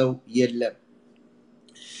ያለኝ ሰው የለም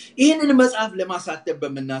ይሄንን መጽሐፍ ለማሳተም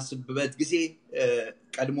በመናስብበት ጊዜ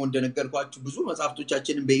ቀድሞ እንደነገርኳችሁ ብዙ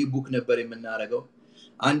መጽሐፍቶቻችንን በኢቡክ ነበር የምናረጋው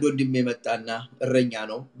አንድ ወንድም የመጣና እረኛ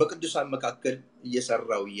ነው በቅዱሳን መካከል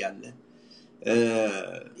እየሰራው ይያለ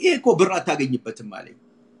ይሄ እኮ ብር አታገኝበትም ማለት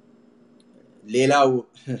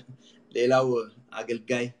ሌላው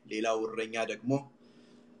አገልጋይ ሌላው እረኛ ደግሞ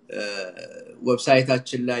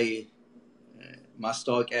ዌብሳይታችን ላይ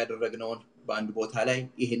ማስታወቂያ ያደረግነውን በአንድ ቦታ ላይ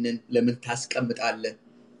ይሄንን ለምን ታስቀምጣለህ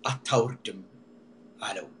አታውርድም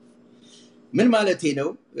አለው ምን ማለት ነው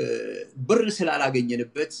ብር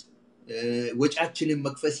ስላላገኘንበት ወጫችንን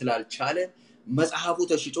መክፈል ስላልቻለ መጽሐፉ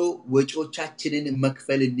ተሽጦ ወጪዎቻችንን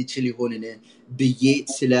መክፈል እንችል ይሆንን ብዬ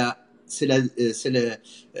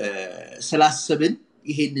ስላሰብን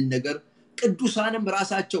ይሄንን ነገር ቅዱሳንም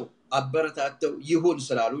ራሳቸው አበረታተው ይሁን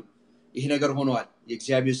ስላሉ ይሄ ነገር ሆኗል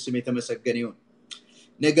የእግዚአብሔር ስም የተመሰገነ ይሁን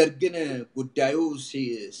ነገር ግን ጉዳዩ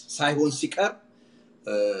ሳይሆን ሲቀር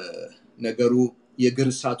ነገሩ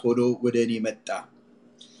የግርሳት ሆኖ ወደኔ መጣ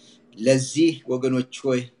ለዚህ ወገኖች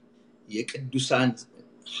ሆይ የቅዱሳን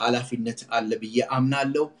ኃላፊነት አለ ብዬ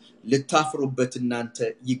አምናለሁ ልታፍሩበት እናንተ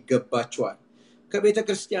ይገባችኋል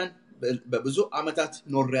ከቤተክርስቲያን በብዙ አመታት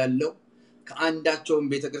ኖር ያለው ከአንዳቸውም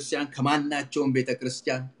ቤተክርስቲያን ከማናቸውም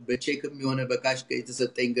ቤተክርስቲያን በቼክም የሆነ በካሽ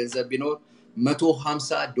የተሰጠኝ ገንዘብ ቢኖር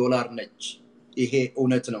 $150 ነች ይሄ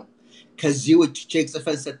እውነት ነው ከዚህ ውጭ ቼክ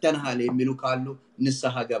ጽፈን ሰተናል የሚሉ ካሉ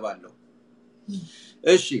ንስሐ ገባለሁ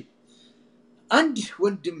እሺ አንድ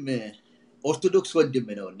ወንድም ኦርቶዶክስ ወንድም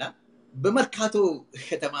ነውና በመርካቶ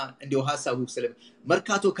ከተማ እንደው ሐሳቡ ስለ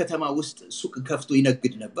መርካቶ ከተማ ውስጥ ሱቅ ከፍቶ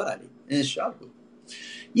ይነግድ ነበር አለ እሺ አልኩ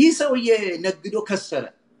ይህ ሰውዬ ነግዶ ከሰረ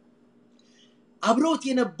አብሮት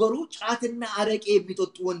የነበሩ ጫትና አረቄ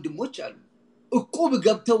የሚጠጡ ወንድሞች አሉ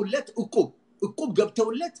እቁብ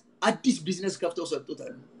ገብተውለት አዲስ ቢዝነስ ከፍተው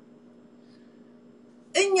ሰጥቷል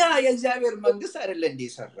እኛ የእግዚአብሔር መንግስት አይደለ እንዴ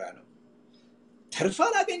ሰራ ነው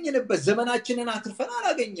ተርፋን አገኘንበት ዘመናችንን አትርፈን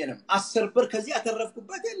አላገኘንም 10 ብር ከዚህ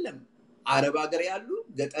አተረፍኩበት የለም አረብ ሀገር ያሉ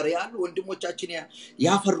ገጠር ያሉ ወንድሞቻችን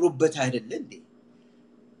ያፈሩበት አይደለ እንዴ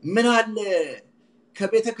ምን አለ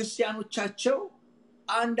ከቤተክርስቲያኖቻቸው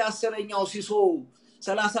አንድ 10ኛው ሲሶ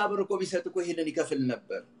 30 ብር እኮ ቢሰጥ እኮ ይሄንን ይከፍል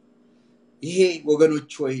ነበር ይሄ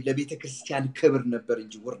ወገኖች ሆይ ለቤተክርስቲያን ክብር ነበር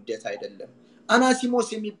እንጂ ውርደት አይደለም አናሲሞስ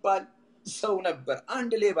የሚባል ሰው ነበር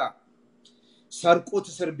አንድ ሌባ ሰርቆት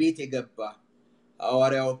እስር ቤት የገባ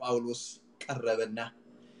ሐዋርያው ጳውሎስ ቀረበና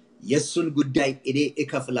የሱን ጉዳይ እኔ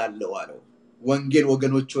እከፍላለሁ አለው ወንጌል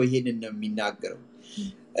ወገኖች ሆይ ይሄንን ነው የሚናገረው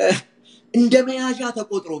እንደመያዣ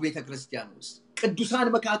ተቆጥሮ ቤተክርስቲያን ውስጥ ቅዱሳን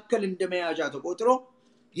መካከል እንደመያዣ ተቆጥሮ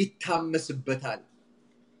ይታመስበታል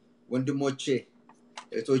ወንድሞቼ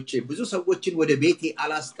እቶቼ ብዙ ሰዎችን ወደ ቤቴ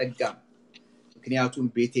አላስጠጋም ምክንያቱም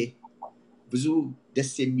ቤቴ ብዙ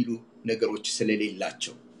ደስ የሚሉ ነገሮች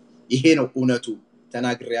ስለሌላቸው ይሄ ነው እውነቱ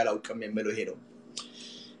ተናግሬ ያላውቅም የምለው ይሄ ነው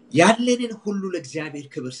ያለንን ሁሉ ለእግዚአብሔር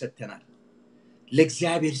ክብር ሰተናል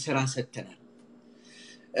ለእግዚአብሔር ሥራ ሰተናል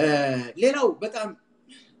ሌላው በጣም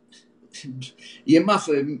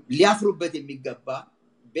ሊያፍሩበት የሚገባ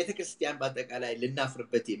ቤተክርስቲያን በአጠቃላይ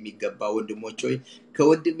ልናፍርበት የሚገባ ወንድሞች ሆይ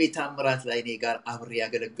ከወንድሜ ታምራት ላይ እኔ ጋር አብሬ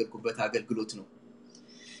ያገለግልኩበት አገልግሎት ነው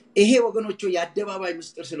ይሄ ወገኖች ሆይ የአደባባይ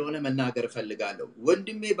ምስጢር ስለሆነ መናገር ፈልጋለሁ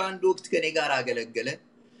ወንድሜ በአንድ ወቅት ከኔ ጋር አገለገለ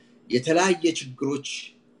የተለያየ ችግሮች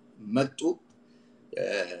መጡ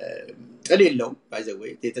ጥል የለውም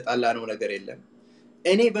ባይዘወይ የተጣላነው ነገር የለም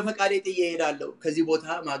እኔ በፈቃዴ ጥዬ ሄዳለሁ ከዚህ ቦታ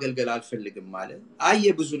ማገልገል አልፈልግም ማለት አየ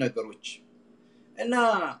ብዙ ነገሮች እና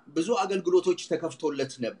ብዙ አገልግሎቶች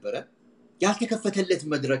ተከፍቶለት ነበር ያልተከፈተለት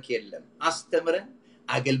መድረክ የለም አስተምረን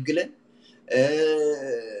አገልግለን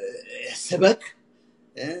ስበክ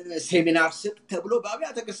ሴሚናር ስጥ ተብሎ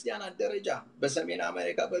በአብያተ ክርስቲያናት ደረጃ በሰሜን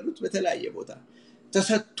አሜሪካ በሉት በተለያየ ቦታ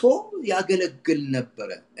ተሰጥቶ ያገለግል ነበር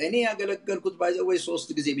እኔ ያገለገልኩት ባይዘወይ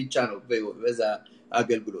 3 ጊዜ ብቻ ነው በዛ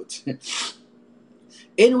አገልግሎት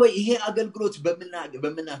anyway ይሄ አገልግሎት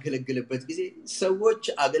በመናገለግልበት ጊዜ ሰዎች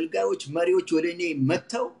አገልጋዮች መሪዎች ወደኔ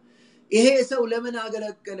መተው ይሄ ሰው ለምን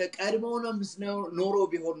አገለገለ ቀድሞውንም ኖሮ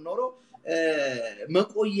ቢሆን ኖሮ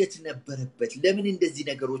መቆየት ነበረበት ለምን እንደዚህ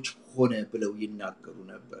ነገሮች ሆነ ብለው ይናገሩ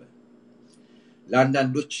ነበር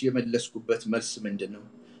ለአንዳንዶች የመለስኩበት መልስ ምንድነው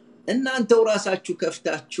እናንተው ራሳችሁ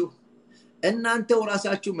ከፍታችሁ እናንተው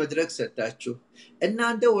ራሳችሁ መድረክ ሰጣችሁ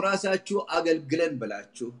እናንተው ራሳችሁ አገልግለን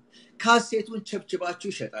ብላችሁ ካሴቱን ቸብችባችሁ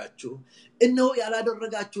ሸጣችሁ እነሆ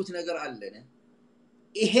ያላደረጋችሁት ነገር አለነ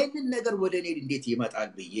ይሄንን ነገር ወደኔ እንዴት ይመጣል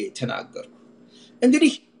ብዬ ተናገርኩ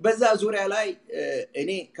እንግዲህ በዛ ዙሪያ ላይ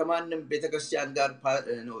እኔ ከማንም ቤተክርስቲያን ጋር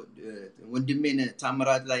ወንድሜን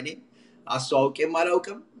ታምራት ላይ ነኝ አስተዋውቄም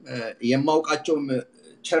አላውቅም የማውቃቸው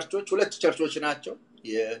ቸርቾች 2 ቸርቾች ናቸው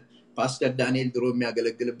የፓስተር ዳንኤል ድሮ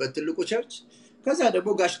የሚያገለግልበት ትልቁ ቸርች ከዛ ደግሞ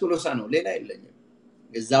ጋሽ ቶሎሳ ነው ሌላ የለኝም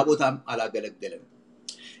እዛ ቦታም አላገለገለም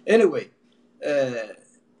anyway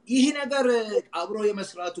ይሄ ነገር አብሮ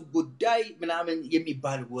የመስራቱ ጉዳይ ምናምን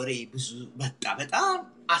የሚባል ወሬ ብዙ መጣ። በጣም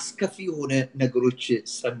አስከፊ የሆነ ነገሮች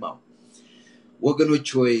ሰማው። ወገኖች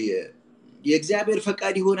ሆይ የእግዚአብሔር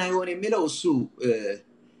ፈቃድ ይሆን አይሆን የሚለው እሱ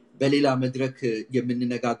በሌላ መድረክ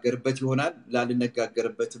የምንነጋገርበት ይሆናል።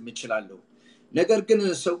 ላልነጋገርበት እንችላለን። ነገር ግን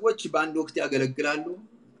ሰዎች በአንድ ወቅት ያገለግላሉ፣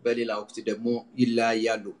 በሌላ ወቅት ደግሞ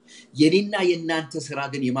ይለያያሉ። የኔና የናንተ ስራ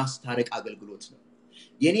ግን የማስታረቅ አገልግሎት ነው።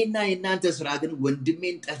 የኔና የናንተ ስራ ግን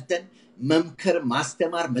ወንድሜን ጠርተን መምከር፣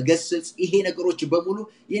 ማስተማር፣ መገሰጽ፣ ይሄ ነገሮች በሙሉ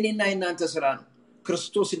የኔና የናንተ ስራ ነው።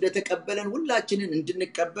 ክርስቶስ እንደተቀበለን ሁላችንን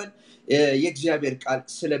እንድንቀበል የእግዚአብሔር ቃል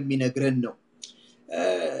ስለሚነግረን ነው።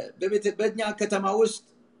 በእኛ ከተማ ውስጥ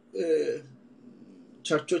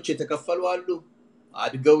ቸርቾች የተከፈሉ አሉ፣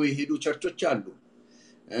 አድገው የሄዱ ቸርቾች አሉ።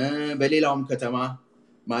 በሌላውም ከተማ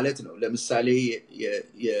ማለት ነው። ለምሳሌ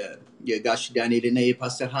የጋሽ ዳንኤልና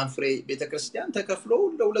የፓስተር ሃንፍሬ ቤተክርስቲያን ተከፍሎ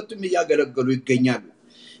ለሁለቱም እያገለገሉ ይገኛሉ።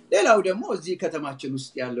 ሌላው ደግሞ እዚህ ከተማችን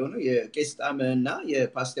ውስጥ ያለው ነው የቄስ ጣመና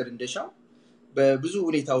የፓስተር እንደሻው በብዙ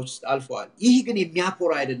ሁኔታዎች ውስጥ አልፈዋል። ይህ ግን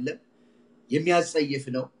የሚያኮራ አይደለም፣ የሚያጸይፍ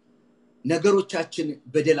ነው። ነገሮቻችን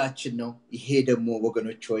በደላችን ነው። ይሄ ደግሞ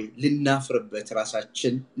ወገኖች ሆይ ልናፍርበት፣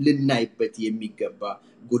 ራሳችን ልናይበት የሚገባ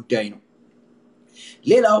ጉዳይ ነው።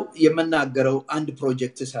 ሌላው የምናገረው አንድ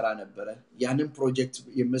ፕሮጀክት ሰራ ነበረ። ያንን ፕሮጀክት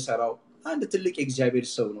የምሰራው አንድ ትልቅ የእግዚአብሔር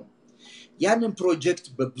ሰው ነው። ያንን ፕሮጀክት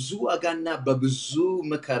በብዙ ዋጋና በብዙ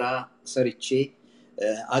መከራ ሰርቼ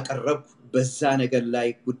አቀረብኩ። በዛ ነገር ላይ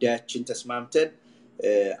ጉዳያችን ተስማምተን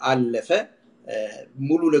አለፈ።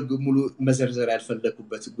 ሙሉ ለሙሉ መዘርዘር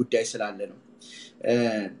ያልፈለኩበት ጉዳይ ስላለ ነው።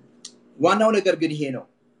 ዋናው ነገር ግን ይሄ ነው።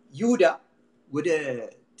 ይሁዳ ወደ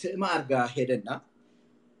ትዕማር ጋር ሄደና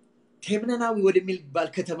ቴምናናዊ ወደሚባል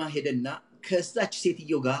ከተማ ሄደና ከዛች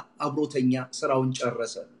ሴትዮ ጋር አብሮተኛ ስራውን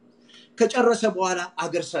ጨረሰ። ከጨረሰ በኋላ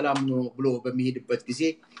አገር ሰላም ነው ብሎ በሚሄድበት ጊዜ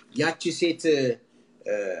ያቺ ሴት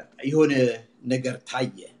የሆነ ነገር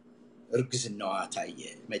ታየ፣ እርግዝናዋ ታየ።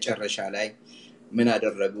 መጨረሻ ላይ ምን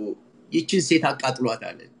አደረጉ? ይችን ሴት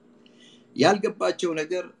አቃጥሏታል። ያልገባቸው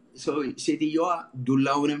ነገር ሴትየዋ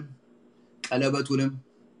ዱላውንም ቀለበቱንም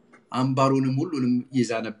አምባሩንም ሁሉንም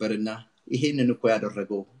ይዛ ነበርና ይሄንን እኮ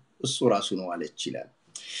ያደረገው እሱ ራሱ ነው አለች ይላል።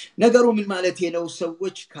 ነገሩ ምን ማለት ነው?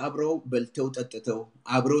 ሰዎች ካብረው በልተው ጠጥተው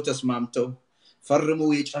አብረው ተስማምተው ፈርመው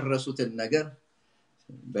የጨረሱትን ነገር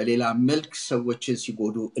በሌላ መልክ ሰዎችን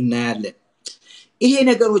ሲጎዱ እናያለን። ይሄ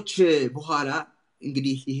ነገሮች በኋላ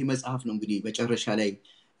እንግዲህ ይሄ መጽሐፍ ነው እንግዲህ መጨረሻ ላይ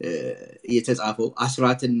የተጻፈው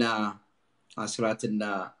አስራትና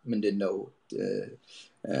ምንድነው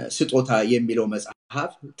ስጦታ የሚለው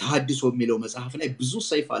መጽሐፍ፣ ተሃድሶ የሚለው መጽሐፍ ላይ ብዙ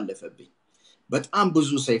ሰይፍ አለፈብኝ። በጣም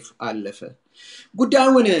ብዙ ሰይፍ አለፈ።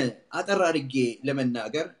 ጉዳዩን አጠር አድርጌ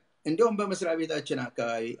ለመናገር እንደውም በመስሪያ ቤታችን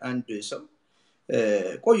አካባቢ አንድ ሰው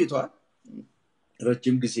ቆይቷል፣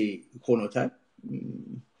 ረጅም ጊዜ ሆኖታል።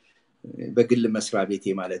 በግል መስሪያ ቤቴ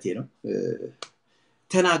ማለቴ ነው።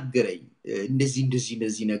 ተናገረኝ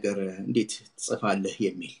እንደዚህ ነገር እንዴት ትጽፋለህ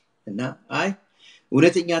የሚል እና አይ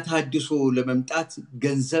እውነተኛ ተሃድሶ ለመምጣት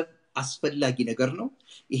ገንዘብ አስፈላጊ ነገር ነው፣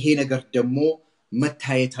 ይሄ ነገር ደግሞ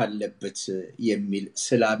መታየት አለበት የሚል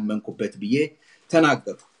ስላመንኩበት ብዬ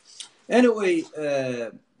ተናገርኩ። anyway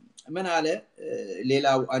ምን አለ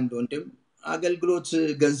ሌላው አንድ ወንድም አገልግሎት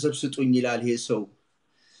ገንዘብ ስጡኝ ይላል ይሄ ሰው፣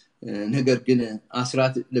 ነገር ግን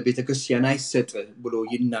አስራት ለቤተክርስቲያን አይሰጥ ብሎ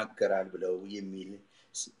ይናገራል ብለው የሚል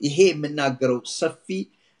ይሄ የምናገረው ሰፊ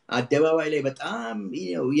አደባባይ ላይ በጣም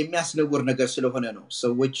የሚያስነውር ነገር ስለሆነ ነው።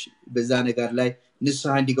 ሰዎች በዛ ነገር ላይ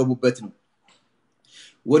ንስሐ እንዲገቡበት ነው።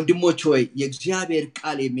 ወንድሞች ሆይ የእግዚአብሔር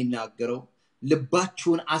ቃል የሚናገረው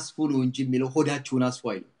ልባችሁን አስፉ ነው እንጂ የሚለው ሆዳችሁን አስፉ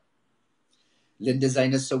አይልም። ለእንደዛ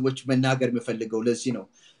አይነት ሰዎች መናገር የምፈልገው ለዚህ ነው።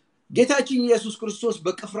 ጌታችን ኢየሱስ ክርስቶስ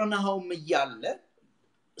በቅፍርናሆም እያለ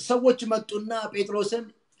ሰዎች መጡና ጴጥሮስን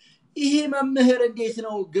ይሄ መምህር እንዴት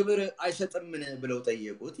ነው ግብር አይሰጥምን ብለው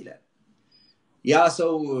ጠየቁት ይላል። ያ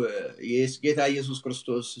ሰው ጌታ ኢየሱስ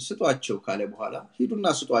ክርስቶስ ስጧቸው ካለ በኋላ ሂዱና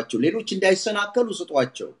ስጧቸው፣ ሌሎች እንዳይሰናከሉ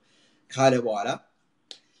ስጧቸው ካለ በኋላ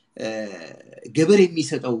ግብር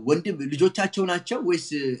የሚሰጠው ወንድም ልጆቻቸው ናቸው ወይስ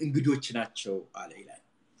እንግዶች ናቸው አለ ይላል።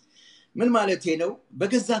 ምን ማለት ነው?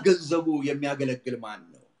 በገዛ ገንዘቡ የሚያገለግል ማን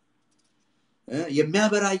ነው?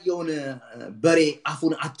 የሚያበራየውን በሬ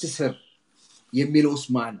አፉን አትስር የሚለውስ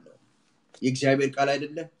ማን ነው? የእግዚአብሔር ቃል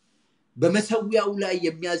አይደለም? በመሰዊያው ላይ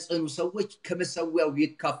የሚያጸኑ ሰዎች ከመሰዊያው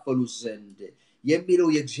ይካፈሉ ዘንድ የሚለው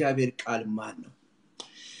የእግዚአብሔር ቃል ማን ነው?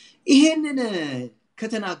 ይሄንን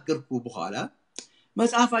ከተናገርኩ በኋላ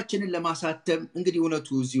መጽሐፋችንን ለማሳተም እንግዲህ እውነቱ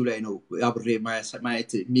እዚሁ ላይ ነው አብሬ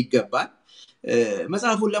ማየት የሚገባል።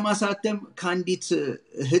 መጽሐፉን ለማሳተም ከአንዲት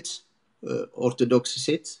እህት ኦርቶዶክስ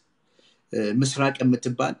ሴት ምስራቅ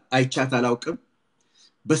የምትባል አይቻት አላውቅም፣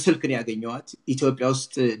 በስልክ ነው ያገኘዋት ኢትዮጵያ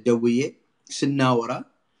ውስጥ ደውዬ ስናወራ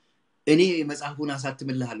እኔ መጽሐፉን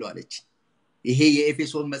አሳትምልሃለሁ አለች ይሄ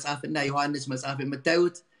የኤፌሶን መጽሐፍና ዮሐንስ መጽሐፍ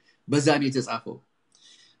የምታዩት በዛ ነው የተጻፈው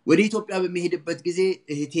ወደ ኢትዮጵያ በመሄድበት ጊዜ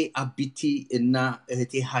እህቴ አቢቲ እና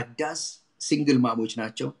እህቴ ሐዳስ ሲንግል ማሞች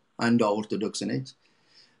ናቸው አንዷ ኦርቶዶክስ ነች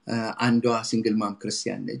አንዷ ሲንግል ማም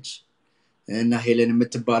ክርስቲያን ነች እና ሄለን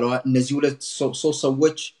የምትባለው እነዚህ ሁለት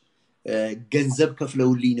ሰዎች ገንዘብ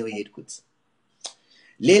ከፍለውልኝ ነው የሄድኩት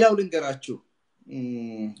ሌላው ልንገራችሁ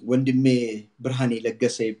ወንድሜ ብርሃኔ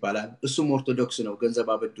ለገሰ ይባላል እሱም ኦርቶዶክስ ነው ገንዘብ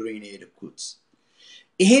አበድሮኝ ነው የሄድኩት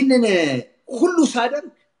ይሄንን ሁሉ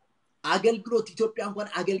ሳደርግ አገልግሎት ኢትዮጵያ እንኳን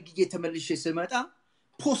አገልግዬ ተመልሼ ስመጣ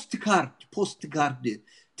ፖስት ካርድ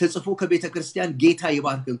ተጽፎ ከቤተክርስቲያን ጌታ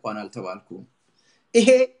ይባርክ እንኳን አልተባልኩም ይሄ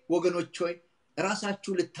ወገኖች ሆይ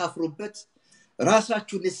ራሳችሁ ልታፍሩበት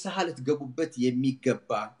ራሳችሁ ንስሐ ልትገቡበት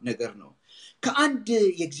የሚገባ ነገር ነው ከአንድ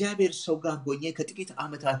የእግዚአብሔር ሰው ጋር ሆኜ ከጥቂት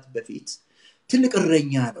ዓመታት በፊት ትልቅ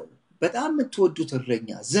እረኛ ነው በጣም የምትወዱት እረኛ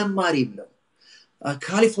ዘማሪም ነው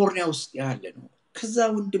ካሊፎርኒያ ውስጥ ያለ ነው ከዛ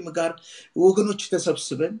ወንድም ጋር ወገኖች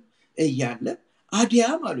ተሰብስበን እያለ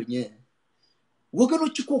አዲያም አሉኝ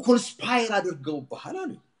ወገኖች እኮ ኮንስፓየር አድርገው በኋላ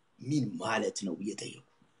ነው ምን ማለት ነው እየጠየቁ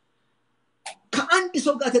ከአንድ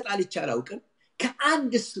ሰው ጋር ተጣልቼ አላውቅም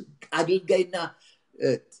ከአንድ አገልጋይና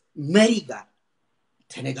መሪ ጋር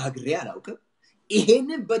ተነጋግሬ አላውቅም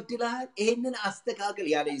ይሄንን በድላል ይሄንን አስተካክል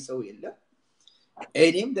ያለኝ ሰው የለም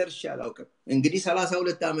እኔም ደርሼ አላውቅም እንግዲህ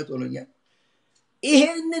 32 ዓመት ሆኖኛል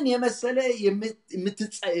ይሄንን የመሰለ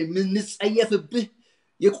የምንጸየፍብህ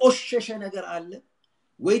የቆሸሸ ነገር አለ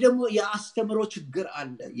ወይ ደግሞ ያስተምሮ ችግር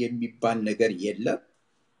አለ የሚባል ነገር የለም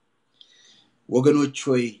ወገኖች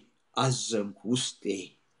ሆይ አዘንኩ ውስጤ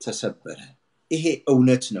ተሰበረ ይሄ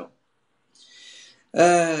እውነት ነው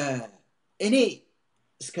እኔ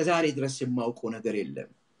እስከዛሬ ድረስ የማውቀው ነገር የለም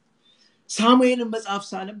ሳሙኤልን መጽሐፍ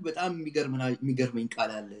ሳነብ በጣም የሚገርመኝ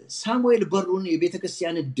ቃል አለ ሳሙኤል በሩን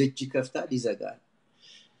የቤተክርስቲያን ደጅ ይከፍታል ይዘጋል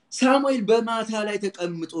ሳሙኤል በማታ ላይ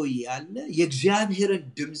ተቀምጦ ያለ የእግዚአብሔርን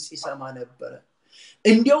ድምጽ ይሰማ ነበር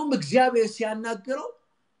እንዲያውም እግዚአብሔር ሲያናገረው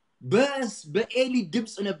በኤሊ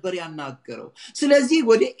ድምጽ ነበር ያናገረው ስለዚህ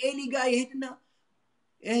ወደ ኤሊ ጋር ይሄድና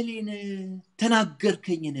ኤሊን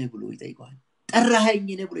ተናገርከኝ ነህ ብሎ ይጠይቃል ጠራኸኝ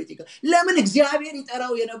ነህ ብሎ ይጠይቃል ለምን እግዚአብሔር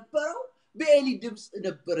ይጠራው የነበረው በኤሊ ድምጽ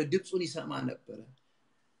ነበር ድምጹን ይሰማ ነበር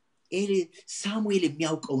ኤሊ ሳሙኤል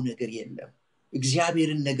የሚያውቀው ነገር የለም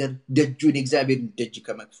እግዚአብሔርን ነገር ደጁን እግዚአብሔርን ደጅ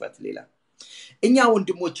ከመክፈት ሌላ እኛ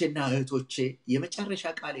ወንድሞቼና እህቶቼ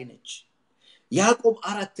የመጨረሻ ቃሌ ነች ያዕቆብ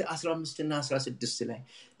 4:15 እና 16 ላይ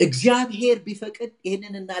እግዚአብሔር ቢፈቅድ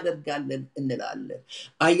ይሄንን እናደርጋለን እንላለን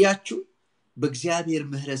አያችሁ በእግዚአብሔር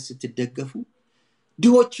ምህረት ስትደገፉ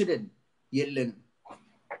ድሆችንን የለንም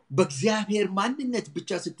በእግዚአብሔር ማንነት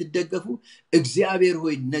ብቻ ስትደገፉ እግዚአብሔር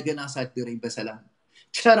ሆይ ነገን አሳድረኝ በሰላም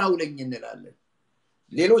ቸራውለኝ እንላለን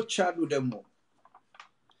ሌሎች አሉ ደግሞ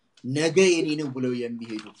ነገ የኔ ነው ብለው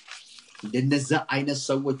የሚሄዱ እንደነዛ አይነት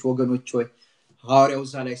ሰዎች ወገኖች ሆይ ሐዋርያው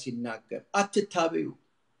ላይ ሲናገር አትታበዩ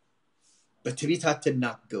በትዕቢት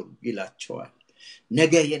አትናገሩ ይላቸዋል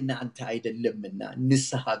ነገ የናንተ አይደለምና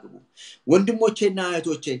ንስሐ ግቡ ወንድሞቼና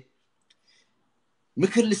እህቶቼ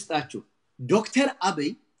ምክር ልስጣችሁ ዶክተር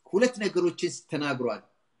አብይ ሁለት ነገሮችን ተናግሯል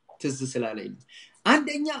ትዝ ስላለኝ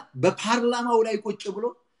አንደኛ በፓርላማው ላይ ቁጭ ብሎ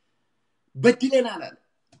በድለናል አለ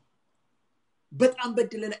በጣም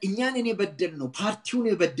በድለና እኛን እኔ በደል ነው ፓርቲውን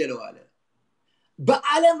የበደለው አለ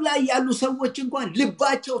በዓለም ላይ ያሉ ሰዎች እንኳን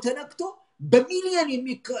ልባቸው ተነክቶ በሚሊዮን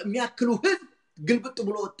የሚያክሉ ህዝብ ግልብጥ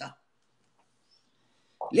ብሎ ወጣ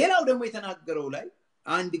ሌላው ደግሞ የተናገረው ላይ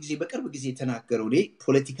አንድ ጊዜ በቅርብ ጊዜ የተናገረው ላይ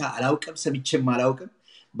ፖለቲካ አላውቅም ሰምቼም አላውቅም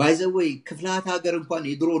ባይዘወይ ክፍላት ሀገር እንኳን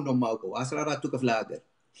የድሮ ነው ማውቀው 14ቱ ክፍለ ሀገር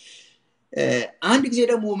አንድ ጊዜ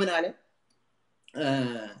ደግሞ ምን አለ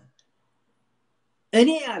እኔ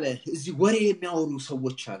ያለ እዚህ ወሬ የሚያወሩ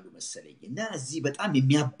ሰዎች አሉ መሰለኝና እዚህ በጣም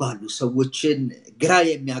የሚያባሉ ሰዎችን ግራ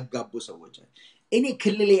የሚያጋቡ ሰዎች እኔ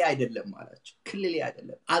ክልሌ አይደለም አላችሁ ክልሌ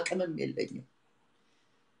አይደለም አቅምም የለኝም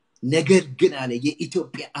ነገር ግን አለ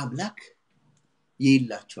የኢትዮጵያ አምላክ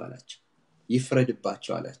ይላችሁ አላችሁ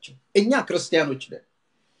ይፍረድባችሁ አላችሁ እኛ ክርስቲያኖች ነን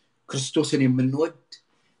ክርስቶስን የምንወድ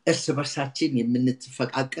እርስ በርሳችን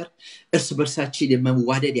የምንተፈቃቀር እርስ በርሳችን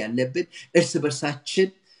የመዋደድ ያለብን እርስ በርሳችን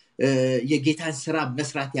የጌታን ሥራ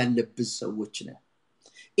መስራት ያለብን ሰዎች ነን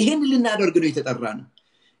ይሄን ልናደርግ ነው የተጠራነው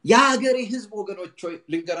የሀገሬ ህዝብ ወገኖች ሆይ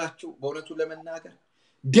ልንገራችሁ በእውነቱ ለመናገር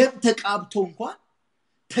ደም ተቃብቶ እንኳን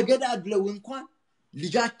ተገዳድለው እንኳን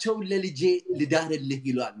ልጃቸውን ለልጄ ልዳርልህ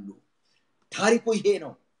ይላሉ ታሪኩ ይሄ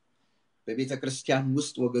ነው በቤተክርስቲያን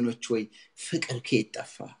ውስጥ ወገኖች ሆይ ፍቅር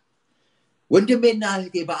ከጠፋ ወንድሜና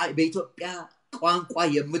እህቴ በኢትዮጵያ ቋንቋ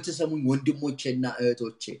የምትሰሙኝ ወንድሞቼና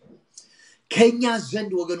እህቶቼ ከኛ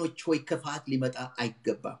ዘንድ ወገኖች ሆይ ክፋት ሊመጣ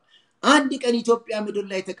አይገባም። አንድ ቀን ኢትዮጵያ ምድር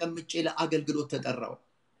ላይ ተቀምጬ ለአገልግሎት ተጠራው።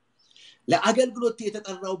 ለአገልግሎት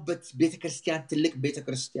የተጠራውበት ቤተክርስቲያን ትልቅ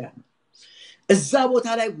ቤተክርስቲያን ነው። እዛ ቦታ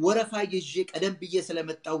ላይ ወረፋ ይዤ ቀደም ብዬ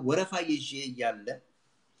ስለመጣው ወረፋ ይዤ ያለ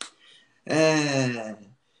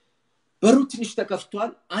በሩ ትንሽ ተከፍቷል።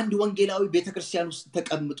 አንድ ወንጌላዊ ቤተክርስቲያን ውስጥ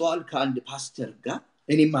ተቀምጧል ከአንድ ፓስተር ጋር።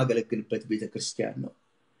 እኔም አገለግልበት ቤተክርስቲያን ነው።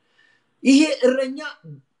 ይሄ እረኛ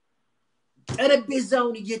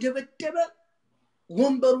ጠረጴዛውን እየደበደበ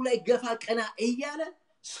ወንበሩ ላይ ገፋ ቀና እያለ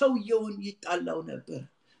ሰውየውን ይጣላው ነበር።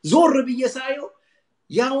 ዞር ብዬ ሳየው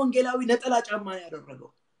ያ ወንጌላዊ ነጠላ ጫማ ያደረገው።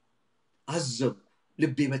 አዘንኩ፣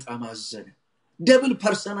 ልቤ በጣም አዘነ። ደብል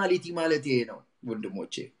ፐርሰናሊቲ ማለት ይሄ ነው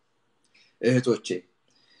ወንድሞቼ እህቶቼ።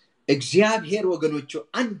 እግዚአብሔር ወገኖቹ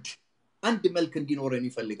አንድ መልክ እንዲኖረን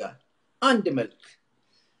ይፈልጋል። አንድ መልክ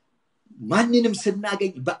ማንንም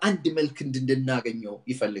ስናገኝ በአንድ መልክ እንድናገኘው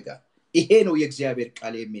ይፈልጋል። ይሄ ነው የእግዚአብሔር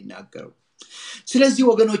ቃል የሚናገረው። ስለዚህ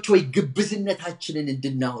ወገኖች ሆይ ግብዝነታችንን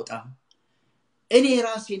እንድናወጣ እኔ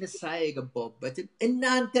ራሴ ንስሐ የገባሁበትን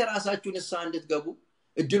እናንተ ራሳችሁ ንስሐ እንድትገቡ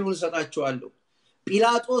እድሉን ሰጣችኋለሁ።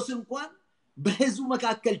 ጲላጦስ እንኳን በሕዝቡ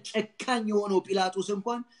መካከል ጨካኝ የሆነው ጲላጦስ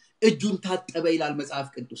እንኳን እጁን ታጠበ ይላል መጽሐፍ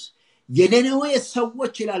ቅዱስ። የነነዌ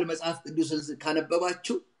ሰዎች ይላል መጽሐፍ ቅዱስን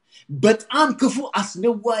ካነበባችሁ በጣም ክፉ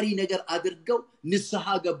አስነዋሪ ነገር አድርገው ንስሐ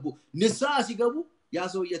ገቡ። ንስሐ ሲገቡ ያ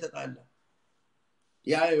ሰው እየተጣላ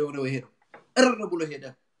ያ የሆነው ይሄ ነው። ብሎ ሄደ።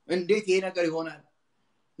 እንዴት ይሄ ነገር ይሆናል?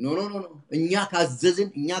 ኖ እኛ ካዘዝን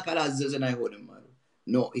እኛ ካላዘዝን አይሆንም አሉ።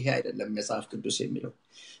 ኖ ይሄ አይደለም መጽሐፍ ቅዱስ የሚለው።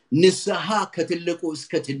 ንስሐ ከትልቁ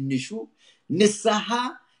እስከ ትንሹ ንስሐ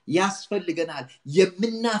ያስፈልገናል።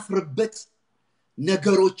 የምናፍርበት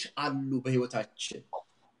ነገሮች አሉ በህይወታችን።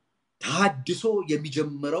 ተሃድሶ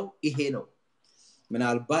የሚጀምረው ይሄ ነው።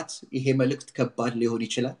 ምናልባት ይሄ መልእክት ከባድ ሊሆን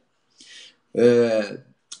ይችላል።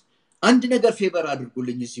 አንድ ነገር ፌቨር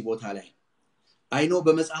አድርጉልኝ እዚህ ቦታ ላይ። አይኖ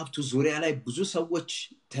በመጽሐፍቱ ዙሪያ ላይ ብዙ ሰዎች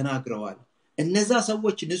ተናግረዋል። እነዛ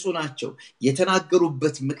ሰዎች ንጹህ ናቸው።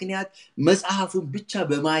 የተናገሩበት ምክንያት መጽሐፉን ብቻ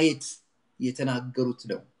በማየት የተናገሩት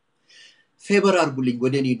ነው። ፌቨር አድርጉልኝ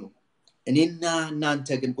ወደ እኔ ነው። እኔና እናንተ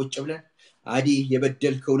ግን ቁጭ ብለን አዲ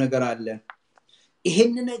የበደልከው ነገር አለ፣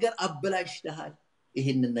 ይሄን ነገር አበላሽተሃል፣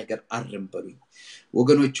 ይሄን ነገር አርም በሉኝ።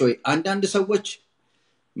 ወገኖች ሆይ አንዳንድ ሰዎች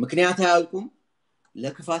ምክንያት አያውቁም፣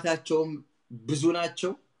 ለክፋታቸውም ብዙ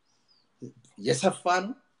ናቸው፣ የሰፋ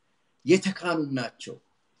ነው፣ የተካኑም ናቸው።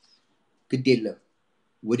 ግድ የለም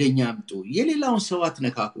ወደኛ አምጡ፣ የሌላውን ሰው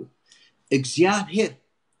አትነካኩ። እግዚአብሔር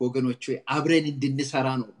ወገኖች ሆይ አብረን እንድንሰራ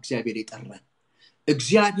ነው እግዚአብሔር የጠራን።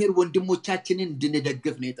 እግዚአብሔር ወንድሞቻችንን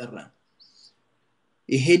እንድንደግፍ ነው የጠራን።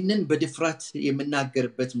 ይሄንን በድፍረት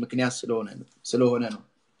የምናገርበት ምክንያት ስለሆነ ነው።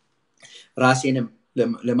 ራሴንም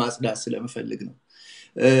ለማጽዳት ስለምፈልግ ነው።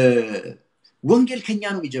 ወንጌል ከኛ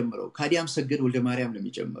ነው የሚጀምረው። ካዲያም ሰገድ ወልደ ማርያም ነው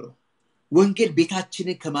የሚጀምረው። ወንጌል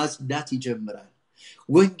ቤታችንን ከማጽዳት ይጀምራል።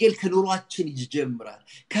 ወንጌል ከኑሯችን ይጀምራል፣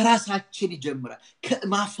 ከራሳችን ይጀምራል፣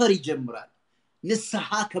 ከማፈር ይጀምራል፣ ንስሐ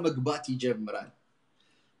ከመግባት ይጀምራል።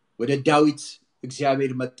 ወደ ዳዊት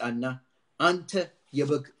እግዚአብሔር መጣና አንተ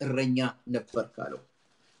የበግ እረኛ ነበርክ አለው።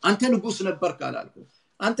 አንተ ንጉስ ነበርክ አላልኩ።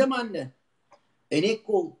 አንተ ማን ነህ? እኔ እኮ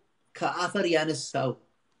ከአፈር ያነሳው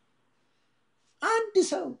አንድ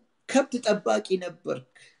ሰው ከብት ጠባቂ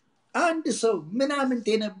ነበርክ። አንድ ሰው ምናምንቴ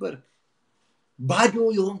ነበርክ፣ ባዶ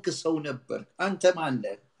የሆንክ ሰው ነበርክ። አንተ ማን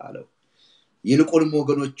ነህ አለው። ይልቁንም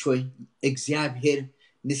ወገኖች ሆይ እግዚአብሔር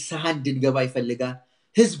ንስሐ እንድንገባ ይፈልጋል።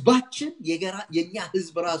 ህዝባችን የኛ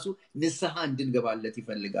ህዝብ ራሱ ንስሐ እንድንገባለት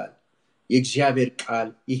ይፈልጋል። የእግዚአብሔር ቃል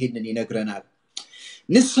ይሄንን ይነግረናል።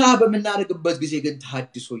 ንስሐ በመናረግበት ጊዜ ግን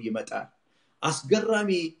ተሃድሶ ይመጣል።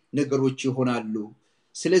 አስገራሚ ነገሮች ይሆናሉ።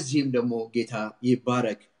 ስለዚህም ደግሞ ጌታ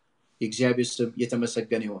ይባረክ። የእግዚአብሔር ስም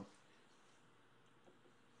የተመሰገነ ይሁን።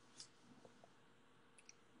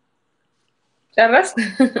 ጨረስ?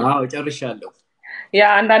 አዎ ጨርሻለሁ። ያ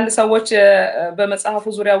አንዳንድ ሰዎች በመጽሐፉ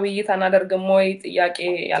ዙሪያ ውይይት አናደርግም ወይ ጥያቄ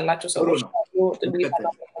ያላቸው ሰዎች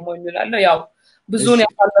ይላሉ። ያው ብዙን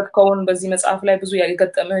ያፋለከውን በዚህ መጽሐፍ ላይ ብዙ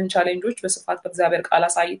የገጠመህን ቻሌንጆች በስፋት በእግዚአብሔር ቃል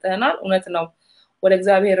አሳይተናል። እውነት ነው። ወደ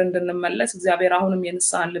እግዚአብሔር እንድንመለስ እግዚአብሔር አሁንም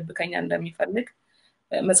የንስሐን ልብ ከኛ እንደሚፈልግ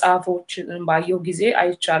መጽሐፎችን ባየው ጊዜ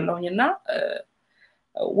አይቻለሁኝና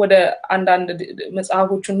ወደ አንዳንድ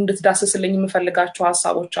መጽሐፎችን እንድትዳስስልኝ የምፈልጋቸው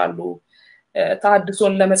ሐሳቦች አሉ።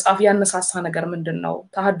 ተሃድሶን ለመጻፍ ያነሳሳ ነገር ምንድነው?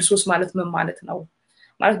 ተሃድሶስ ማለት ምን ማለት ነው?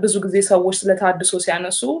 ማለት ብዙ ጊዜ ሰዎች ስለ ተሃድሶ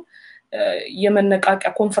ሲያነሱ የመነቃቂያ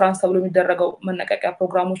ኮንፈረንስ ተብሎ የሚደረገው መነቃቂያ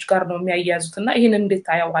ፕሮግራሞች ጋር ነው የሚያያዙትና ይሄን እንዴት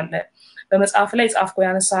ታያዋለህ? በመጽሐፍ ላይ ጻፍከው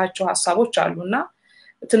ያነሳቸው ሐሳቦች አሉና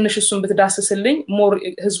ትንሽ እሱን ብትዳስስልኝ ሞር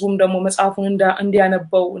ህዝቡም ደግሞ መጽሐፉን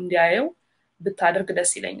እንዲያነበው እንዲያየው ብታደርግ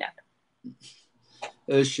ደስ ይለኛል።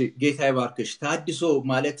 እሺ ጌታ ይባርክሽ። ተሃድሶ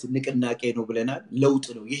ማለት ንቅናቄ ነው ብለናል። ለውጥ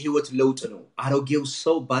ነው፣ የህይወት ለውጥ ነው። አሮጌው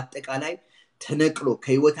ሰው በአጠቃላይ ተነቅሎ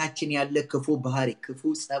ከህይወታችን ያለ ክፉ ባህሪ፣ ክፉ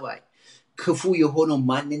ጸባይ፣ ክፉ የሆነው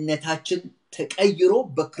ማንነታችን ተቀይሮ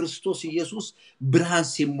በክርስቶስ ኢየሱስ ብርሃን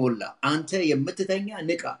ሲሞላ አንተ የምትተኛ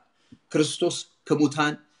ንቃ፣ ክርስቶስ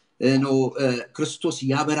ከሙታን ነው ክርስቶስ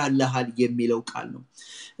ያበራልሃል የሚለው ቃል ነው።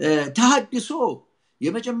 ተሃድሶ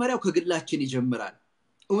የመጀመሪያው ከግላችን ይጀምራል።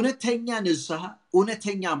 እውነተኛ ንስሐ፣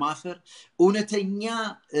 እውነተኛ ማፈር፣ እውነተኛ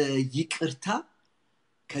ይቅርታ፣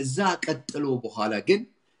 ከዛ ቀጥሎ በኋላ ግን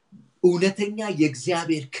እውነተኛ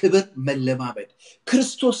የእግዚአብሔር ክብር መለማመድ፣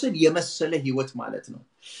 ክርስቶስን የመሰለ ህይወት ማለት ነው።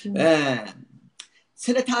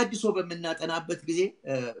 ስለ ተሃድሶ በመናጠናበት ጊዜ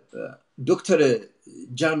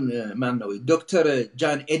ዶክተር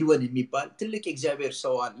ጃን ኤድወን የሚባል ትልቅ የእግዚአብሔር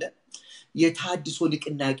ሰው አለ። የተሃድሶ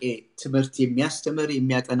ንቅናቄ ትምህርት የሚያስተምር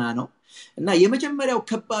የሚያጠና ነው እና የመጀመሪያው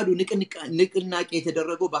ከባዱ ንቅናቄ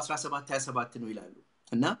የተደረገው በ1727 ነው ይላሉ።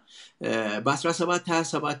 እና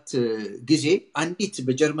በ1727 ጊዜ አንዲት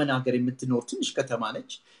በጀርመን ሀገር የምትኖር ትንሽ ከተማ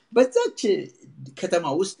ነች። በዛች ከተማ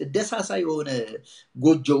ውስጥ ደሳሳ የሆነ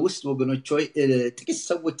ጎጆ ውስጥ ወገኖች ሆይ ጥቂት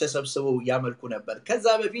ሰዎች ተሰብስበው ያመልኩ ነበር። ከዛ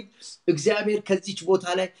በፊት እግዚአብሔር ከዚች ቦታ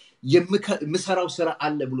ላይ የምሰራው ስራ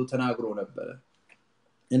አለ ብሎ ተናግሮ ነበር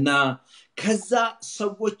እና ከዛ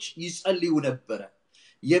ሰዎች ይጸልዩ ነበር።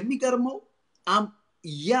 የሚገርመው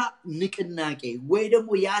ያ ንቅናቄ ወይ ደግሞ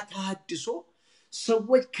ያ ተሃድሶ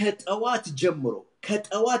ሰዎች ከጠዋት ጀምሮ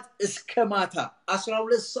ከጠዋት እስከ ማታ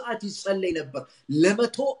 12 ሰዓት ይጸልይ ነበር።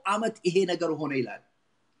 ለ100 ዓመት ይሄ ነገር ሆነ ይላል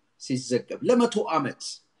ሲዘገብ። ለ100 ዓመት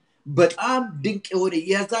በጣም ድንቅ የሆነ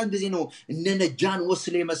የዛን ጊዜ ነው እነ ጃን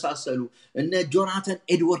ወስሌ የመሳሰሉ እነ ጆናታን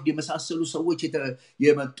ኤድዋርድ የመሳሰሉ ሰዎች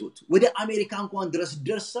የመጡት። ወደ አሜሪካ እንኳን ድረስ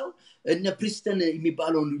ደርሰው እነ ፕሪስተን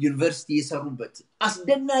የሚባለው ዩኒቨርሲቲ የሰሩበት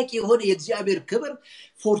አስደናቂ የሆነ የእግዚአብሔር ክብር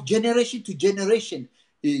for generation to generation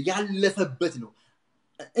ያለፈበት ነው።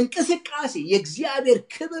 እንቅስቃሴ የእግዚአብሔር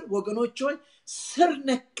ክብር ወገኖች ሆይ ስር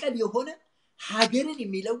ነቀል የሆነ ሀገርን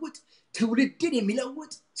የሚለውጥ ትውልድን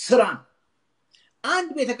የሚለውጥ ስራ ነው። አንድ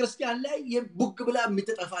ቤተክርስቲያን ላይ የቡግ ብላ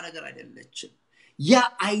የምትጠፋ ነገር አይደለችም። ያ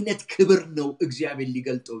አይነት ክብር ነው እግዚአብሔር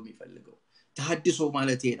ሊገልጠው የሚፈልገው። ተሃድሶ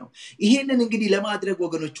ማለት ይሄ ነው። ይሄንን እንግዲህ ለማድረግ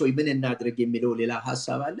ወገኖች ሆይ ምን እናድርግ የሚለው ሌላ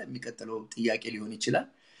ሐሳብ አለ። የሚቀጥለው ጥያቄ ሊሆን ይችላል።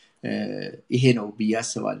 ይሄ ነው ብዬ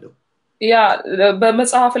አስባለሁ። ያ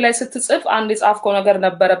በመጽሐፍ ላይ ስትጽፍ አንድ የጻፍከው ነገር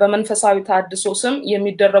ነበረ። በመንፈሳዊ ተሃድሶ ስም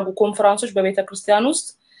የሚደረጉ ኮንፈረንሶች በቤተክርስቲያን ውስጥ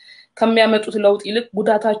ከሚያመጡት ለውጥ ይልቅ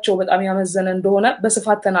ጉዳታቸው በጣም ያመዘነ እንደሆነ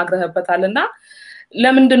በስፋት ተናግረህበታልና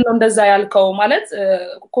ለምንድን ነው እንደዛ ያልከው? ማለት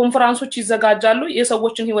ኮንፈረንሶች ይዘጋጃሉ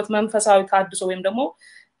የሰዎችን ህይወት መንፈሳዊ ተሃድሶ ወይም ደግሞ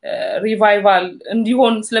ሪቫይቫል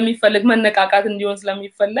እንዲሆን ስለሚፈልግ መነቃቃት እንዲሆን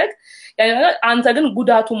ስለሚፈልግ አንተ ግን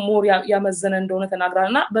ጉዳቱን ሞር ያመዘነ እንደሆነ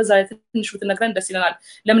ተናግራልና በዛ ትንሽ ብትነግረን ደስ ይለናል።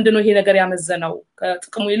 ለምንድን ነው ይሄ ነገር ያመዘነው?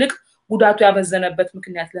 ከጥቅሙ ይልቅ ጉዳቱ ያመዘነበት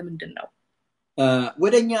ምክንያት ለምንድን ነው?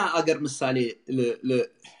 ወደኛ አገር ምሳሌ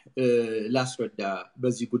ላስረዳ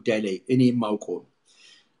በዚህ ጉዳይ ላይ እኔ የማውቀው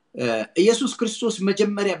ኢየሱስ ክርስቶስ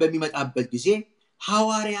መጀመሪያ በሚመጣበት ጊዜ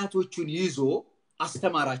ሐዋርያቶቹን ይዞ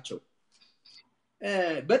አስተማራቸው።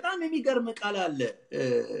 በጣም የሚገርም ቃል አለ።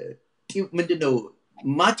 ምንድነው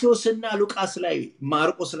ማቴዎስና ሉቃስ ላይ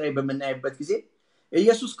ማርቆስ ላይ በመናየበት ጊዜ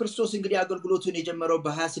ኢየሱስ ክርስቶስ እንግዲህ አገልግሎቱን የጀመረው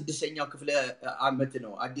በ26ኛው ክፍለ ዓመት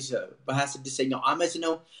ነው። አዲስ በ26ኛው ዓመት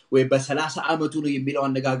ነው ወይ በ30 ዓመቱ ነው የሚለው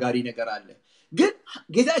አነጋጋሪ ነገር አለ። ግን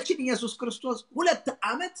ጌታችን ኢየሱስ ክርስቶስ 2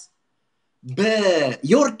 ዓመት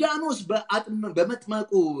በዮርዳኖስ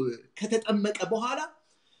በመጥመቁ ከተጠመቀ በኋላ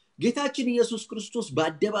ጌታችን ኢየሱስ ክርስቶስ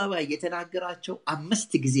በአደባባይ የተናገራቸው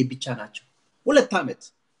 5 ጊዜ ብቻ ናቸው። 2 ዓመት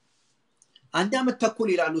 1 ዓመት ተኩል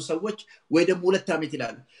ይላሉ ሰዎች ወይ ደግሞ 2 ዓመት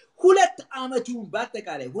ይላሉ። 2 ዓመቱ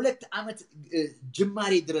በአጠቃላይ 2 ዓመት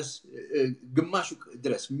ጅማሬ ድረስ ግማሹ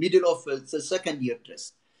ድረስ ሚድል ኦፍ ሰከንድ ይር ድረስ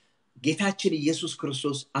ጌታችን ኢየሱስ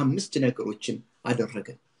ክርስቶስ 5 ነገሮችን አደረገ።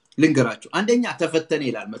 ልንገራችሁ። አንደኛ ተፈተነ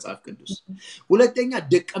ይላል መጽሐፍ ቅዱስ። ሁለተኛ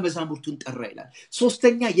ደቀ መዛሙርቱን ጠራ ይላል።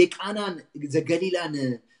 ሶስተኛ የቃናን ዘገሊላን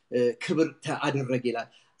ክብር አደረገ ይላል።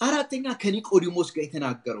 አራተኛ ከኒቆዲሞስ ጋር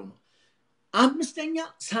የተናገረው ነው። አምስተኛ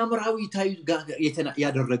ሳምራዊታዊ ጋር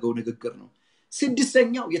ያደረገው ንግግር ነው።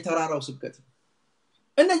 ስድስተኛው የተራራው ስብከት ነው።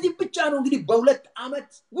 እነዚህ ብቻ ነው እንግዲህ በ2 ዓመት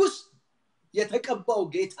ውስጥ የተቀባው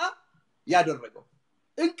ጌታ ያደረገው።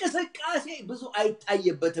 እንቅስቃሴ ብዙ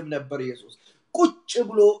አይታየበትም ነበር። ኢየሱስ ቁጭ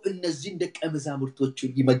ብሎ እነዚህን ደቀ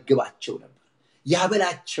መዛሙርቶቹን ይመግባቸው ነበር፣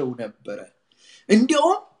 ያበላቸው ነበር።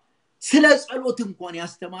 እንዲያውም ስለ ጸሎት እንኳን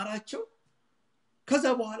ያስተማራቸው ከዛ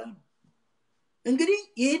በኋላ ነው። እንግዲህ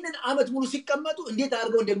ይህንን ዓመት ሙሉ ሲቀመጡ እንዴት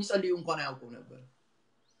አድርገው እንደሚጸልዩ እንኳን አያውቁ ነበር።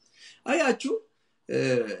 አያችሁ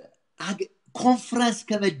ኮንፈረንስ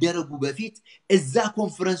ከመደረጉ በፊት እዛ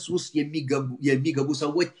ኮንፈረንስ ውስጥ የሚገቡ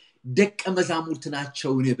ሰዎች ደቀ መዛሙርት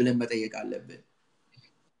ናቸው ብለን መጠየቅ አለብን።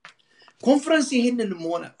 ኮንፈረንስ ይሄንን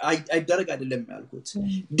መሆን አይደረግ አይደለም ያልኩት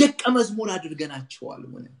ደቀ መዝሙር አድርገናቸዋል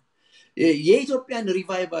ሆነ የኢትዮጵያን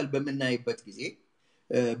ሪቫይቫል በመናይበት ጊዜ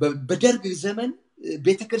በደርግ ዘመን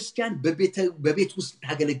ቤተክርስቲያን በቤት ውስጥ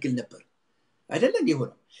ታገለግል ነበር አይደለም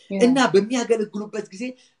ይሆነ እና በሚያገለግሉበት ጊዜ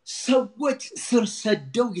ሰዎች ስር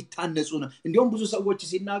ሰደው ይታነጹ ነው እንዲሁም ብዙ ሰዎች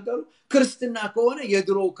ሲናገሩ ክርስትና ከሆነ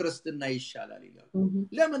የድሮ ክርስትና ይሻላል ይላሉ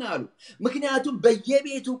ለምን አሉ ምክንያቱም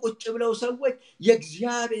በየቤቱ ቁጭ ብለው ሰዎች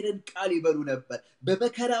የእግዚአብሔርን ቃል ይበሉ ነበር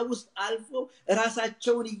በመከራ ውስጥ አልፈው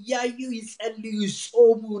ራሳቸውን ያዩ ይጸልዩ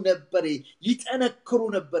ጾሙ ነበር ይጠነክሩ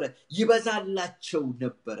ነበር ይበዛላቸው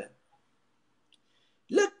ነበር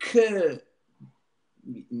ልክ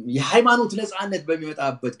የሃይማኖት ነፃነት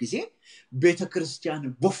በሚመጣበት ጊዜ ቤተክርስቲያን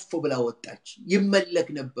ቦፍ ብላ ወጣች ይመለክ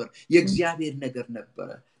ነበር የእግዚአብሔር ነገር ነበር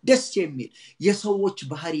ደስ የሚል የሰዎች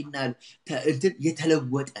ባህሪና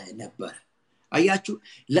የተለወጠ ነበር አያችሁ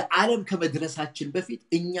ለዓለም ከመድረሳችን በፊት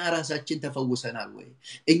እኛ ራሳችን ተፈውሰናል ወይ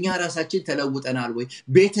እኛ ራሳችን ተለውጠናል ወይ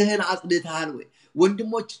ቤትህን አጽድተሃል ወይ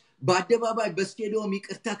ወንድሞች በአደባባይ በስቴዲዮም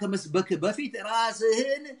ይቅርታ ከመስበክ በፊት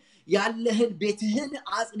ራስህን ያለህን ቤትህን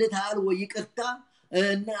አጽድተሃል ወይ ይቅርታ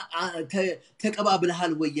እና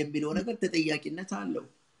ተቀባብለሃል ወይ የሚለው ነገር ተጠያቂነት አለው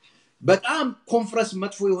በጣም ኮንፈረንስ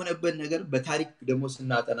መጥፎ የሆነበት ነገር በታሪክ ደግሞ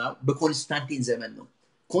ስናጠና በኮንስታንቲን ዘመን ነው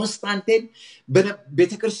ኮንስታንቲን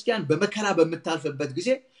በቤተክርስቲያን በመከራ በመታልፈበት ጊዜ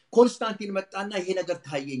ኮንስታንቲን መጣና ይሄ ነገር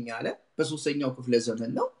ታየኝ አለ በሶስተኛው ክፍለ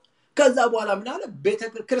ዘመን ነው ከዛ በኋላ ምን አለ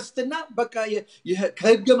ቤተክርስቲያንና በቃ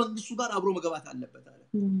ከህገ መንግስቱ ጋር አብሮ መግባት አለበት አለ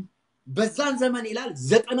በዛን ዘመን ይላል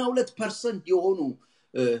 92% የሆኑ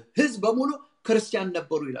ህዝብ በሙሉ ክርስቲያን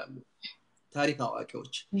ነበሩ ይላሉ ታሪክ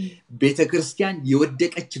አዋቂዎች ቤተክርስቲያን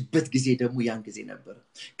የወደቀችበት ጊዜ ደግሞ ያን ጊዜ ነበር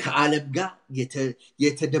ከዓለም ጋር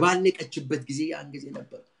የተደባለቀችበት ጊዜ ያን ጊዜ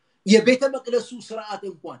ነበር የቤተ መቅደሱ ሥርዓት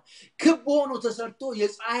እንኳን ክብ ሆኖ ተሰርቶ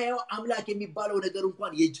የፀሐዩ አምላክ የሚባለው ነገር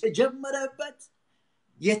እንኳን የተጀመረበት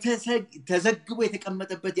ተዘግቦ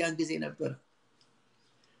የተቀመጠበት ያን ጊዜ ነበር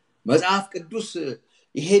መጽሐፍ ቅዱስ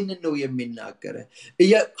ይሄንን ነው የሚናገረ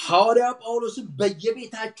ሐዋርያ ጳውሎስ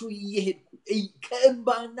በየቤታችሁ እየሄድኩ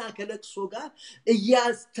ከእንባና ከለቅሶ ጋር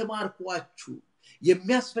እያስተማርኳችሁ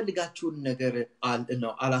የሚያስፈልጋችሁን ነገር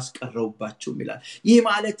አላስቀረውባችሁም ይላል ይህ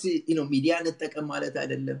ማለት ሚዲያ እንጠቀም ማለት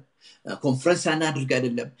አይደለም ኮንፈረንስ አናድርግ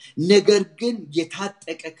አይደለም ነገር ግን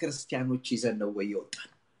የታጠቀ ክርስቲያኖች ይዘን ነው ወይ ይወጣል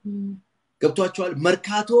ገብቷቸዋል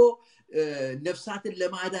መርካቶ ነፍሳትን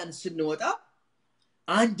ለማዳን ስንወጣ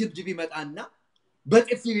አንድ ድብድብ ይመጣና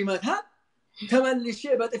በጥፊ ቢመታ ተመልሼ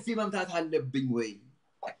በጥፊ መምታት አለብኝ ወይ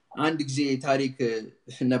አንድ ጊዜ ታሪክ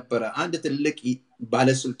ነበር አንድ ትልቅ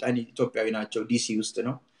ባለስልጣን ኢትዮጵያዊ ናቸው ዲሲ ውስጥ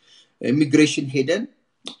ነው ኢሚግሬሽን ሄደን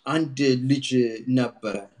አንድ ልጅ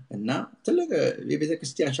ነበር እና ትልቅ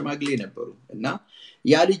የቤተክርስቲያን ሸማግሌ ነበሩ እና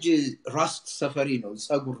ያ ልጅ ራስት ሰፈሪ ነው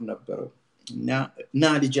ጸጉር ነበር እና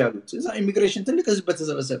ልጅ ያሉት እዛ ኢሚግሬሽን ትልቅ ህዝብ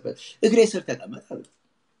ተሰበሰበበት እግሬ ስር ተቀመጠ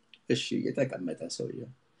እሺ የተቀመጠ ሰውዬ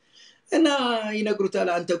እና ይነግሩታል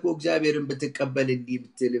አንተ እኮ እግዚአብሔርን ብትቀበል እንዲህ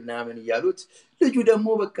ብትል ምናምን ይያሉት ልጁ ደግሞ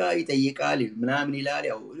በቃ ይጠይቃል ምናምን ይላል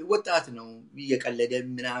ያው ወጣት ነው እየቀለደ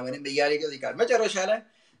ምናምን ይያል መጨረሻ ላይ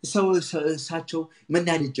ሳቸው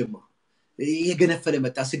መናደድ ጀመሩ የገነፈለ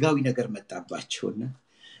መጣ ስጋዊ ነገር መጣባቸውና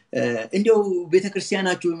እንዴው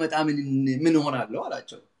ቤተክርስቲያናችሁ መጣ ምን ሆናለው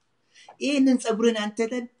አላቸው ይሄንን ጸጉርን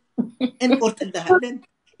አንተተን እንቆርጥልሃለን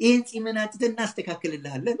ይሄን ጺምን አንተተን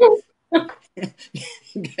እናስተካክልልሃለን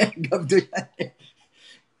ገብቶሻል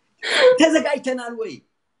ተዘጋጅተናል ወይ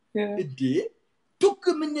እዴ ቱክ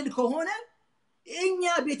ምንል ከሆነ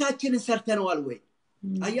እኛ ቤታችንን ሰርተናል ወይ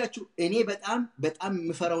አያችሁ እኔ በጣም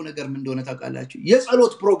ምፈራው ነገር ምን እንደሆነ ታውቃላችሁ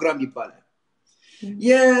የጸሎት ፕሮግራም ይባላል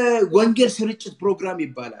የወንጌል ስርጭት ፕሮግራም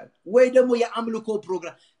ይባላል ወይ ደግሞ የአምልኮ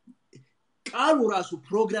ፕሮግራም ቃሉ ራሱ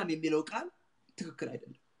ፕሮግራም የሚለው ቃል ትክክል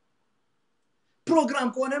አይደለም ፕሮግራም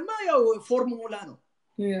ከሆነማ ያው ፎርሙላ ነው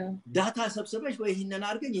ዳታ ሰብስበሽ ወይ ይሄንን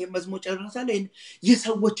አርገኝ ይሄን መዝሙር ጨርሳለህ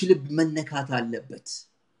የሰዎች ልብ መነካት አለበት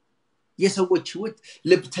የሰዎች ህይወት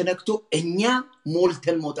ልብ ተነክቶ እኛ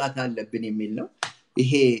ሞልተን መውጣት አለብን የሚል ነው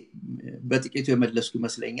ይሄ በጥቂቱ የመለስኩ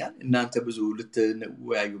ይመስለኛል እናንተ ብዙ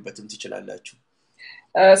ልትወያዩበትም ትችላላችሁ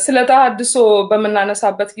ስለ ተሃድሶ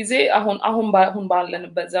በመናነሳበት ጊዜ አሁን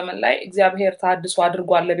ባለንበት ዘመን ላይ እግዚአብሔር ተሃድሶ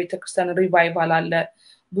አድርጓል ለቤተክርስቲያን ሪቫይቫል አለ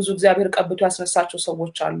ብዙ እግዚአብሔር ቀብቶ ያስነሳቸው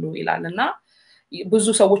ሰዎች አሉ ይላልና ብዙ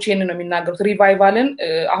ሰዎች ይሄንን ነው የሚናገሩት ሪቫይቫልን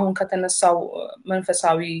አሁን ከተነሳው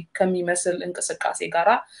መንፈሳዊ ከሚመስል እንቅስቃሴ ጋራ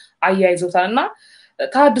አያይዘውታልና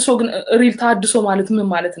ተሃድሶ ግን ሪል ተሃድሶ ማለት ምን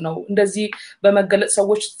ማለት ነው? እንደዚህ በመገለጽ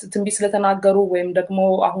ሰዎች ትንቢት ስለተናገሩ ወይም ደግሞ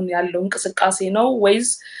አሁን ያለው እንቅስቃሴ ነው ወይስ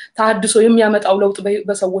ተሃድሶ የሚያመጣው ለውጥ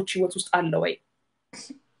በሰዎች ህይወት ውስጥ አለ ወይ?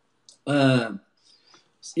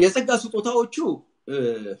 የጸጋ ስጦታዎቹ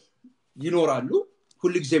ይኖራሉ፣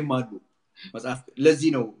 ሁልጊዜም አሉ። መጽሐፍ ለዚህ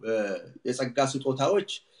ነው የጸጋ ስጦታዎች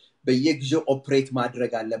በየጊዜው ኦፕሬት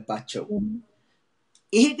ማድረግ አለባቸው።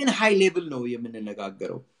 ይሄ ግን ሃይ ሌቭል ነው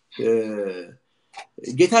የምንነጋገረው።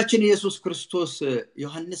 ጌታችን ኢየሱስ ክርስቶስ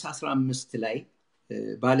ዮሐንስ 15 ላይ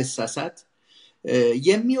ባልሳሳት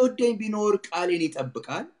የሚወደኝ ቢኖር ቃሌን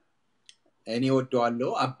ይጠብቃል፣ እኔ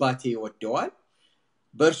ወደዋለሁ፣ አባቴ ይወደዋል፣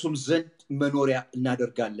 በእርሱም ዘንድ መኖሪያ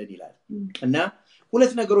እናደርጋለን ይላል። እና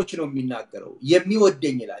ሁለት ነገሮች ነው የሚናገረው።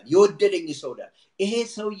 የሚወደኝ ይላል፣ የወደደኝ ሰው ይላል። ይሄ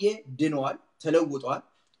ሰውዬ ድኗል፣ ተለውጧል፣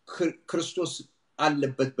 ክርስቶስ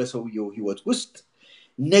አለበት በሰውየው ህይወት ውስጥ።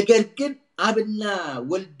 ነገር ግን አብና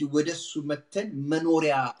ወልድ ወደሱ መተን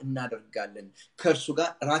መኖሪያ እናደርጋለን፣ ከእርሱ ጋር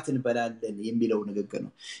ራት እንበላለን የሚለው ንግግር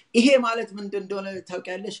ነው። ይሄ ማለት ምንድን እንደሆነ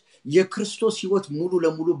ታውቂያለሽ? የክርስቶስ ህይወት ሙሉ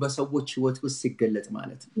ለሙሉ በሰዎች ህይወት ውስጥ ሲገለጥ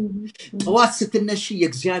ማለት ነው። ጠዋት ስትነሺ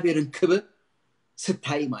የእግዚአብሔርን ክብር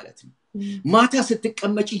ስታይ ማለት ነው። ማታ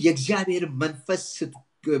ስትቀመጪ የእግዚአብሔርን መንፈስ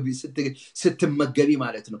ስትመገቢ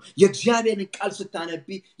ማለት ነው። የእግዚአብሔርን ቃል ስታነቢ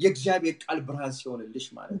የእግዚአብሔር ቃል ብርሃን ሲሆንልሽ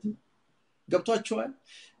ማለት ነው። ገብቷችኋል?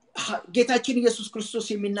 ጌታችን ኢየሱስ ክርስቶስ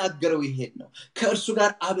የሚናገረው ይሄን ነው። ከእርሱ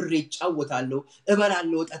ጋር አብሬ እጫወታለሁ፣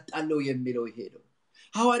 እበላለሁ፣ እጠጣለሁ የሚለው ይሄ ነው።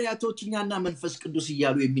 ሐዋርያቶች እኛና መንፈስ ቅዱስ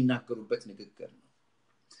እያሉ የሚናገሩበት ንግግር ነው።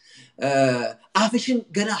 አፍሽን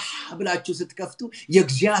ገና ብላችሁ ስትከፍቱ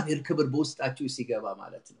የእግዚአብሔር ክብር በውስጣችሁ ሲገባ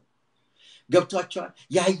ማለት ነው። ገብቷችኋል?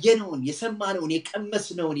 ያየነውን፣ የሰማነውን፣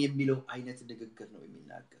 የቀመስነውን የሚለው አይነት ንግግር ነው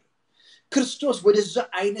የሚናገረው። ክርስቶስ ወደዛ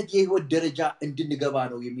አይነት የህይወት ደረጃ እንድንገባ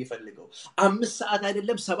ነው የሚፈልገው። 5 ሰዓት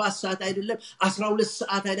አይደለም፣ 7 ሰዓት አይደለም፣ 12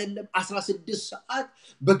 ሰዓት አይደለም፣ 16 ሰዓት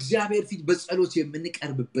በእግዚአብሔር ፊት በጸሎት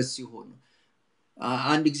የምንቀርብበት ሲሆን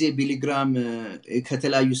አንድ ጊዜ ቢሊግራም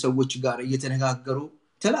ከተለያዩ ሰዎች ጋር እየተነጋገሩ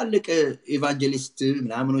ትላልቅ ኢቫንጀሊስት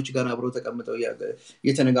ምናምኖች ጋር አብረው ተቀምጠው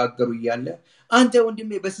እየተነጋገሩ እያለ አንተ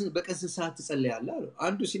ወንድሜ በቀን 6 ሰዓት ትጸልያለህ አለው።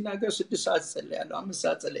 አንዱ ሲናገር 6 ሰዓት እጸልያለሁ፣ 5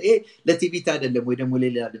 ሰዓት እጸልያለሁ። ይሄ ለቲቪት አይደለም ወይ ደግሞ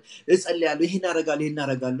ሌላ እጸልያለሁ፣ ይሄን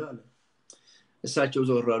አረጋለሁ አለ። እሳቸው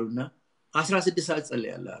ዞር አሉና 16 ሰዓት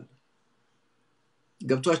እጸልያለሁ አለ።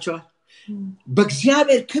 ገብቷቸዋል?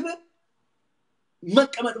 በእግዚአብሔር ክብር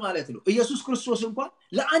መቀመጥ ማለት ነው። ኢየሱስ ክርስቶስ እንኳን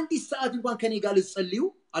ለአንዲት ሰዓት እንኳን ከኔ ጋር ልጸልዩ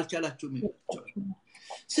አልቻላችሁም ይላቸዋል።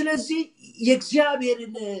 ስለዚህ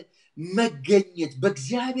የእግዚአብሔርን መገኘት፣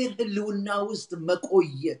 በእግዚአብሔር ህልውና ውስጥ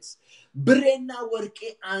መቆየት፣ ብሬና ወርቄ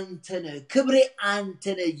አንተነ፣ ክብሬ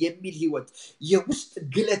አንተነ የሚል ህይወት፣ የውስጥ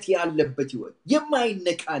ግለት ያለበት ህይወት፣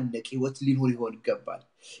 የማይነቃነቅ ህይወት ሊኖር ይገባል።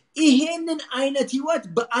 ይሄንን አይነት ህይወት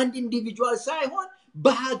በአንድ ኢንዲቪጁዋል ሳይሆን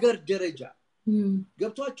በሀገር ደረጃ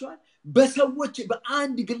ገብቷቸዋል። በሰዎች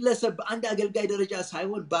በአንድ ግለሰብ በአንድ አገልጋይ ደረጃ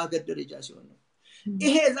ሳይሆን በሀገር ደረጃ ሲሆን ነው።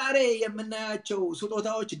 ይሄ ዛሬ የምናያቸው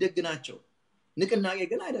ስጦታዎች ደግ ናቸው፣ ንቅናቄ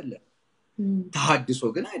ግን አይደለም። ተሃድሶ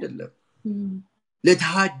ግን አይደለም።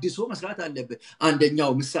 ለተሃድሶ መስራት አለበት።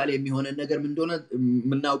 አንደኛው ምሳሌ የሚሆነን ነገር ምን እንደሆነ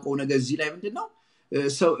የምናውቀው ነገር እዚህ ላይ ምንድነው?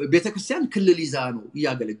 ቤተክርስቲያን ክልል ይዛ ነው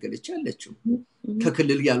እያገለገለች ያለችው።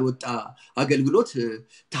 ከክልል ያልወጣ አገልግሎት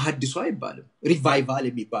ተሃድሶ አይባልም። ሪቫይቫል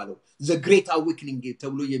የሚባለው the great awakening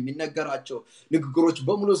ተብሎ የሚነገራቸው ንግግሮች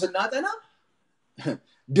በሙሉ ስናጠና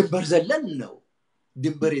ድንበር ዘለል ነው፣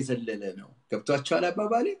 ድንበር የዘለለ ነው። ገብቷቸዋል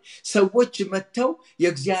አባባሌ? ሰዎች መተው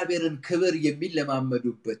የእግዚአብሔርን ክብር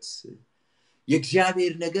የሚለማመዱበት፣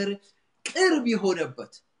 የእግዚአብሔር ነገር ቅርብ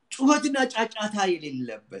የሆነበት፣ ጩኸትና ጫጫታ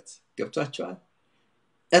የሌለበት። ገብቷቸዋል?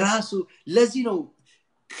 ራሱ ለዚህ ነው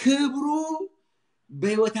ክብሩ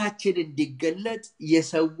በህይወታችን እንዲገለጥ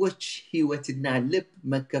የሰዎች ህይወትና ልብ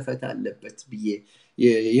መከፈት አለበት ብዬ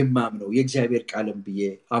የማምነው የእግዚአብሔር ቃልም ብዬ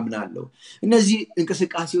አምናለሁ። እነዚህ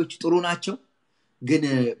እንቅስቃሴዎች ጥሩ ናቸው፣ ግን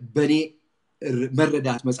በኔ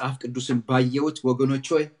መረዳት መጽሐፍ ቅዱስን ባየሁት ወገኖች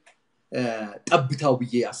ሆይ ጠብታው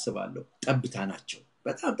ብዬ አስባለሁ። ጠብታ ናቸው፣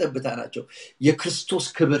 በጣም ጠብታ ናቸው። የክርስቶስ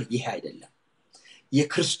ክብር ይሄ አይደለም።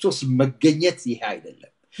 የክርስቶስ መገኘት ይሄ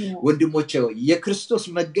አይደለም። ወንድሞቼ ሆይ የክርስቶስ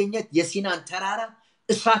መገኘት የሲናን ተራራ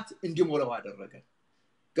እሳት እንዲሞላው አደረገ።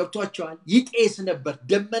 ገብቷቸዋል? ይጤስ ነበር፣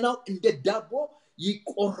 ደመናው እንደ ዳቦ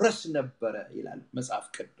ይቆረስ ነበረ ይላል መጽሐፍ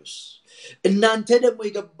ቅዱስ። እናንተ ደግሞ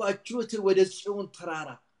የገባችሁት ወደ ጽዮን ተራራ።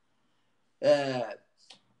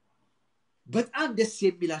 በጣም ደስ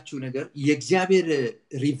የሚላችሁ ነገር የእግዚአብሔር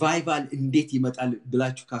ሪቫይቫል እንዴት ይመጣል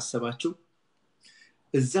ብላችሁ ካሰባችሁ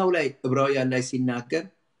እዛው ላይ ዕብራውያን ላይ ሲናገር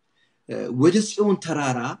ወደ ጽዮን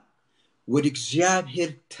ተራራ፣ ወደ እግዚአብሔር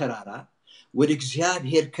ተራራ፣ ወደ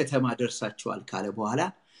እግዚአብሔር ከተማ ደርሳችኋል ካለ በኋላ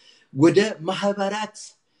ወደ ማህበራት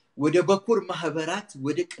ወደ በኩር ማህበራት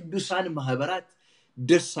ወደ ቅዱሳን ማህበራት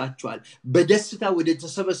ደርሳቸዋል በደስታ ወደ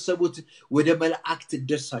ተሰበሰቡት ወደ መላእክት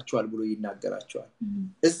ደርሳቸዋል ብሎ ይናገራቸዋል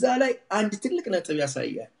እዛ ላይ አንድ ትልቅ ነጥብ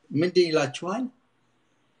ያሳያል ምንድን ይላቸዋል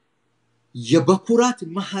የበኩራት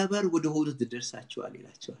ማህበር ወደ ሆኑት ደርሳቸዋል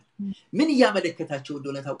ይላቸዋል ምን ያመለከታቸው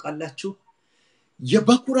እንደሆነ ታውቃላችሁ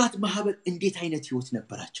የበኩራት ማህበር እንዴት አይነት ህይወት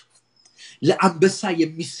ነበራቸው ለአንበሳ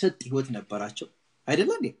የሚሰጥ ህይወት ነበራቸው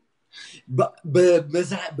አይደለም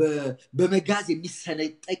በመጋዝ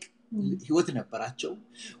የሚሰነጠቅ ህይወት ነበራቸው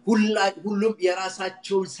ሁሉም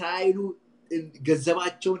የራሳቸውን ሳይሉ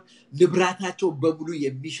ገንዘባቸውን ንብራታቸው በሙሉ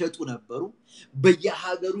የሚሸጡ ነበሩ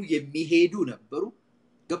በየሀገሩ የሚሄዱ ነበሩ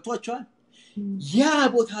ገብቷቸዋል ያ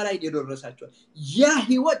ቦታ ላይ ደረሳቸዋል ያ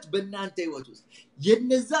ህይወት በእናንተ ህይወት ውስጥ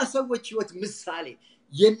የነዛ ሰዎች ህይወት ምሳሌ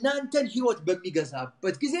የናንተን ህይወት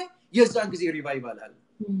በሚገዛበት ጊዜ የዛን ጊዜ ሪቫይቫል አለ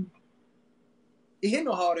ይሄ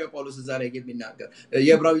ነው ሐዋርያው ጳውሎስ እዛ ላይ የሚናገር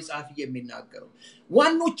የዕብራዊ ጻፊ የሚናገረው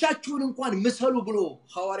ዋኖቻችሁን እንኳን ምሰሉ ብሎ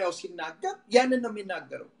ሐዋርያው ሲናገር ያንን ነው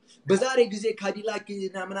የሚናገረው በዛሬ ጊዜ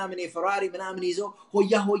ካዲላክና ምናምን የፈራሪ ምናምን ይዘው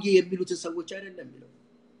ሆያ ሆዬ የሚሉት ሰዎች አይደለም የሚለው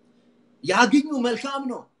ያግኙ መልካም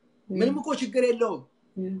ነው ምንም እኮ ችግር የለውም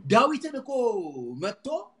ዳዊትን እኮ መጥቶ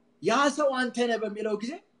ያ ሰው አንተ ነህ በሚለው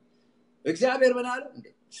ጊዜ እግዚአብሔር ምን አለ እንዴ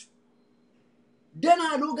ደና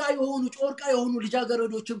ሎጋ የሆኑ ጮርቃ የሆኑ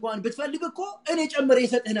ልጃገረዶች እንኳን ብትፈልግ እኮ እኔ ጨምሬ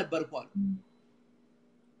ይሰጥህ ነበርኩ አለ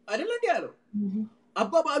አይደል እንዴ ያለው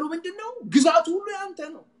አባባሉ ምንድነው ግዛቱ ሁሉ ያንተ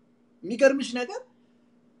ነው የሚገርምሽ ነገር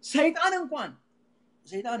ሰይጣን እንኳን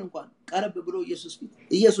ቀረብ ብሎ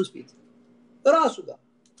ኢየሱስ ፊት ራሱ ጋር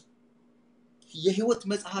የህይወት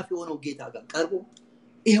መጽሐፍ የሆነው ጌታ ጋር ቀርቦ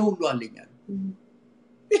ይሄ ሁሉ አለኛል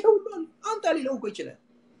ይሄ ሁሉ አንተ ሊለው እኮ ይችላል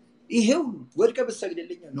ይሄ ሁሉ ወድቀ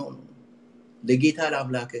በሰግደልኛ ነው ለጌታ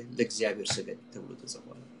ለአምላክ ለእግዚአብሔር ስገድ ተብሎ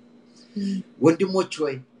ተጽፏል ወንድሞች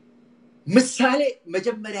ሆይ ምሳሌ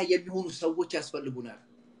መጀመሪያ የሚሆኑ ሰዎች ያስፈልጉናል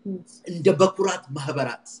እንደ በኩራት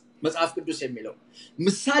ማህበራት መጽሐፍ ቅዱስ የሚለው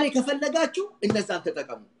ምሳሌ ከፈለጋችሁ እነዛን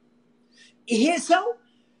ተጠቀሙ ይሄ ሰው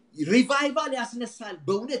ሪቫይቫል ያስነሳል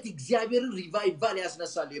በእውነት እግዚአብሔር ሪቫይቫል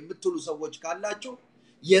ያስነሳል የምትሉ ሰዎች ካላችሁ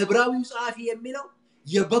የዕብራዊው ጻፊ የሚለው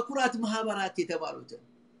የበኩራት ማህበራት የተባሉት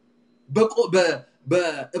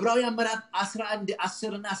በዕብራውያን ምዕራፍ 11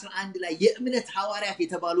 10 እና 11 ላይ የእምነት ሐዋርያት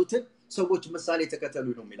የተባሉትን ሰዎች ምሳሌ ተከተሉ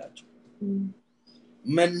ነው የሚላቸው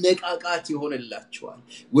መነቃቃት ይሆንላችኋል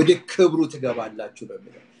ወደ ክብሩ ትገባላችሁ ነው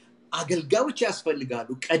የሚለው አገልጋዮች ያስፈልጋሉ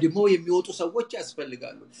ቀድሞ የሚወጡ ሰዎች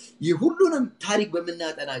ያስፈልጋሉ ይሁሉንም ታሪክ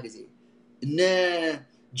በመናጠና ጊዜ እነ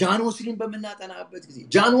ጃኖስሊን በመናጠናበት ጊዜ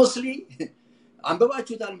ጃኖስሊ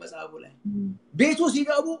አንበባችሁታል መጽሐፉ ላይ ቤቱ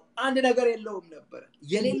ሲጋቡ አንድ ነገር የለውም ነበር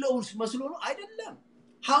የሌለውስ መስሎ ነው አይደለም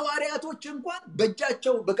ሐዋርያቶች እንኳን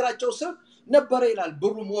በእጃቸው በግራቸው ስር ነበር ይላል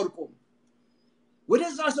ብሩም ወርቁም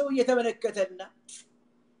ወደዛ ሰው እየተመለከተና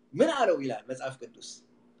ምን አለው ይላል መጽሐፍ ቅዱስ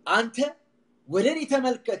አንተ ወደኔ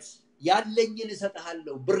ተመልከት ያለኝን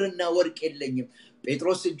እሰጥሃለሁ ብርና ወርቅ የለኝም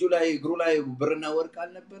ጴጥሮስ እጁ ላይ እግሩ ላይ ብርና ወርቅ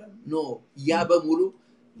አልነበረም ኖ ያ በሙሉ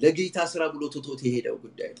ለጌታ ስራ ብሎ ተቶት የሄደው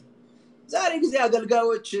ጉዳይ ዛሬ ጊዜ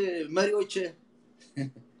አገልጋዮች መሪዎች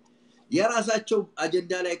የራሳቸው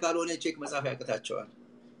አጀንዳ ላይ ካልሆነ ቼክ መጻፍ ያቀታቸዋል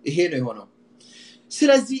ይሄ ነው የሆነው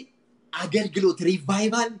ስለዚህ አገልግሎት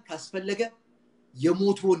ሪቫይቫል ካስፈለገ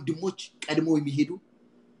የሞቱ ወንድሞች ቀድሞ የሚሄዱ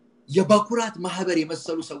የበኩራት ማህበር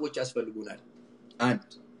የመሰሉ ሰዎች ያስፈልጉናል አንድ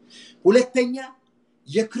ሁለተኛ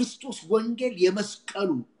የክርስቶስ ወንጌል የመስቀሉ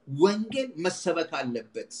ወንጌል መሰበክ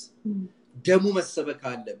አለበት ደሙ መሰበክ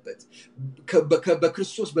አለበት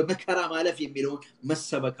በክርስቶስ በመከራ ማለፍ የሚለው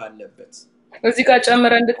መሰበክ አለበት እዚህ ጋር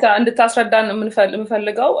ጨምረ እንድታስረዳን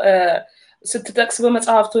የምንፈልገው ስትጠቅስ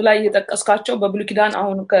በመጽሐፍቱ ላይ የተጠቀስካቸው በብሉይ ኪዳን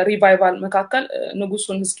አሁን ከሪቫይቫል መካከል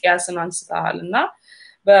ንጉሱን ሕዝቅያስን አንስተሃልና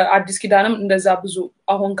በአዲስ ኪዳንም እንደዛ ብዙ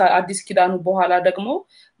አሁን ከአዲስ ኪዳኑ በኋላ ደግሞ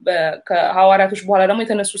ከሐዋርያቶች በኋላ ደግሞ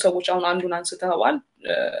የተነሱ ሰዎች አሁን አንዱን አንስተዋል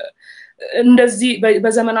እንደዚህ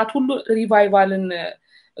በዘመናት ሁሉ ሪቫይቫልን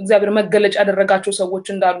እግዚአብሔር መገለጫ ያደረጋቸው ሰዎች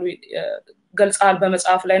እንዳሉ ገልጻል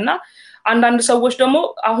በመጽሐፍ ላይና አንዳንድ ሰዎች ደግሞ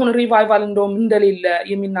አሁን ሪቫይቫል እንደውም እንደሌለ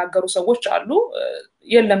የሚናገሩ ሰዎች አሉ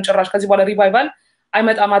የለም ጭራሽ ከዚህ በኋላ ሪቫይቫል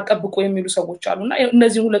አይመጣም አጥብቁ የሚሉ ሰዎች አሉና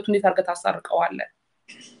እነዚህ ሁለቱ እንዴት አድርገህ ታስታርቀዋለህ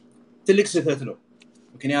ትልቅ ስህተት ነው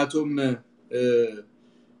ምክንያቱም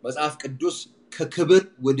መጽሐፍ ቅዱስ ከክብር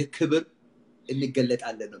ወደ ክብር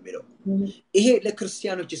እንገለጣለን ነው የሚለው ይሄ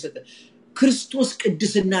ለክርስቲያኖች የሰጠ ክርስቶስ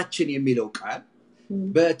ቅድስናችን የሚለው ቃል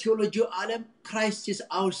በቴዎሎጂው ዓለም Christ is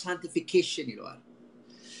our sanctification ይለዋል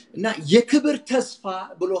እና የክብር ተስፋ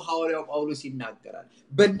ብሎ ሐዋርያው ጳውሎስ ይናገራል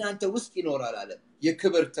በእናንተ ውስጥ ይኖራል አለ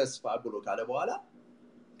የክብር ተስፋ ብሎ ካለ በኋላ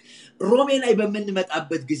ሮሜ ላይ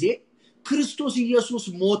በመንመጣበት ጊዜ ክርስቶስ ኢየሱስ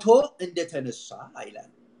ሞቶ እንደተነሳ አይላል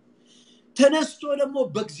ተነስቶ ደግሞ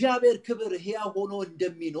በእግዚአብሔር ክብር ሕያው ሆኖ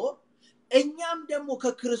እንደሚኖር እኛም ደግሞ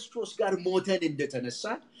ከክርስቶስ ጋር ሞተን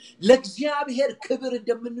እንደተነሳን ለእግዚአብሔር ክብር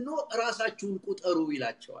እንደምንኖር ራሳችሁን ቁጠሩ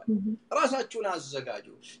ይላቸዋል። ራሳችሁን አዘጋጁ።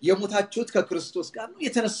 የሞታችሁት ከክርስቶስ ጋር ነው፣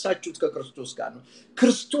 የተነሳችሁት ከክርስቶስ ጋር ነው።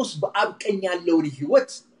 ክርስቶስ በአብ ቀኝ ያለውን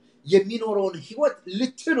ሕይወት የሚኖረውን ሕይወት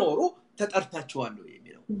ልትኖሩ ተጠርታችኋል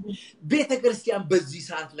የሚለው ቤተክርስቲያን በዚህ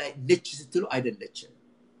ሰዓት ላይ ነች ስትሉ አይደለችም።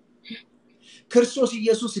 ክርስቶስ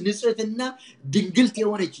ኢየሱስ ንጽሕትና ድንግልት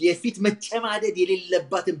የሆነች የፊት መጨማደድ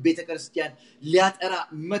የሌለባትን ቤተክርስቲያን ሊያጠራ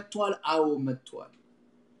መጥቷል። አዎ መጥቷል።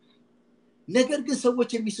 ነገር ግን ሰዎች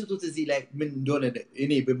የሚስቱት እዚህ ላይ ምን እንደሆነ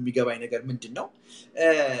እኔ በሚገባኝ ነገር ምንድነው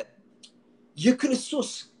የክርስቶስ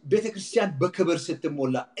ቤተክርስቲያን በክብር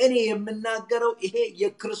ስትሞላ እኔ የምናገረው ይሄ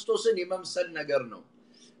የክርስቶስን የመምሰል ነገር ነው።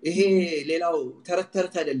 ይሄ ሌላው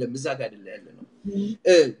ተረት አይደለም፣ እዛ ጋር አይደለም ያለ ነው።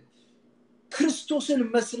 ክርስቶስን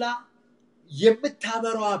መስላ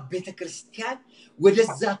የምታበራዋ ቤተክርስቲያን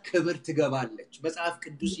ወደዛ ክብር ትገባለች። መጽሐፍ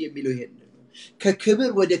ቅዱስ የሚለው ይሄን ነው። ከክብር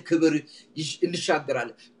ወደ ክብር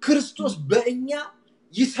እንሻገራለን። ክርስቶስ በእኛ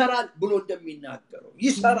ይሰራል ብሎ እንደሚናገረው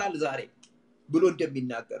ይሰራል ዛሬ ብሎ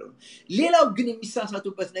እንደሚናገረው። ሌላው ግን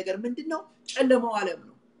የሚሳሳቱበት ነገር ምንድነው? ጨለማው ዓለም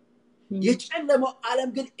ነው። የጨለማው ዓለም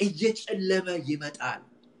ግን እየጨለመ ይመጣል።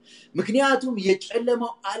 ምክንያቱም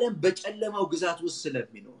የጨለማው ዓለም በጨለማው ግዛት ውስጥ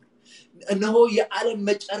ስለሚኖር እነሆ የዓለም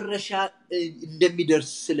መጨረሻ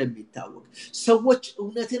እንደሚደርስ ስለሚታወቅ ሰዎች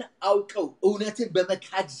እውነትን አውቀው እውነትን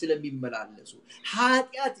በመካድ ስለሚመላለሱ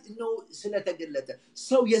ኃጢአት ነው ስለተገለጠ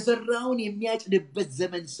ሰው የዘራውን የሚያጭድበት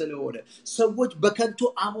ዘመን ስለሆነ ሰዎች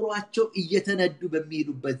በከንቱ አእምሮአቸው እየተነዱ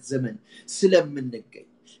በሚሄዱበት ዘመን ስለምንገኝ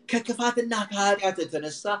ከክፋትና ከኃጢአት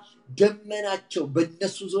የተነሳ ደመናቸው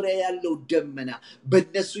በእነሱ ዙሪያ ያለው ደመና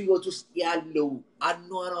በእነሱ ሕይወት ውስጥ ያለው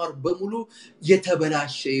አኗኗር በሙሉ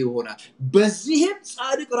የተበላሸ ይሆናል። በዚህም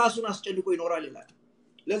ጻድቅ ራሱን አስጨንቆ ይኖራል ይላል።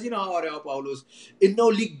 ለዚህ ነው ሐዋርያው ጳውሎስ እነሆ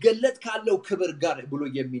ሊገለጥ ካለው ክብር ጋር ብሎ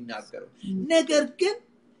የሚናገረው። ነገር ግን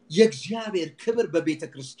የእግዚአብሔር ክብር በቤተ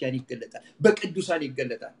ክርስቲያን ይገለጣል፣ በቅዱሳን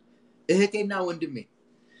ይገለጣል። እህቴና ወንድሜ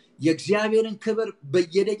የእግዚአብሔርን ክብር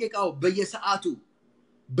በየደቂቃው በየሰዓቱ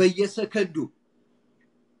በየሰከንዱ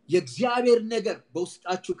የእግዚአብሔር ነገር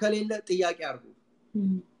በውስጣችሁ ከሌለ ጥያቄ አርጉ።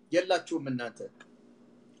 የላችሁም። እናንተ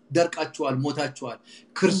ደርቃችኋል፣ ሞታችኋል።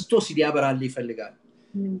 ክርስቶስ ሊያበራል ይፈልጋል።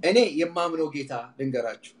 እኔ የማምነው ጌታ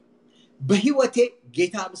ልንገራችሁ፣ በህይወቴ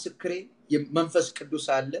ጌታ ምስክሬ መንፈስ ቅዱስ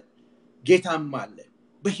አለ፣ ጌታም አለ።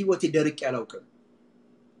 በህይወቴ ደርቄ አላውቅም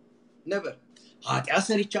ነበር። ኃጢአት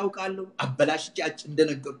ሰርቼ አውቃለሁ፣ አበላሽቻች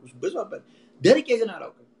እንደነገርኩሽ ብዙ ደርቄ ግን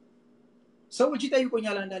አላውቅም። ሰዎች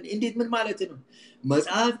ይጠይቁኛል አንዳንዴ እንዴት ምን ማለት ነው?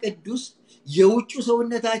 መጽሐፍ ቅዱስ የውጭ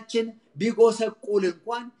ሰውነታችን ቢጎሰቁል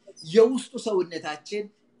እንኳን የውስጡ ሰውነታችን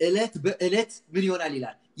እለት በእለት ምን ይሆናል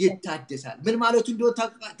ይላል? ይታደሳል። ምን ማለቱ እንደሆነ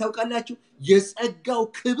ታውቃላችሁ? የጸጋው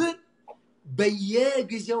ክብር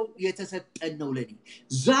በየጊዜው የተሰጠን ነው ለኔ።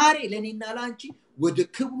 ዛሬ ለኔና ላንቺ ወደ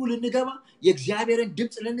ክብሩ ልንገባ የእግዚአብሔርን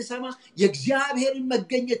ድምጽ ልንሰማ የእግዚአብሔርን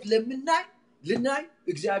መገኘት ልናይ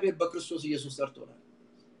እግዚአብሔር በክርስቶስ ኢየሱስ ሰርቶናል።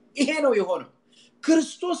 ይሄ ነው የሆነው።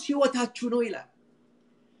 ክርስቶስ ሕይወታችሁ ነው ይላል።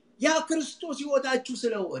 ያ ክርስቶስ ሕይወታችሁ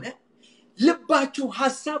ስለሆነ ልባችሁ፣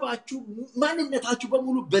 ሐሳባችሁ፣ ማንነታችሁ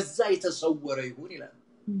በሙሉ በዛ የተሰወረ ይሁን ይላል።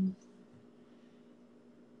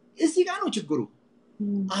 እዚህ ጋር ነው ችግሩ።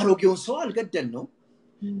 አሮጌውን ሰው አልገደል ነው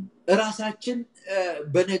ራሳችን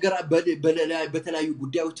በነገር በተለያዩ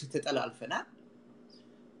ጉዳዮች ተጠላልፈናል።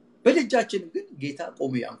 በደጃችን ግን ጌታ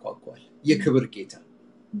ቆሞ ያንኳኳል። የክብር ጌታ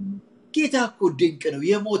ጌታ እኮ ድንቅ ነው።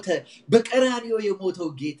 የሞተ በቀራንዮ የሞተው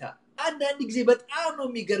ጌታ አንዳንድ ጊዜ በጣም ነው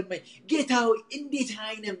የሚገርመኝ። ጌታ ሆይ እንዴት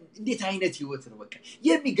አይነት ህይወት ነው! በቃ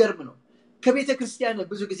የሚገርም ነው። ከቤተ ክርስቲያን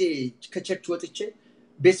ብዙ ጊዜ ከቸርች ወጥቼ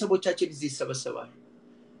ቤተሰቦቻችን እዚህ ይሰበሰባሉ።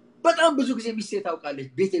 በጣም ብዙ ጊዜ ሚስቴ ታውቃለች፣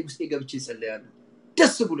 ቤቴ ውስጥ ገብቼ ጸልያለሁ።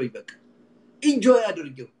 ደስ ብሎኝ በቃ ኢንጆይ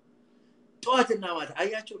አድርጌው ጠዋትና ማታ።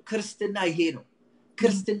 አያቸው ክርስትና ይሄ ነው።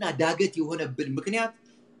 ክርስትና ዳገት የሆነብን ምክንያት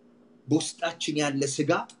በውስጣችን ያለ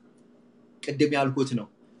ስጋ ቅድም ያልኩት ነው።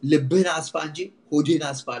 ልብህን አስፋ እንጂ ሆድህን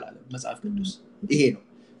አስፋ አላለም መጽሐፍ ቅዱስ። ይሄ ነው።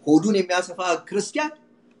 ሆዱን የሚያሰፋ ክርስቲያን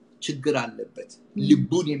ችግር አለበት።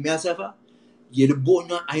 ልቡን የሚያሰፋ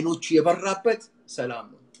የልቦና አይኖቹ የበራበት ሰላም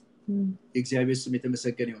ነው። እግዚአብሔር ስም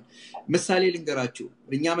የተመሰገነ ይሁን። ምሳሌ ልንገራችሁ።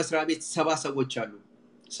 እኛ መስሪያ ቤት 70 ሰዎች አሉ።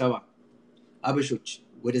 70 አበሾች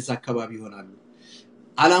ወደዛ አካባቢ ይሆናሉ።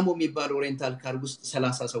 አላሞ የሚባል ኦሪየንታል ካርግ ውስጥ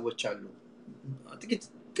 30 ሰዎች አሉ።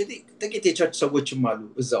 ጥቂት የቸርች ሰዎችም አሉ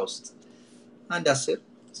እዛ ውስጥ። አንድ 10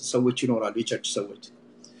 ሰዎች ይኖራሉ የቸርች ሰዎች።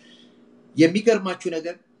 የሚገርማችሁ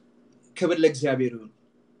ነገር ክብር ለእግዚአብሔር ይሁን።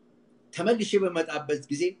 ተመልሼ በመጣበት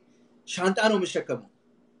ጊዜ ሻንጣ ነው የምሸከመው።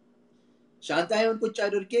 ሻንጣዬን ቁጭ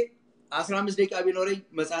አድርጌ 15 ደቂቃ ቢኖረኝ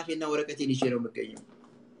መጽሐፌና ወረቀቴን ይዤ ነው የምገኘው።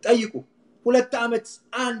 ጠይቁ 2 ዓመት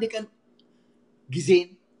አንድ ቀን ጊዜን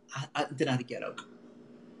እንትን አድርጌ አላውቅም።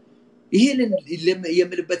 ይሄንን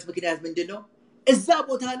የምልበት ምክንያት ምንድነው? እዛ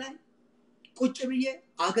ቦታ ላይ ቁጭ ብዬ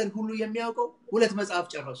አገር ሁሉ የሚያውቀው 2 መጽሐፍ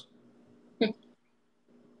ጨረሱ።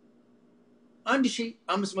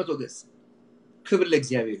 1500 ገጽ። ክብር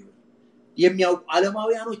ለእግዚአብሔር። የሚያውቁ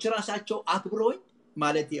ዓለማውያኖች ራሳቸው አክብሮኝ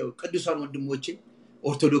ማለት ያው ቅዱሳን ወንድሞቼ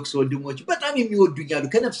ኦርቶዶክስ ወንድሞቼ በጣም የሚወዱኛሉ፣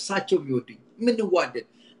 ከነፍሳቸው የሚወዱኝ ምንዋደድ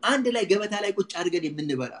አንድ ላይ ገበታ ላይ ቁጭ አድርገን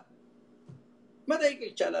የምንበላ መጠይቅ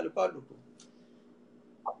ይቻላል ባሉ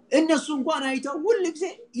እነሱ እንኳን አይተው ሁሉ ጊዜ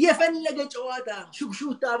የፈለገ ጨዋታ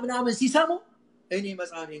ሹክሹክታ ምናምን ሲሰሙ እኔ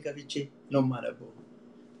መጽሐፌን ከፍቼ ነው ማነበው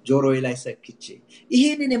ጆሮዬ ላይ ሰክቼ።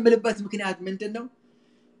 ይሄንን የምልበት ምክንያት ምንድነው?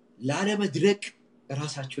 ላለመድረቅ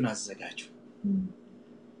ራሳችሁን አዘጋጁ።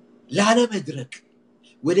 ላለመድረቅ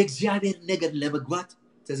ወደ እግዚአብሔር ነገር ለመግባት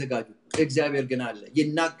ተዘጋጁ። እግዚአብሔር ግን አለ፣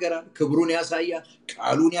 ይናገራል፣ ክብሩን ያሳያል፣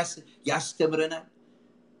 ቃሉን ያስተምረናል።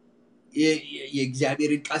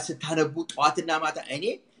 የእግዚአብሔርን ቃል ስታነቡ ጠዋትና ማታ እኔ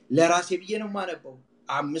ለራሴ ብዬ ነው ማነበው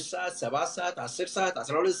 5 ሰዓት 7 ሰዓት 10 ሰዓት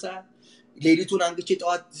 12 ሰዓት ሌሊቱን አንግቼ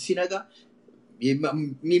ጠዋት ሲነጋ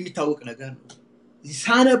የሚታወቅ ነገር ነው።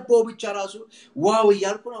 ሳነበው ብቻ ራሱ ዋው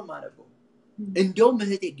እያልኩ ነው ማነበው። እንደውም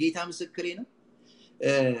እህቴ ጌታ ምስክሬ ነው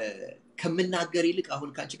ከመናገር ይልቅ አሁን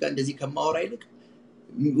ካንቺ ጋር እንደዚህ ከማወራ ይልቅ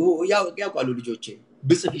ያውቃሉ ልጆቼ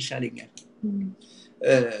ብጽፍ ይሻለኛል።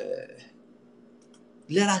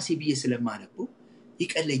 ለራሴ ብዬ ስለማነበው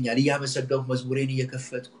ይቀለኛል። እያመሰገንኩ መዝሙሬን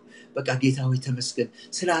እየከፈትኩ በቃ ጌታ ሆይ ተመስገን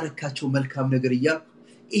ስላረካቸው መልካም ነገር እያልኩ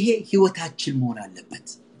ይሄ ህይወታችን መሆን አለበት።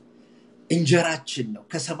 እንጀራችን ነው፣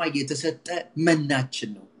 ከሰማይ የተሰጠ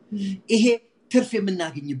መናችን ነው። ይሄ ትርፍ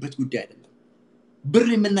የምናገኝበት ጉዳይ አይደለም። ብር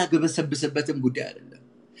የምናገበሰብስበትም ጉዳይ አይደለም።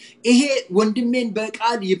 ይሄ ወንድሜን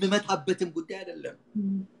በቃል የምመታበትም ጉዳይ አይደለም።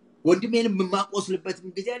 ወንድሜን የማቆስልበትም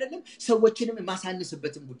ጉዳይ አይደለም። ሰዎችንም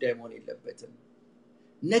የማሳንስበትም ጉዳይ መሆን የለበትም።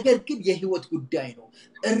 ነገር ግን የህይወት ጉዳይ ነው።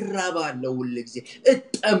 እራባለሁ ሁሉ ጊዜ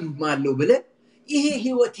እጠማለሁ ብለን ይሄ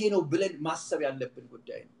ህይወቴ ነው ብለን ማሰብ ያለብን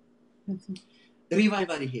ጉዳይ ነው።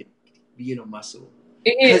 ሪቫይቫል ይሄ ነው ብዬ ነው ማስበው።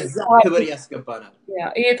 ከዛ ክብር ያስገባናል።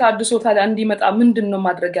 ይሄ ተሃድሶ ታዲያ እንዲመጣ ምንድነው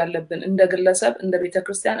ማድረግ ያለብን? እንደ ግለሰብ፣ እንደ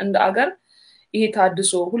ቤተክርስቲያን፣ እንደ አገር ይሄ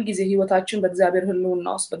ተሃድሶ ሁሉ ጊዜ ህይወታችን በእግዚአብሔር ህልውና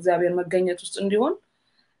ውስጥ በእግዚአብሔር መገኘት ውስጥ እንዲሆን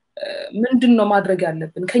ምንድነው ማድረግ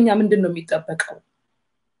ያለብን? ከኛ ምንድነው የሚጠበቀው?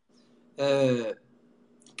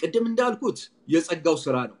 ቅድም እንዳልኩት የጸጋው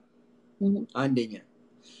ስራ ነው አንደኛ።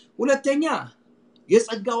 ሁለተኛ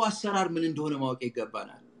የጸጋው አሰራር ምን እንደሆነ ማወቅ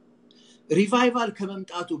ይገባናል። ሪቫይቫል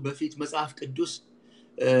ከመምጣቱ በፊት መጽሐፍ ቅዱስ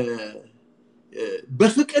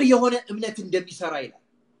በፍቅር የሆነ እምነት እንደሚሰራ ይላል።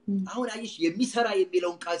 አሁን አይሽ የሚሰራ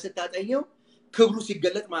የሚለውን ቃል ስታጠየው ክብሩ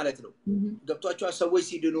ሲገለጥ ማለት ነው። ገብቷቸው ሰዎች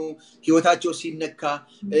ሲድኑ ህይወታቸው ሲነካ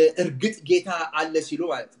እርግጥ ጌታ አለ ሲሉ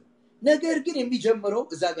ማለት ነው። ነገር ግን የሚጀምረው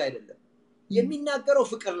እዛ ጋር አይደለም። የሚናገረው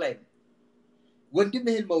ፍቅር ላይ ነው፣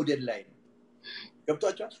 ወንድምህን መውደድ ላይ ነው።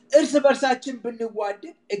 ገብቷቸው እርስ በርሳችን ብንዋደድ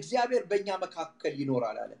እግዚአብሔር በእኛ መካከል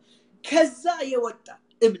ይኖራል አለ። ከዛ የወጣ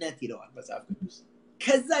እምነት ይለዋል መጽሐፍ ቅዱስ።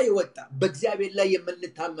 ከዛ የወጣ በእግዚአብሔር ላይ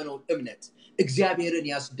የምንታመነው እምነት እግዚአብሔርን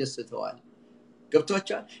ያስደስተዋል።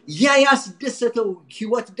 ገብቷቸዋል። ያ ያስደሰተው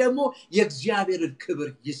ህይወት ደግሞ የእግዚአብሔርን ክብር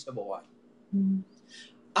ይስበዋል።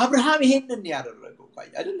 አብርሃም ይሄንን ያደረገው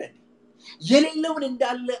አይደል? የሌለውን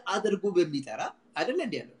እንዳለ አድርጎ በሚጠራ አይደል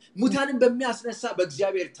እንዴ? ሙታንን በሚያስነሳ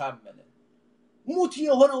በእግዚአብሔር ታመነ። ሙት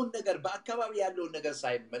የሆነውን ነገር በአካባቢ ያለውን ነገር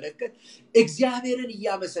ሳይመለከት እግዚአብሔርን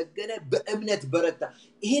እያመሰገነ በእምነት በረታ።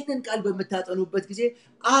 ይሄንን ቃል በመታጠኑበት ጊዜ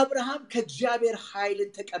አብርሃም ከእግዚአብሔር ኃይልን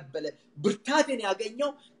ተቀበለ። ብርታትን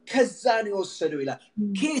ያገኘው ከዛ ነው የወሰደው ይላል።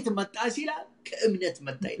 ከየት መጣ ሲላል? ከእምነት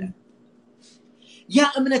መጣ ይላል። ያ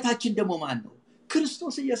እምነታችን ደግሞ ማን ነው?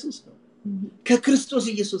 ክርስቶስ ኢየሱስ ነው። ከክርስቶስ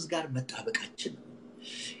ኢየሱስ ጋር መጣበቃችን ነው።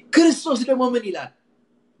 ክርስቶስ ደግሞ ምን ይላል?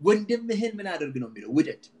 ወንድምህን ምን አድርግ ነው የሚለው?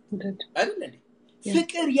 ውደድ አይደል እንዴ?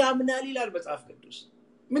 ፍቅር ያምናል ይላል መጽሐፍ ቅዱስ።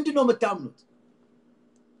 ምንድነው የምታምኑት?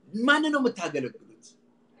 ማንን ነው የምታገለግሉት?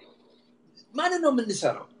 ማንን ነው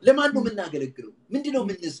የምንሰራው? ለማን ነው የምናገለግለው? ምንድነው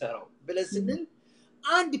የምንሰራው ብለን ስንል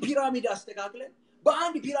አንድ ፒራሚድ አስተካክለን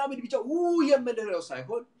በአንድ ፒራሚድ ብቻ የምንለው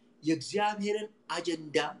ሳይሆን የእግዚአብሔርን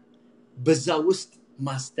አጀንዳ በዛ ውስጥ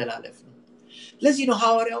ማስተላለፍ ነው። ለዚህ ነው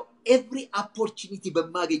ሐዋርያው every opportunity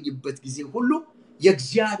በማገኝበት ጊዜ ሁሉ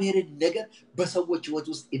የእግዚአብሔርን ነገር በሰዎች ህይወት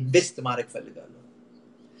ውስጥ ኢንቨስት ማድረግ ፈልጋለሁ።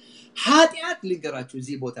 ኃጢአት ልንገራችሁ፣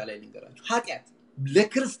 እዚህ ቦታ ላይ ልንገራችሁ። ኃጢአት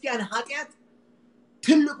ለክርስቲያን ኃጢአት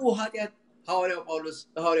ትልቁ ኃጢአት ሐዋርያው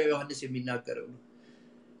ዮሐንስ የሚናገረው ነው።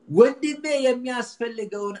 ወንድሜ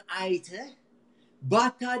የሚያስፈልገውን አይተህ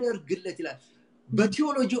ባታደርግለት ይላል።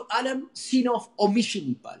 በቲዮሎጂው ዓለም sin of omission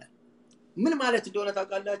ይባላል። ምን ማለት እንደሆነ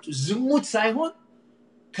ታውቃላችሁ? ዝሙት ሳይሆን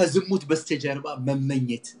ከዝሙት በስተጀርባ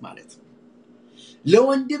መመኘት ማለት ነው።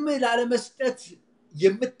 ለወንድም ላለመስጠት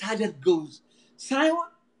የምታደርገው ሳይሆን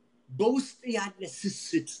በውስጥ ያለ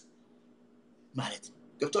ስስት ማለት ነው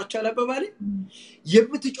ገብቷችኋል አባባሌ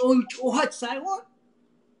የምትጮው ጮሃት ሳይሆን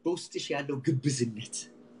በውስጥሽ ያለው ግብዝነት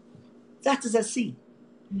that is a sin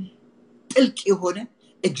ጥልቅ የሆነ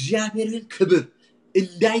እግዚአብሔርን ክብር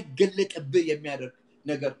እንዳይገለጥብህ የሚያደርግ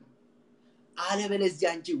ነገር ነው አለበለዚያ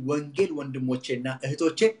እንጂ ወንጌል ወንድሞቼና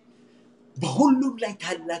እህቶቼ በሁሉም ላይ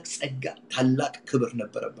ታላቅ ጸጋ ታላቅ ክብር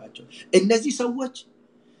ነበረባቸው እነዚህ ሰዎች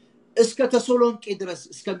እስከ ተሰሎንቄ ድረስ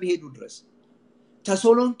እስከሚሄዱ ድረስ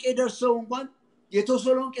ተሰሎንቄ ደርሰው እንኳን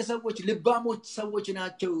የተሰሎንቄ ሰዎች ልባሞች ሰዎች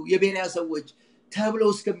ናቸው የቤሪያ ሰዎች ተብለው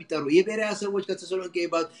እስከሚጠሩ የቤሪያ ሰዎች ከተሰሎንቄ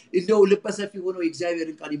ይባል እንደው ልበሰፊ ሆነው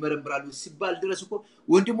እግዚአብሔርን ቃል ይመረምራሉ ሲባል ድረስ እኮ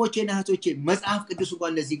ወንድሞቼና እህቶቼ መጽሐፍ ቅዱስ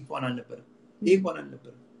እንኳን ለዚህ እንኳን አልነበረም ይሄ እንኳን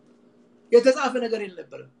አልነበረም የተጻፈ ነገር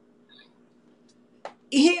የለም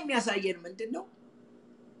ይሄ የሚያሳየን ምንድነው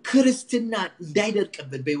ክርስትና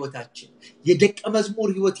እንዳይደርቅብን በህይወታችን የደቀ መዝሙር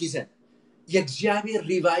ህይወት ይዘን የእግዚአብሔር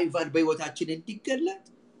ሪቫይቫል በህይወታችን እንዲገለጥ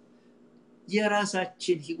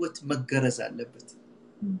የራሳችን ህይወት መገረዝ አለበት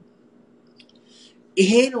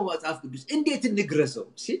ይሄ ነው መጽሐፍ ቅዱስ እንዴት እንግረዘው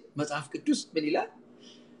ሲል መጽሐፍ ቅዱስ ምን ይላል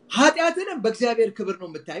ኃጢአትንም በእግዚአብሔር ክብር ነው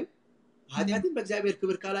የምታዩ ኃጢአትን በእግዚአብሔር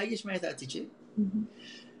ክብር ካላየሽ ማየት አትችል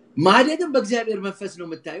ማደግም በእግዚአብሔር መንፈስ ነው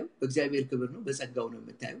የምታዩ በእግዚአብሔር ክብር ነው በጸጋው ነው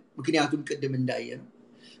የምታዩ ምክንያቱም ቅድም እንዳየነው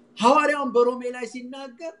ሐዋርያውን በሮሜ ላይ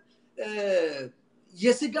ሲናገር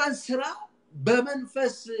የሥጋን ሥራ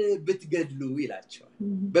በመንፈስ ብትገድሉ ይላቸዋል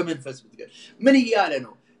በመንፈስ ብትገድሉ ምን ይያለ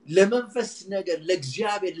ነው ለመንፈስ ነገር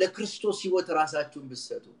ለእግዚአብሔር ለክርስቶስ ህይወት ራሳችሁን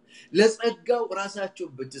ብትሰጡ ለጸጋው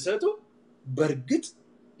ራሳችሁን ብትሰጡ በርግጥ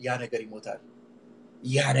ያ ነገር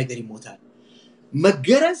ይሞታል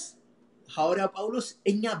መገረዝ ሐዋርያ ጳውሎስ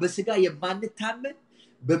እኛ በሥጋ የማንታመን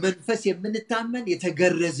በመንፈስ የምንታመን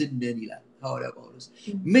የተገረዝነን ይላል ሐዋርያ ጳውሎስ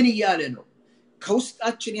ምን ይያለ ነው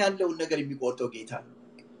ከውስጣችን ያለውን ነገር የሚቆርጠው ጌታ ነው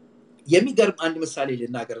የሚገርም አንድ ምሳሌ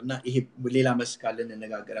ልናገርና ይሄ ሌላ መስካለን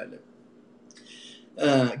እንነጋገራለን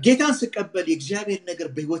ጌታን ስቀበል የእግዚአብሔር ነገር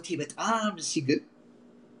በህይወቴ በጣም ሲግል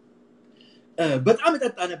በጣም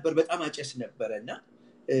እጠጣ ነበር በጣም አጨስ ነበርና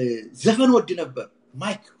ዘፈን ወድ ነበር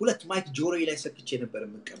ማይክ ሁለት ማይክ ጆሮዬ ላይ ሰክቼ ነበር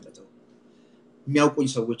የምቀመጠው የሚያውቁኝ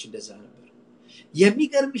ሰዎች እንደዛ ነበር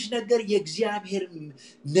የሚገርምሽ ነገር የእግዚአብሔር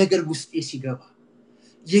ነገር ውስጤ ሲገባ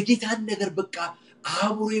የጌታን ነገር በቃ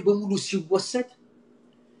አእምሮዬ በሙሉ ሲወሰድ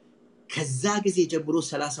ከዛ ጊዜ ጀምሮ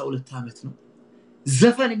 32 አመት ነው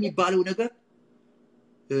ዘፈን የሚባለው ነገር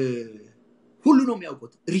ሁሉ ነው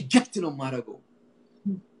የሚያውቁት ሪጀክት ነው ማረገው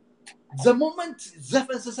the moment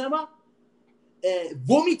ዘፈን ስሰማ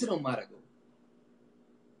ቮሚት ነው ማረገው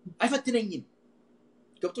አይፈትነኝም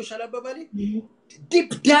ገብቶሻል አባባሌ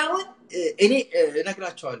ዲፕ ዳውን እኔ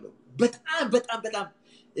ነግራቸዋለሁ በጣም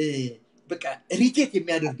በቃ ሪቴት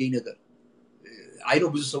የሚያደርገኝ ነገር አይኖ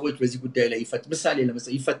ብዙ ሰዎች በዚህ ጉዳይ ላይ ምሳሌ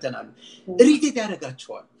ለምሳሌ ይፈተናሉ ሪቴት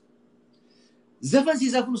ያደርጋቸዋል ዘፈን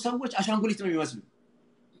ሲዘፍኑ ሰዎች አሻንጉሊት ነው የሚመስሉ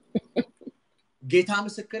ጌታ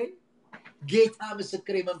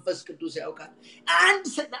ምስክሬ መንፈስ ቅዱስ ያውቃል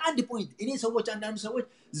አንድ ፖይንት እኔ ሰዎች አንዳንድ ሰዎች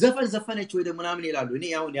ዘፈን ዘፈነች ወይ ምናምን ይላሉ እኔ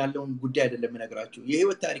ያለውን ጉዳይ አይደለም ነግራችሁ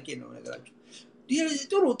የህይወት ታሪኬ ነው ነግራችሁ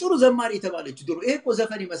ጥሩ ዘማሪ ተባለች ድሮ ይሄ እኮ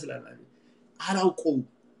ዘፈን ይመስላል አላውቀው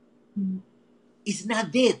is not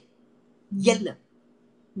there የለም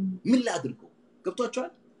ምን ላድርገው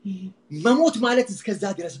ገብቷችኋል መሞት ማለት እስከዛ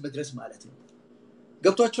ድረስ መድረስ ማለት ነው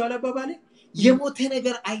ገብቷችኋል አባባሌ የሞተ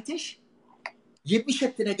ነገር አይተሽ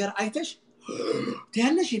የሚሸት ነገር አይተሽ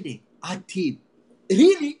ታያለሽ እንዴ አትይም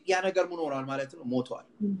ሪሊ ያ ነገር ምን ሆኗል ማለት ነው ሞቷል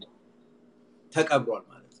ተቀብሯል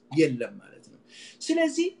ማለት የለም ማለት ነው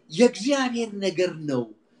ስለዚህ የእግዚአብሔር ነገር ነው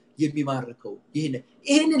የሚማርከው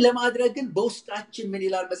ይሄን ለማድረግ ግን በውስጣችን ምን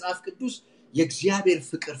ይላል መጽሐፍ ቅዱስ የእግዚአብሔር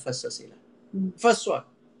ፍቅር ፈሰሰ ይላል ፈሷል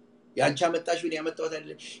ያንቺ አመጣሽውን ያመጣው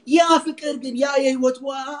አይደለም ያ ፍቅር ግን ያ የህይወት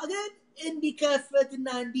ዋገን እንዲከፈትና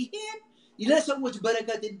እንዲሄድ ለሰዎች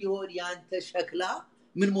በረከት እንዲሆን ያንተ ሸክላ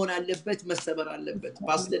ምን መሆን አለበት መሰበር አለበት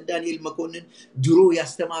ፓስተር ዳንኤል መኮንን ድሮ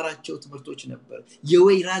ያስተማራቸው ትምህርቶች ነበር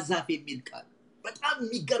የወይራ ዛፍ የሚል ቃል በጣም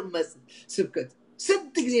የሚገርም ስብከት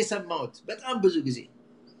ስንት ጊዜ ሰማሁት በጣም ብዙ ጊዜ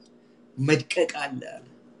መድቀቅ አለ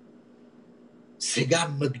ስጋ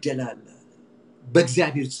መግደል አለ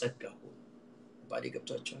በእግዚአብሔር ጸጋ ባለ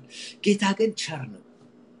ገብቷቸዋል ጌታ ግን ቸር ነው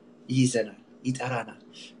ይዘናል ይጠራናል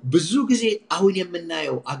ብዙ ጊዜ አሁን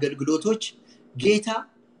የምናየው አገልግሎቶች ጌታ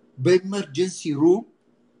በኤመርጀንሲ ሩም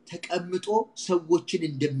ተቀምጦ ሰዎችን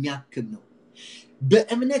እንደሚያክም ነው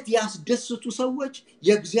በእምነት ያስደስቱ ሰዎች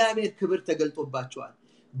የእግዚአብሔር ክብር ተገልጦባቸዋል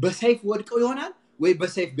በሰይፍ ወድቀው ይሆናል ወይ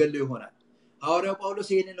በሰይፍ ገለው ይሆናል ሐዋርያው ጳውሎስ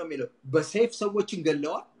ይሄንን ነው የሚለው በሰይፍ ሰዎችን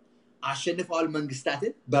ገለዋል አሸንፈዋል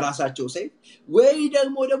መንግስታትን በራሳቸው ሰይፍ ወይ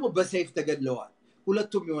ደግሞ በሰይፍ ተገለዋል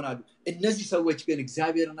ሁለቱም ይሆናሉ እነዚህ ሰዎች ግን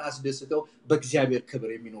እግዚአብሔርን አስደስተው በእግዚአብሔር ክብር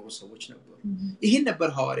የሚኖሩ ሰዎች ነበሩ ይሄን ነበር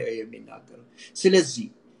ሐዋርያው የሚናገረው ስለዚህ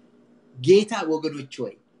ጌታ ወገኖች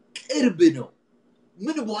ሆይ ቅርብ ነው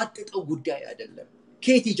ምን ዋጥጠው ጉዳይ አይደለም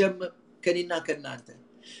ከየት ይጀምር ከኔና ከናንተ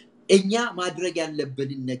እኛ ማድረግ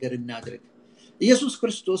ያለብን ነገር እናድርግ ኢየሱስ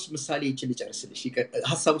ክርስቶስ ምሳሌ ይችል ይጨርስልሽ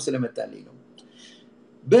ሐሳቡ ስለመጣልኝ ነው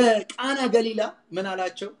በቃና ገሊላ ምን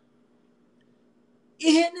አላቸው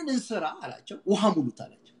ይሄንን እንስራ አላቸው ውሃ ሙሉት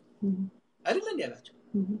አላቸው አይደል ያላቸው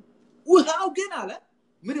ውሃው ግን አለ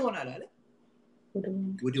ምን ይሆናል አለ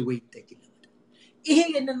ወደ ወይን ጠጅ ይለወጣል ይሄ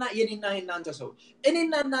የኔና የናንተ ሰው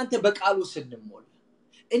እኔና እናንተ በቃሉ ስንሞላ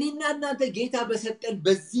እኔና እናንተ ጌታ በሰጠን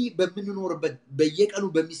በዚህ በመንኖርበት በየቀኑ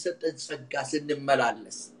በሚሰጠን ጸጋ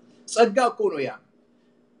ስንመላለስ ጸጋ እኮ ነው ያ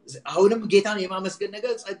አሁንም ጌታን የማመስገን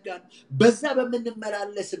ነገር ጸጋ በዛ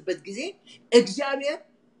በመንመላለስበት ጊዜ እግዚአብሔር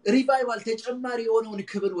ሪቫይቫል ተጨማሪ የሆነውን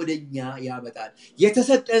ክብር ወደኛ ያመጣል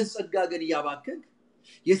የተሰጠን ጸጋ ግን ያባከን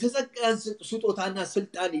የተሰጠን ስጦታና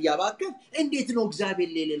ስልጣን ያባከን እንዴት ነው እግዚአብሔር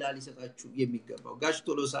ሌላ ሊሰጣችሁ የሚገባው ጋሽ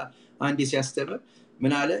ቶሎሳ አንዴ ሲያስተምር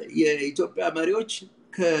ምን አለ የኢትዮጵያ መሪዎች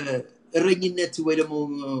ከእረኝነት ወይ ደግሞ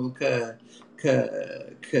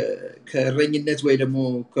ከእረኝነት ወይ ደግሞ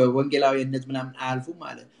ከወንጌላዊነት ምናምን አልፉ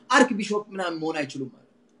ማለት አርክ ቢሾፕ ምናምን መሆን አይችሉም ማለት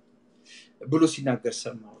ብሎ ሲናገር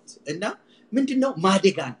ሰማሁት እና ምንድነው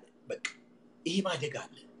ማደግ አለ በቃ ይሄ ማደግ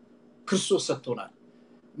አለ ክርስቶስ ሰጥቶናል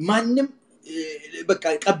ማንንም በቃ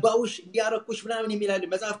ቀባውሽ እንዲያረኩሽ ምናምን የሚላል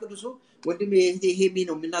መጽሐፍ ቅዱስ ወንድም ይሄ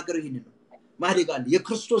ነው የምናገረው ይሄንን ነው ማደግ አለ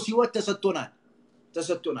የክርስቶስ ህይወት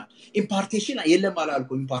ተሰጥቶናል ኢምፓርቴሽን የለም አላልኩ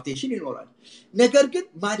ኢምፓርቴሽን ይኖራል ነገር ግን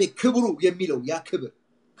ማደግ ክብሩ የሚለው ያ ክብር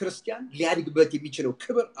ክርስቲያን ሊያድግበት የሚችለው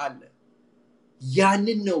ክብር አለ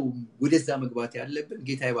ያንን ነው ወደዛ መግባት ያለብን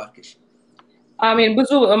ጌታ ይባርክሽ አሜን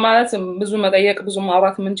ብዙ መጠየቅ ብዙ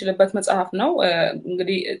ማውራት የምንችልበት መጽሐፍ ነው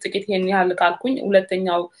እንግዲህ ጥቂት ይሄን ያህል ካልኩኝ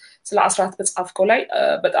ሁለተኛው ስለ አስራት በጻፍከው ላይ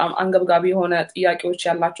በጣም አንገብጋቢ የሆነ ጥያቄዎች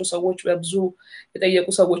ያላቸው ሰዎች በብዙ የጠየቁ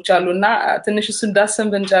ሰዎች አሉና ትንሽ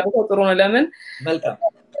እንዳሰም ብንጨርሰው ጥሩ ነው ለምን መልካም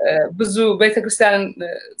ብዙ ቤተክርስቲያን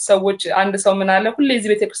ሰዎች አንድ ሰው ምን አለ ሁሌ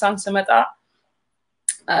እዚህ ቤተክርስቲያን ስመጣ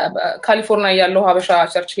ካሊፎርኒያ ያለው ሀበሻ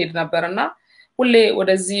ቸርች ሄድ ነበርና ሁሌ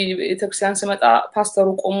ወደዚህ ቤተክርስቲያን ስመጣ ፓስተሩ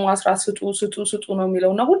ቆሞ አስራት ስጡ ነው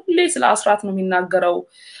የሚለውና ሁሌ ስለ አስራት ነው የሚናገረው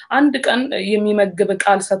አንድ ቀን የሚመግብ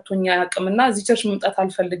ቃል ሰጥቶኛ ያቅምና እዚህ ቸርች መምጣት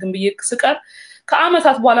አልፈልግም ብዬ ስቀር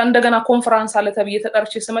ከአመታት በኋላ እንደገና ኮንፈረንስ አለ ተብዬ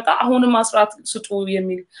ተጠርቼ ስመጣ አሁንም አስራት ስጡ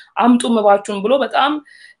የሚል አምጡ መባችሁን ብሎ በጣም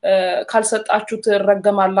ካልሰጣችሁ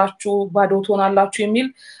ትረገማላችሁ ባዶ ትሆናላችሁ የሚል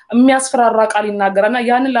የሚያስፈራራ ቃል ይናገራልና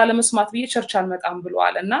ያንን ላለመስማት ብዬ ቸርች አልመጣም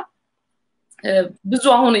ብለዋልና ብዙ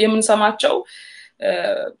አሁን የምንሰማቸው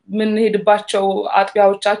ምን ሄድባቸው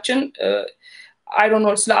አጥቢያዎቻችን I don't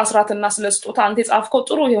know ስለ አስራትና ስለ ስጦታ አንተ የጻፍከው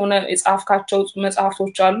ጥሩ የሆነ የጻፍካቸው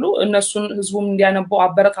መጽሐፍቶች አሉ እነሱን ህዝቡም እንዲያነበው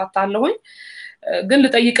አበረታታለሁኝ ግን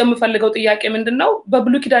ልጠይቅ የምፈልገው ጥያቄ ምንድነው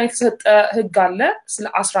በብሉይ ኪዳን የተሰጠ ህግ አለ ስለ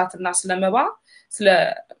አስራትና ስለ መባ ስለ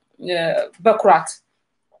በኩራት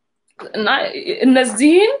እና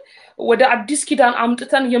እነዚህን ወደ አዲስ ኪዳን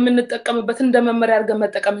አምጥተን የምንጠቀምበት እንደ መመሪያ አድርገን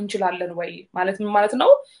መጠቀም እንችላለን ወይ ማለት ነው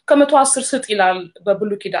ከ110 ስጥ ይላል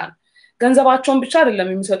በብሉይ ኪዳን ገንዘባቸውን ብቻ አይደለም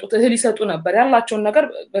የሚሰጡት እህል ይሰጡ ነበር ያላቸውን ነገር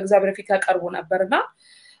በእግዚአብሔር ፊት ያቀርቡ ነበርና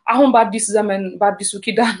አሁን በአዲስ ዘመን በአዲሱ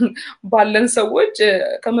ኪዳን ባለን ሰዎች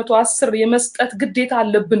ከ110 የመስጠት ግዴታ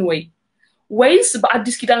አለብን ወይስ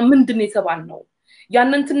በአዲስ ኪዳን ምንድነው የተባልነው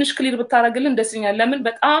ያንን ትንሽ ክሊር ብታረግልን ደስኛል ለምን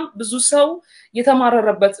በጣም ብዙ ሰው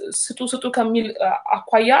የተማረረበት ስጡ ከሚል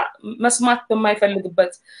አኳያ መስማት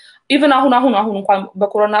በማይፈልግበት ኢቭን አሁን እንኳን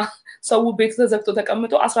በኮሮና ሰው ቤት ተዘግቶ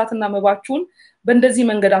ተቀምጦ አስራትና መባችሁን በእንደዚህ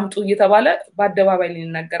መንገድ አምጡ እየተባለ በአደባባይ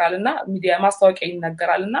ይነገራልና ሚዲያ ማስታወቂያ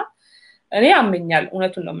ይነገራልና እኔ አመኛል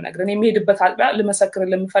እውነቱን ነው የምነግረው እኔ የሚሄድበት አጥቢያ ለመሰክር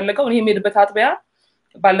ለምፈልገው እኔ የሚሄድበት አጥቢያ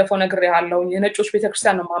ባለፈው ነገር ያለው የነጮች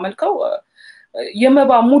ቤተክርስቲያን ነው ማመልከው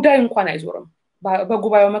የመባ ሙዳይ እንኳን አይዞርም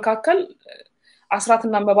በጉባኤው መካከል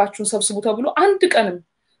አስራትና መባችሁን ሰብስቡ ተብሎ አንድ ቀንም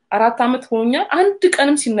 4 አመት ሆኖኛል አንድ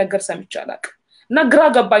ቀንም ሲነገር ሰምቻለሁ እና ግራ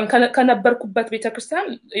ገባኝ ከነበርኩበት ቤተክርስቲያን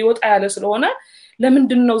ይወጣ ያለ ስለሆነ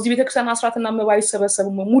ለምንድነው እዚህ ቤተክርስቲያን አስራትና መባ ይሰበሰቡ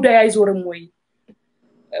ሙዳይ አይዞርም ወይ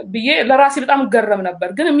ብዬ ለራሴ በጣም ገረም ነበር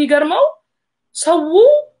ግን የሚገርመው ሰው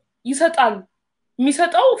ይሰጣል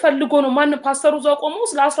የሚሰጣው ፈልጎ ነው ማን ፓስተሩ ዛው ቆሞ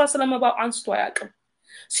ስለ አስራት ስለመባ አንስቶ ያቅም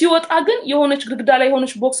ሲወጣ ግን የሆነች ግድግዳ ላይ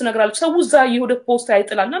የሆነች ቦክስ ነገራለች ሰው ዛ ይወደ ፖስት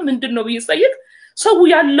አይጥላልና ምንድነው ብይጠይቅ ሰው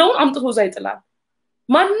ያለውን አምጥቶ ዛ ይጥላል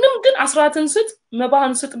ማንንም ግን አስራትን ስጥ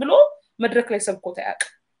መባህን ስጥ ብሎ መድረክ ላይ ሰብኮታ ያቅ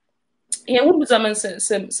ይሄ ሁሉ ዘመን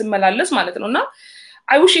ስመላለስ ማለት ነውና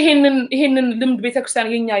አይውሽ ይሄንን ልምድ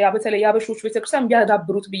ቤተክርስቲያን የኛ ያ በተለይ ያበሾች ቤተክርስቲያን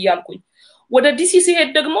ቢያዳብሩት ብያልኩኝ ወደ ዲሲሲ ሄድ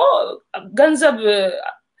ደግሞ ገንዘብ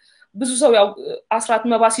ብዙ ሰው ያው አስራት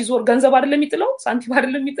መባ ሲዞር ገንዘብ አይደለም የሚጥለው ሳንቲም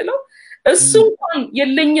አይደለም የሚጥለው እሱ እንኳን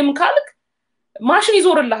የለኝም ካልክ ማሽን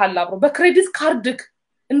ይዞርልሃል አብሮ በክሬዲት ካርድክ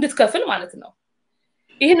እንድትከፍል ማለት ነው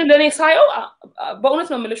ይሄን ለኔ ሳየው በእውነት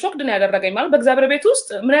ነው የምልህ ሾክ ድን ያደረገኝ ማለት በእግዚአብሔር ቤት ውስጥ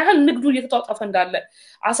ምን ያህል ንግዱ እየተጣጣፈ እንዳለ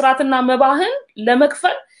አስራትና መባህን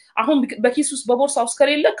ለመክፈል አሁን በኪስ ውስጥ በቦርሳ ውስጥ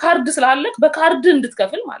ከሌለ ካርድ ስላለክ በካርድ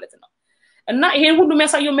እንድትከፍል ማለት ነው እና ይሄን ሁሉ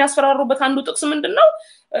የሚያሳየው የሚያስፈራሩበት አንዱ ጥቅስ ምንድነው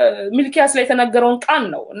ሚልኪያስ ላይ የተነገረውን ቃል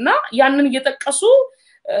ነው እና ያንን እየተጠቀሱ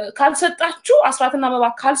ካልሰጣችሁ አስራትና መባ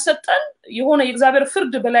ካልሰጠን የሆነ የእግዚአብሔር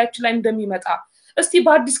ፍርድ በላያችን ላይ እንደሚመጣ እስቲ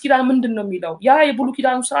በአዲስ ኪዳን ምንድነው የሚለው ያ የብሉ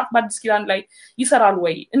ኪዳን ስርዓት በአዲስ ኪዳን ላይ ይሰራል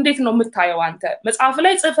ወይ እንዴት ነው የምታየው አንተ መጽሐፍ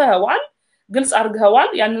ላይ ጽፈኸዋል ግልጽ አርገኸዋል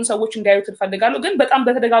ያንን ሰዎች እንዲያዩት ፈልጋለሁ ግን በጣም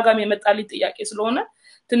በተደጋጋሚ የመጣልኝ ጥያቄ ስለሆነ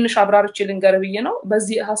ትንሽ አብራርቼ ልንገርህ ብዬ ነው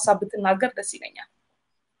በዚህ ሐሳብ ብትናገር ደስ ይለኛል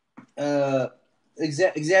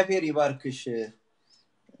እግዚአብሔር ይባርክሽ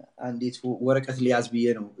አንዲት ወረቀት ሊያዝ ብዬ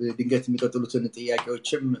ነው ድንገት የሚቀጥሉትን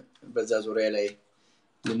ጥያቄዎችም በዛ ዙሪያ ላይ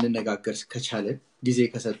ልንነጋገር ከቻለን ጊዜ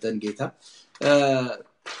ከሰጠን ጌታ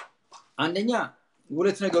አንደኛ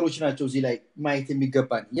ሁለት ነገሮች ናቸው እዚህ ላይ ማየት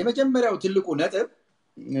የሚገባን የመጀመሪያው ትልቁ ነጥብ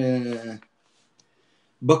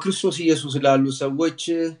በክርስቶስ ኢየሱስ ላሉ ሰዎች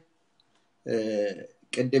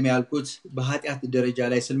ቀደም ያልኩት በኃጢአት ደረጃ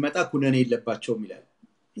ላይ ስለመጣ ኩነኔ የለባቸውም ይላል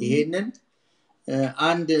ይሄንን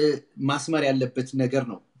አንድ ማስመር ያለበት ነገር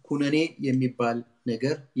ነው ኩነኔ የሚባል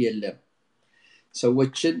ነገር የለም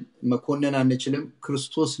ሰዎችን መኮነን አንችልም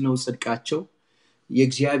ክርስቶስ ነው ጽድቃቸው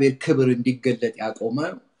የእግዚአብሔር ክብር እንዲገለጥ ያቆመ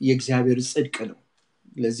የእግዚአብሔር ጽድቅ ነው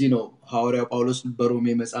ለዚህ ነው ሐዋርያው ጳውሎስ በሮሜ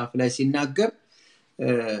መጽሐፍ ላይ ሲናገር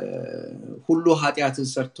ሁሉ ኃጢአትን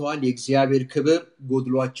ሰርተዋል የእግዚአብሔር ክብር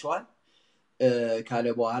ጎድሏቸዋል ካለ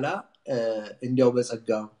በኋላ እንዲያው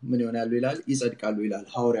በጸጋው ምን ይሆናሉ ይላል ይጸድቃሉ ይላል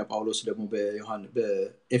ሐዋርያ ጳውሎስ ደግሞ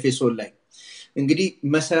በኤፌሶን ላይ እንግዲህ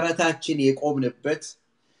መሰረታችን የቆምንበት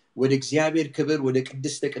ወደ እግዚአብሔር ክብር ወደ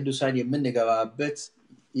ቅድስተ ቅዱሳን የምንገባበት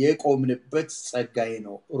የቆምንበት ጸጋዬ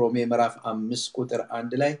ነው ሮሜ ምዕራፍ 5 ቁጥር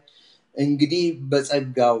 1 ላይ እንግዲህ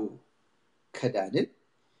በጸጋው ከዳንን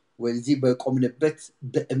ወዚህ በቆምንበት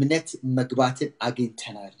በእምነት መግባትን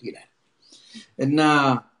አግኝተናል ይላል እና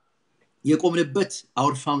የቆምንበት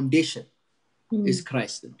our foundation is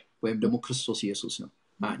Christ ነው ወይም ደግሞ ክርስቶስ ኢየሱስ ነው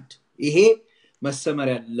አንድ ይሄ መሰመር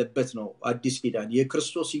ያለበት ነው አዲስ ኪዳን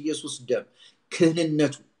የክርስቶስ ኢየሱስ ደም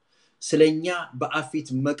ክህንነቱ ስለኛ በአፊት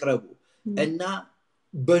መቅረቡ እና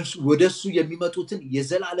ወደሱ የሚመጡትን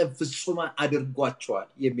የዘላለም ፍጹማን አድርጓቸዋል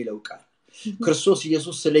የሚለው ቃል ክርስቶስ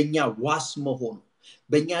ኢየሱስ ስለኛ ዋስ መሆኑ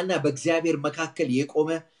በእኛና በእግዚአብሔር መካከል የቆመ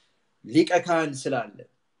ሊቀ ካህን ስላለ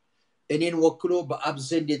እኔን ወክሎ በአብ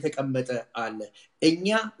ዘንድ የተቀመጠ አለ እኛ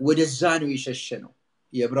ወደዛ ነው የሸሸነው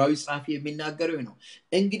የዕብራዊ ጻፊ የሚናገረው ነው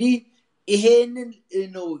እንግዲህ ይሄንን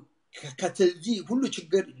ነው ከተዚህ ሁሉ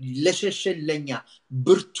ችግር ለሸሸን ለኛ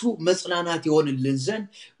ብርቱ መጽናናት ይሆንልን ዘንድ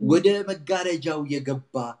ወደ መጋረጃው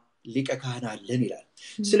የገባ ሊቀ ካህን አለን ይላል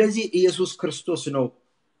ስለዚህ ኢየሱስ ክርስቶስ ነው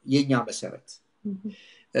የኛ መሰረት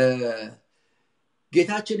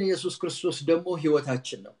ጌታችን ኢየሱስ ክርስቶስ ደግሞ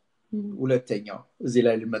ህይወታችን ነው ሁለተኛው እዚህ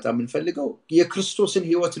ላይ ልመጣ የምንፈልገው የክርስቶስን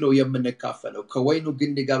ህይወት ነው የምንካፈለው ከወይኑ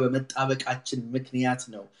ግንድ ጋር በመጣበቃችን ምክንያት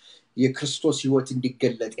ነው የክርስቶስ ህይወት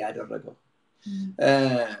እንዲገለጥ ያደረገው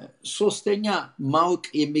ሶስተኛ ማወቅ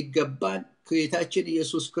የሚገባን ጌታችን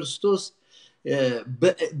ኢየሱስ ክርስቶስ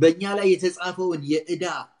በእኛ ላይ የተጻፈውን የዕዳ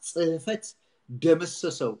ጽሕፈት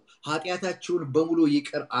ደመሰሰው ኃጢያታችሁን በሙሉ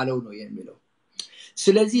ይቅር አለው ነው የሚለው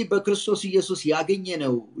ስለዚህ በክርስቶስ ኢየሱስ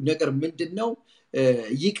ያገኘነው ነገር ምንድነው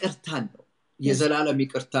ይቅርታን ነው የዘላለም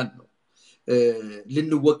ይቅርታን ነው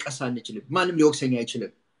ልንወቀስ አንችልም ማንም ሊወቅሰኝ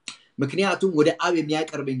አይችልም ምክንያቱም ወደ አብ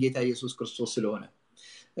የሚያቀርበን ጌታ ኢየሱስ ክርስቶስ ስለሆነ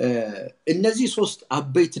እነዚህ ሶስት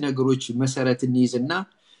አበይት ነገሮች መሰረት እንይዝና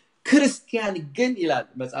ክርስቲያን ግን ይላል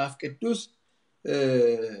መጽሐፍ ቅዱስ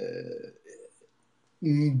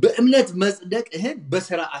በእምነት መጽደቅህን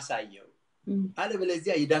በሥራ አሳየው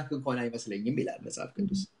አለበለዚያ ይዳንክ እንኳን አይመስለኝም ይላል መጽሐፍ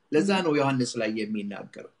ቅዱስ ለዛ ነው ዮሐንስ ላይ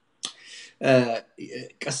የሚናገረው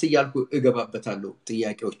ቀስ ያልኩ እገባበታለሁ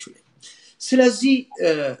ጥያቄዎቹ ላይ ስለዚህ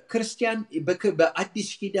ክርስቲያን በአዲስ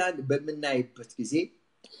ኪዳን በመናይበት ጊዜ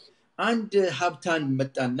አንድ ሀብታን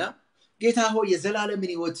መጣና ጌታ ሆይ የዘላለም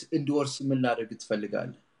ሕይወት እንድወርስ ምን ላደርግ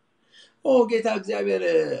ትፈልጋለህ ጌታ እግዚአብሔር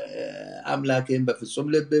አምላክህን በፍጹም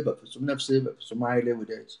ልብ በፍጹም ነፍስ በፍጹም ኃይል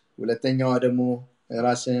ውደድ ሁለተኛው ደግሞ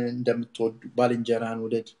ራስን እንደምትወድ ባልንጀራን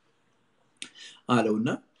ውደድ አለውና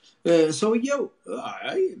ሰውየው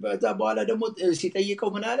አይ በዛ በኋላ ደግሞ ሲጠይቀው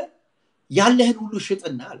ምን አለ ያለህን ሁሉ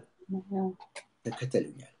ሽጥና አለ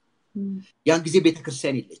ተከተለኛል ያን ጊዜ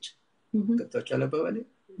ቤተክርስቲያን ይለች ከተቻለ በባለ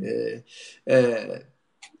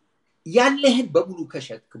ያለህን በሙሉ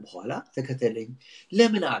ከሸጥክ በኋላ ተከተለኝ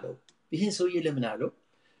ለምን አለው ይሄን ሰውዬ ለምን አለው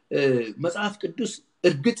መጽሐፍ ቅዱስ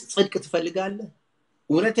እርግጥ ጽድቅ ትፈልጋለህ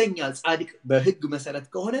እውነተኛ ጻድቅ በህግ መሰረት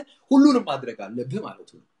ከሆነ ሁሉንም ማድረግ አለብህ ማለት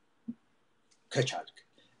ነው ከቻልክ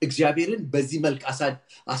እግዚአብሔርን በዚህ መልክ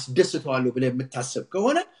አስደስተዋለሁ ብለህ የምታስብ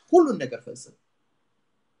ከሆነ ሁሉን ነገር ፈጽም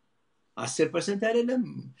 10% አይደለም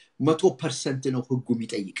 100% ነው ህጉ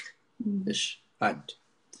የሚጠይቅ እሺ አንድ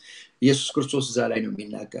ኢየሱስ ክርስቶስ እዛ ላይ ነው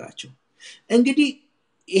የሚናገራቸው እንግዲህ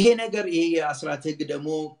ይሄ ነገር ይሄ አስራት ህግ ደግሞ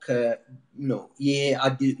ነው ይሄ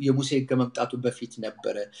የሙሴ ህግ ከመምጣቱ በፊት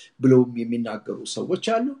ነበር ብለው የሚናገሩ ሰዎች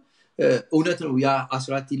አሉ እውነት ነው ያ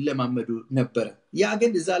አስራት ይለማመዱ ነበር ያ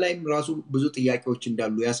ግን እዛ ላይም ራሱ ብዙ ጥያቄዎች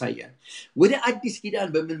እንዳሉ ያሳያል ወደ አዲስ ኪዳን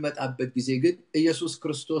በመጣበት ጊዜ ግን ኢየሱስ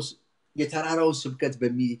ክርስቶስ የተራራውን ስብከት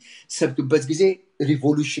በሚሰብክበት ጊዜ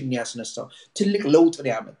ሪቮሉሽን ያስነሳው ትልቅ ለውጥ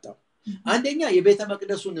ነው ያመጣው አንደኛ የቤተ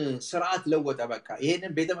መቅደሱን ስርዓት ለወጠ በቃ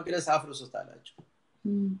ይሄንን ቤተ መቅደስ አፍርሱት አላቸው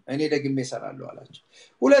እኔ ደግሜ እሰራለሁ አላቸው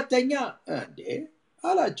ሁለተኛ እንዴ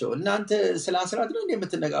አላቸው እናንተ ስለ አስራት ነው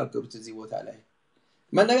እንደምትነጋገሩት እዚህ ቦታ ላይ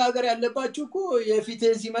መነጋገር ያለባችሁ እኮ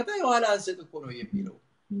የፊትህን ሲመጣ የኋላ አንስት እኮ ነው የሚለው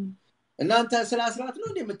እናንተ ስለ አስራት ነው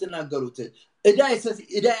እንደምትናገሩት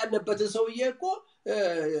እዳ ያለበት ሰውዬ እኮ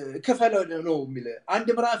ከፈለው ነው የሚል አንድ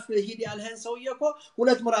ምዕራፍ ሂድ ያልህን ሰውዬ እኮ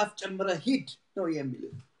ሁለት ምዕራፍ ጨምረህ ሂድ ነው የሚል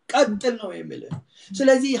ቀጥል ነው የሚል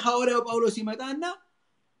ስለዚህ ሐዋርያው ጳውሎስ ይመጣና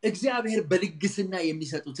እግዚአብሔር በልግስና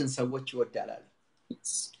የሚሰጡትን ሰዎች ይወዳል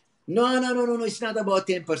no it's not about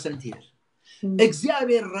 10% here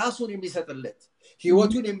እግዚአብሔር ራሱን የሚሰጥለት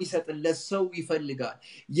ህይወቱን የሚሰጥለት ሰው ይፈልጋል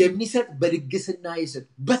የሚሰጥ በልግስና ይሰጥ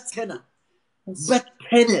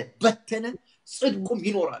በተነ ጽድቁም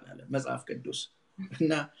ይኖራል አለ መጽሐፍ ቅዱስ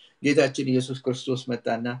እና ጌታችን ኢየሱስ ክርስቶስ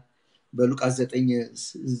መጣና በሉቃስ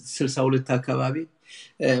 9:62 አካባቢ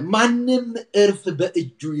ማንም እርፍ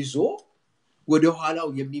በእጁ ይዞ ወደ ኋላው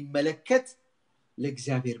የሚመለከት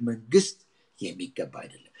ለእግዚአብሔር መንግስት የሚገባ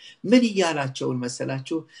አይደለም ምን ይያላቸውን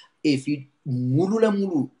መሰላችሁ ሙሉ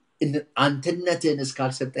ለሙሉ አንተነትን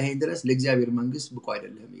እስካልሰጠኸኝ ድረስ ለእግዚአብሔር መንግስት ብቁ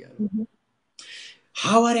አይደለም ይያሉ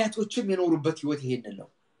ሐዋርያቶችም የኖሩበት ህይወት ይሄንን ነው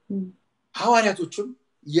ሐዋርያቶችም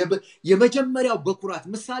የመጀመሪያው በኩራት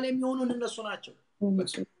ምሳሌ የሚሆኑን እነሱ ናቸው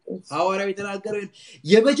ሐዋርያው የተናገረው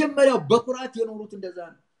የመጀመሪያው በኩራት የኖሩት እንደዛ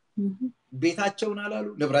ነው ቤታቸውን አላሉ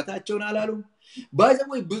ንብረታቸውን አላሉ ባይዘው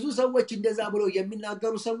ብዙ ሰዎች እንደዛ ብለው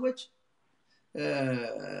የሚናገሩ ሰዎች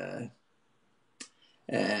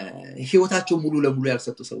ህይወታቸው ሙሉ ለሙሉ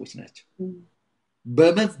ያልሰጡ ሰዎች ናቸው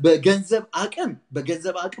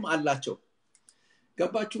በገንዘብ አቅም አላቸው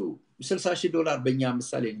ገባችሁ $60,000 በእኛ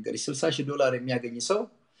ምሳሌ ነገር $60,000 የሚያገኝ ሰው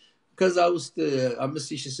ከዛ ውስጥ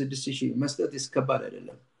 5,000 6,000 መስጠት እስከባድ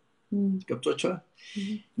አይደለም ገብቶቻል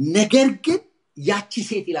ነገር ግን ያቺ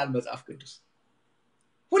ሴት ይላል መጽሐፍ ቅዱስ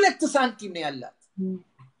 2 ሳንቲም ነው ያላት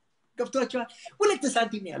ገብቶቻል 2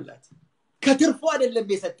 ሳንቲም ነው ያላት ከትርፉ አይደለም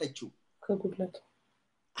የሰጠችው ከጉድለት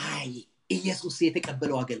አይ ኢየሱስ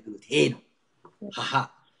የተቀበለው አገልግሎት ይሄ ነው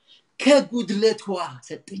ከጉድለቷ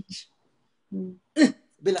ሰጠች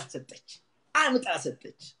ብላ ሰጠች አምጣ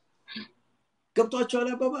ሰጠች ገብቷቸዋል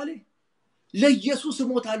አባባሌ ለኢየሱስ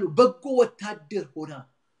ሞታሉ በጎ ወታደር ሆና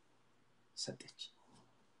ሰጠች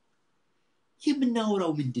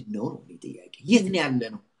የምናወራው ምንድነው ነው ጥያቄ የት ነው ያለ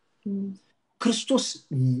ነው ክርስቶስ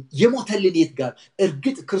የሞተልን የት ጋር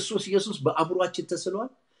እርግጥ ክርስቶስ ኢየሱስ በአእምሮአችን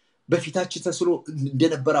ተስሏል በፊታችን ተስሎ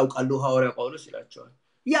እንደነበር አውቃለሁ ሐዋርያው ጳውሎስ ይላቸዋል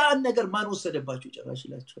ያን ነገር ማን ወሰደባችሁ ጭራሽ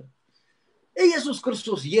ይላቸዋል ኢየሱስ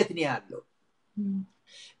ክርስቶስ የት ነው ያለው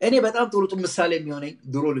እኔ በጣም ጥሩ ምሳሌ የሚሆነኝ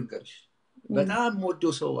ድሮ ልንገርሽ በጣም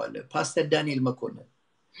ሞደው ሰው አለ ፓስተር ዳንኤል መኮንን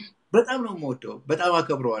በጣም ነው ሞደው በጣም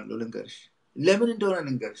አከብረዋለሁ ልንገርሽ ለምን እንደሆነ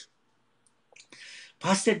ልንገርሽ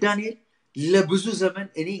ፓስተር ዳንኤል ለብዙ ዘመን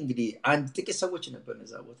እኔ እንግዲህ አንድ ጥቂት ሰዎች ነበር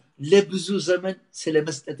ነዛ ቦታ ለብዙ ዘመን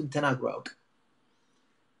ስለመስጠትም ተናግሮ አውቅ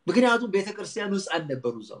ምክንያቱም ቤተክርስቲያን ውስጥ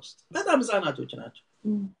አልነበሩ እዛ ውስጥ በጣም ህፃናቶች ናቸው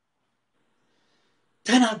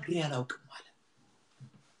ተናግሬ አላውቅም ማለት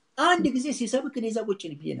አንድ ጊዜ ሲሰብክ እኔ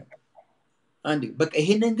ዛቆችን ብዬ ነበር አንድ በቃ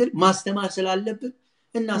ይሄንን ግን ማስተማር ስላለብን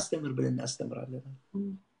እናስተምር ብለን እናስተምራለን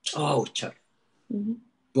ጫዎች አሉ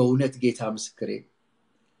በእውነት ጌታ ምስክሬ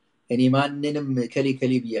እኔ ማንንም ከሌ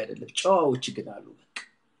ብዬ አይደለም ጫዎች ግን አሉ በቃ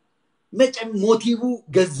መጨም ሞቲቭ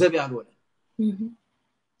ገንዘብ ያልሆነ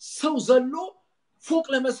ሰው ዘሎ ፎቅ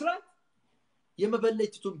ለመስራት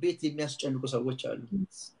የመበለጭቱን ቤት የሚያስጨንቁ ሰዎች አሉ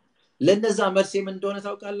ለነዛ መልስ ምን እንደሆነ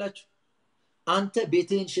ታውቃላችሁ አንተ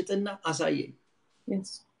ቤትህን ሽጥና አሳየኝ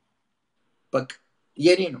በቃ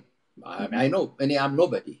የኔ ነው I know እኔ am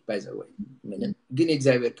nobody by the way ምንም ግን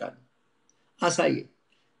እግዚአብሔር ቃል አሳየኝ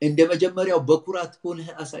እንደ መጀመሪያው በኩራት ሆነ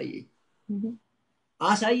አሳየኝ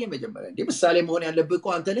መጀመሪያ እንደ ምሳሌ መሆን ያለበት እኮ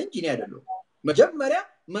አንተ ነህ እንጂ እኔ አይደለም መጀመሪያ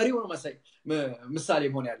መሪው ነው ምሳሌ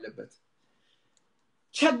መሆን ያለበት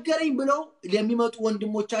ቸገረኝ ብለው ለሚመጡ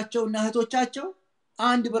ወንድሞቻቸውና እህቶቻቸው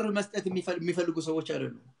አንድ ብር መስጠት የሚፈልጉ ሰዎች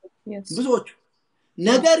አይደሉም ብዙዎች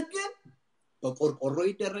ነገር ግን በቆርቆሮ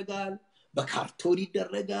ይደረጋል በካርቶን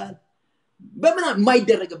ይደረጋል በምን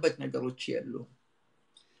የማይደረግበት ነገሮች ያሉ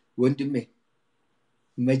ወንድሜ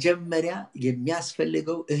መጀመሪያ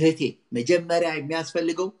የሚያስፈልገው እህቴ መጀመሪያ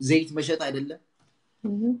የሚያስፈልገው ዘይት መሸጥ አይደለም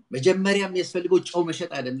መጀመሪያ የሚያስፈልገው ጨው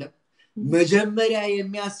መሸጥ አይደለም መጀመሪያ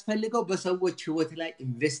የሚያስፈልገው በሰዎች ህይወት ላይ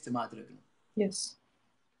ኢንቨስት ማድረግ ነው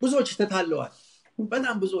ብዙዎች ተታለዋል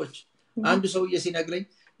በጣም ብዙዎች አንዱ ሰውዬ ሲነግረኝ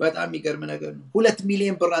በጣም የሚገርም ነገር ነው 2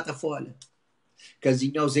 ሚሊዮን ብር አጠፋዋል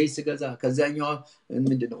ከዚህኛው ዘይት ስገዛ ከዛኛው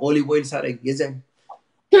ምንድነው ኦሊቭ ኦይል ሳረግ የዘን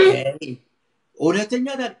እውነተኛ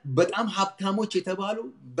በጣም ሀብታሞች የተባሉ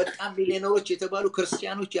በጣም ሚሊዮነሮች የተባሉ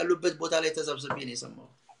ክርስቲያኖች ያሉበት ቦታ ላይ ተሰብስቤ ነው የሰማው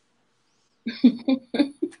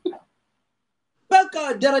በቃ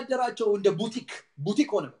ደረደራቸው እንደ ቡቲክ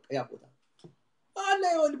ሆነ ያ ቦታ አለ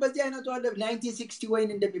ይሁን በዚህ አይነቱ አለ 1960 ዋይን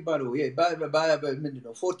እንደሚባለው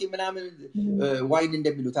ምንድነው 40 ምናምን ዋይን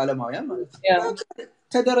እንደሚሉት አለማውያን ማለት ነው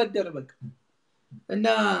ተደረደረ በቃ እና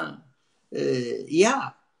ያ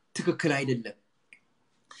ትክክል አይደለም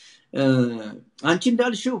አንቺ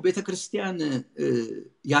እንዳልሽው ቤተክርስቲያን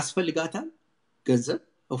ያስፈልጋታል ገንዘብ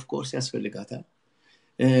ኦፍ ኮርስ ያስፈልጋታል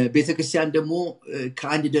ቤተክርስቲያን ደግሞ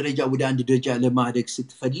ከአንድ ደረጃ ወደ አንድ ደረጃ ለማደግ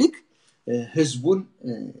ስትፈልግ ህዝቡን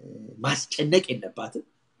ማስጨነቅ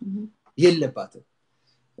የለባትም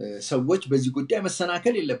ሰዎች በዚህ ጉዳይ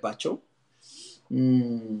መሰናከል የለባቸው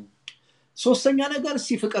ሶስተኛ ነገር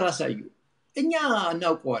ፍቅር አሳዩ እኛ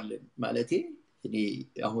እናውቀዋለን ማለቴ እኔ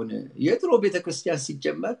አሁን የድሮ ቤተክርስቲያን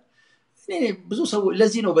ሲጀመር እኔ ብዙ ሰው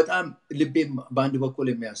ለዚህ ነው በጣም ልቤም በአንድ በኩል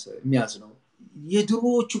የሚያዝ ነው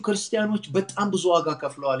የድሮዎቹ ክርስቲያኖች በጣም ብዙ ዋጋ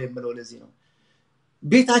ከፍለዋል የምለው ለዚህ ነው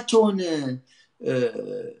ቤታቸውን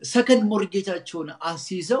ሰከንድ ሞርጌጃቸውን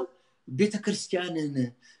አስይዘው ቤተክርስቲያንን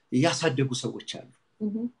ያሳደጉ ሰዎች አሉ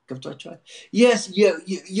ገብቷቸዋል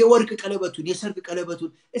የወርቅ ቀለበቱን የሰርግ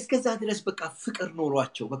ቀለበቱን እስከዛ ድረስ በቃ ፍቅር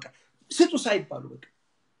ኖሯቸው በቃ ስጡ ሳይባሉ በቃ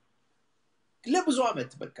ለብዙ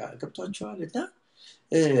አመት በቃ ገብቷቸዋል እና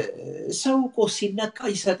ሰው እኮ ሲነካ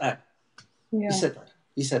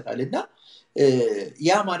ይሰጣል እና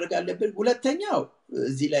ያ ማድረግ አለበት ሁለተኛው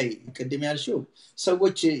እዚህ ላይ ቅድም ያልሽው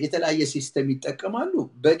ሰዎች የተለያየ ሲስተም ይጠቀማሉ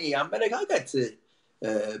በኔ አመለካከት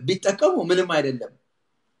ቢጠቀሙ ምንም አይደለም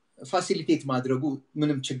ፋሲሊቴት ማድረጉ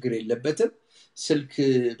ምንም ችግር የለበትም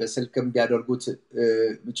በስልክም ቢያደርጉት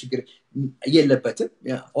ችግር የለበትም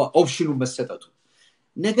ኦፕሽኑ መሰጠቱ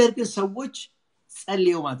ነገር ግን ሰዎች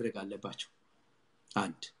ጸልየው ማድረግ አለባቸው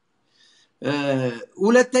አንድ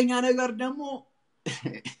ሁለተኛ ነገር ደግሞ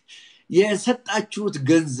የሰጣችሁት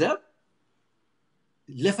ገንዘብ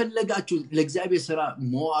ለፈለጋችሁ ለእግዚአብሔር ሥራ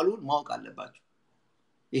መዋሉን ማወቅ አለባችሁ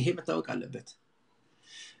ይሄ መታወቅ አለበት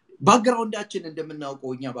ባክግራውንዳችን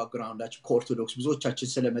እንደምናውቀው እኛ ባክግራውንዳችን ከኦርቶዶክስ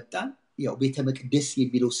ብዙዎቻችን ስለመጣን ያው ቤተ መቅደስ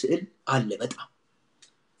የሚለው ስዕል አለ በጣም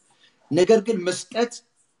ነገር ግን መስጠት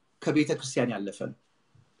ከቤተ ክርስቲያን ያለፈ ነው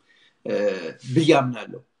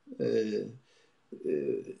ብያምናለሁ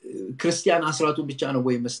ክርስቲያን አስራቱን ብቻ ነው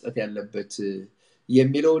ወይ መስጠት ያለበት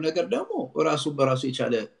የሚለው ነገር ደግሞ በራሱ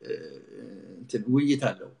የቻለ ውይይት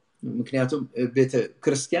አለው ምክንያቱም ቤተ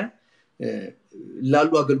ክርስቲያን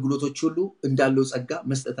ላሉ አገልግሎቶች ሁሉ እንዳለው ጸጋ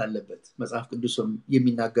መስጠት አለበት መጽሐፍ ቅዱስም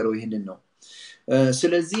የሚናገረው ይሄንን ነው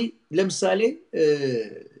ስለዚህ ለምሳሌ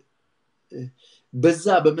በዛ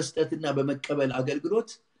በመስጠትና በመቀበል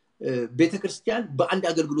አገልግሎት ቤተክርስቲያን በአንድ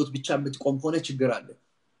አገልግሎት ብቻ የምትቆም ሆነ ችግር አለ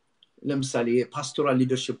ለምሳሌ ፓስቶራል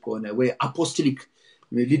ሊደርሺፕ ከሆነ ወይ አፖስቶሊክ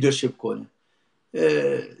ሊደርሺፕ ከሆነ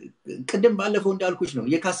ቅድም ባለፈው እንዳልኩሽ ነው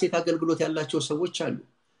የካሴት አገልግሎት ያላቸው ሰዎች አሉ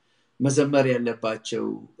መዘመር ያለባቸው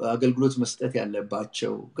አገልግሎት መስጠት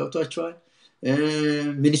ያለባቸው ገብቷቸዋል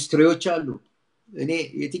ሚኒስትሪዎች አሉ እኔ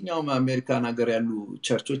የትኛውም አሜሪካን ሀገር ያሉ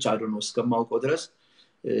ቸርቾች አዶኖ እስከማውቀው ድረስ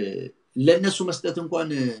ለነሱ መስጠት እንኳን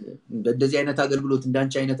እንደዚህ አይነት አገልግሎት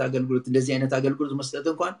እንዳንቺ አይነት አገልግሎት እንደዚህ አይነት አገልግሎት መስጠት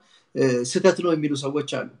እንኳን ስተት ነው የሚሉ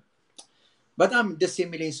ሰዎች አሉ በጣም ደስ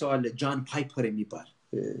የሚለኝ ሰው አለ ጆን ፓይፐር የሚባል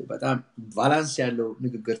በጣም ባላንስ ያለው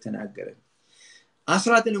ንግግር ተናገረ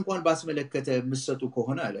አስራትን እንኳን ባስመለከተ መስጠቱ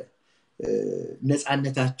ከሆነ አለ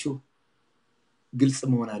ነፃነታችሁ ግልጽ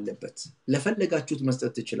መሆን አለበት ለፈለጋችሁት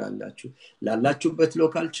መስጠት ትችላላችሁ ላላችሁበት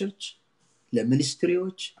ሎካል ቸርች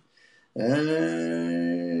ለሚኒስትሪዎች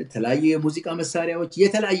ተለያየ የሙዚቃ መሳሪያዎች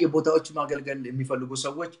የተለያየ ቦታዎች ማገልገል የሚፈልጉ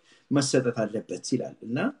ሰዎች መሰጠት አለበት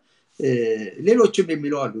ይላልና ሌሎችም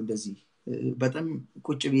የሚለው አሉ እንደዚህ በጣም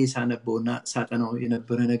ቁጭ ብዬ ሳነበውና ሳጠናው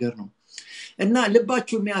የነበረ ነገር ነው እና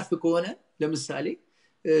ልባችሁ የሚያርፍ ከሆነ ለምሳሌ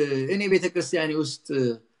እኔ ቤተክርስቲያኔ ውስጥ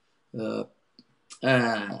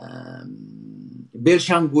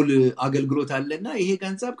ቤልሻንጉል አገልግሎት አለና ይሄ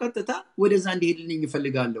ገንዘብ ቀጥታ ወደዛ እንዲሄድልኝ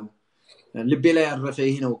ይፈልጋለሁ ልቤ ላይ ያረፈ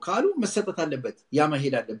ይሄ ነው ካሉ መሰጠት አለበት ያ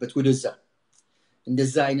መሄድ አለበት ወደዛ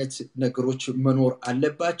እንደዛ አይነት ነገሮች መኖር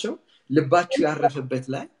አለባቸው ልባችሁ ያረፈበት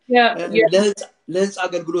ላይ ለህንጻ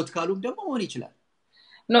አገልግሎት ካሉም ደግሞ ሆነ ይችላል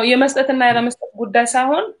ነው የመስጠትና ያለመስጠት ጉዳይ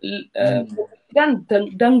ሳይሆን ኪዳን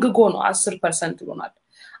ደንግጎ ነው 10% ብሎናል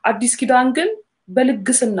አዲስ ኪዳን ግን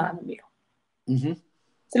በልግስና ነው የሚለው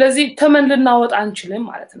ስለዚህ ተመን ልናወጣ አንችልም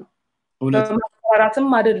ማለት ነው በማስፈራራትም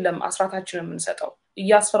አይደለም አስራታችንን የምንሰጠው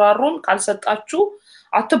እያስፈራሩን ካልሰጣችሁ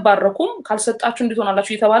አትባረኩም ካልሰጣችሁ እንዴት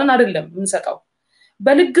ሆናላችሁ እየተባለን አይደለም የምንሰጠው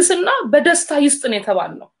በልግስና በደስታ ይስጥን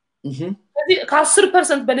የተባልነው ስለዚህ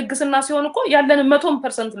ከ10% በልግስና ሲሆን እኮ ያለን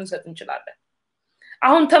 100% ልንሰጥ እንችላለን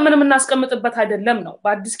አሁን ተመን የምናስቀምጥበት አይደለም ነው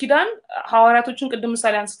በአዲስ ኪዳን ሐዋርያቶችን ቅድም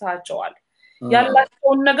ምሳሌ አንስተዋቸዋል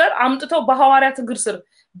ያላቸውን ነገር አምጥተው በሐዋርያት እግር ስር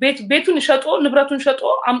ቤቱን ሸጦ ንብረቱን ሸጦ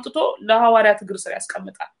አምጥቶ ለሐዋርያት እግር ስር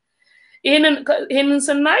ያስቀምጣል ይሄንን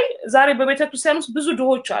ስናይ ዛሬ በቤተክርስቲያን ውስጥ ብዙ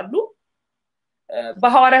ድሆች አሉ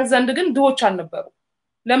በሐዋርያት ዘንድ ግን ድሆች አልነበሩ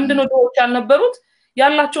ለምንድነው ድሆች ያልነበሩት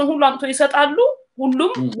ያላቸውን ሁሉ አምጥቶ ይሰጣሉ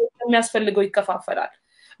ሁሉም የሚያስፈልገው ይከፋፈላል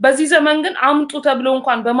በዚህ ዘመን ግን አምጡ ተብለው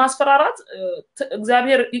እንኳን በማስፈራራት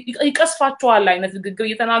እግዚአብሔር ይቀስፋቸዋል አይነት ንግግር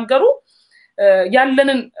እየተናገሩ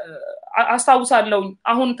ያለንን አስተዋውሳለሁ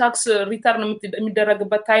አሁን ታክስ ሪተርን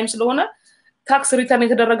የሚደረግበት ታይም ስለሆነ ታክስ ሪተርን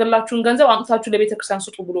የተደረገላችሁን ገንዘብ አምጥታችሁ ለቤተክርስቲያን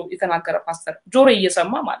ስጡ ብሎ የተናገረ ፓስተር ጆሮ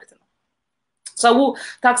እየሰማ ማለት ነው ሰው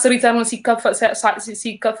ታክስ ሪተርን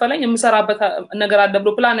ሲከፈለኝ የምሰራበት ነገር አለ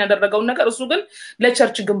ብሎ ፕላን ያደረገው ነገር እሱ ግን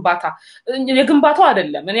ለቸርች ግንባታ የግንባታው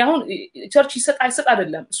አይደለም እኔ አሁን ቸርች ይሰጥ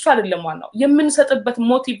አይደለም እሱ አይደለም ዋናው የምንሰጥበት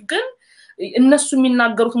ሞቲቭ ግን እነሱ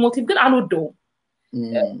የሚናገሩት ሞቲቭ ግን አልወደውም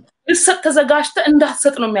ልሰጥ ተዘጋጅተ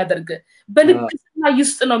እንዳትሰጥ ነው የሚያደርግ በልግስና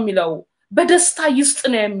ይስጥ ነው የሚለው በደስታ ይስጥ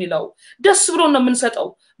ነው የሚለው ደስ ብሎ ነው የምንሰጠው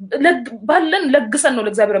ባለን ለግሰን ነው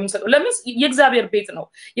ለእግዚአብሔር የምንሰጠው ለምን የእግዚአብሔር ቤት ነው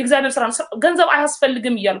የእግዚአብሔር ስራ ነው ገንዘብ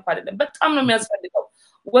አያስፈልግም ይያልኩ አይደለም በጣም ነው የሚያስፈልገው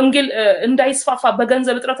ወንጌል እንዳይስፋፋ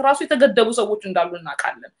በገንዘብ እጥረት ራሱ የተገደቡ ሰዎች እንዳሉ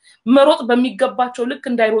እናቃለን መሮጥ በሚገባቸው ልክ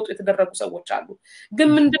እንዳይሮጡ የተደረጉ ሰዎች አሉ ግን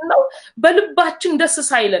ምንድነው በልባችን ደስ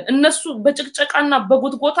ሳይለን እነሱ በጭቅጨቃና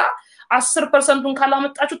በጉትጎታ 10%ን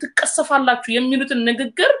ካላመጣችሁ ትቀሰፋላችሁ የሚሉትን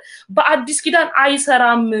ንግግር በአዲስ ኪዳን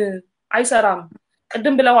አይሰራም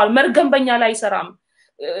ቅድም ብለዋል መርገም በእኛ ላይ አይሰራም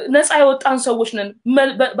ነፃ የወጣን ሰዎች ነን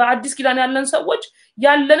በአዲስ ኪዳን ያለን ሰዎች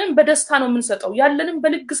ያለንን በደስታ ነው የምንሰጠው ያለንን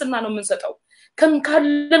በልግስና ነው የምንሰጠው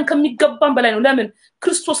ካለን ከሚገባን በላይ ነው ለምን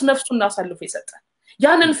ክርስቶስ ነፍሱን አሳልፎ ይሰጣል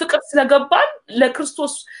ያንን ፍቅር ስለገባን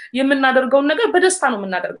ለክርስቶስ የምናደርገው ነገር በደስታ ነው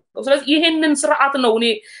የምናደርገው ስለዚህ ይሄንን ስርዓት ነው እኔ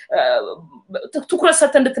ትኩረት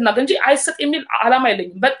ሰጥተን እንድትናገር እንጂ አይሰጥ የሚል ዓላማ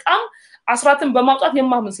የለኝም በጣም አስራትን በማውጣት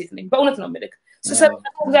የማምን ሴት ነኝ በእውነት ነው ማለት ስሰጥ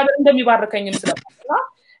እግዚአብሔር እንደሚባርከኝም ስለማውቃ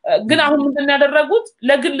ግን አሁን ምንድነው ያደረጉት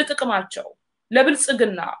ለግል ጥቅማቸው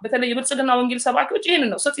ለብልጽግና በተለይ የብልጽግና ወንጌል ሰባኪዎች ይሄንን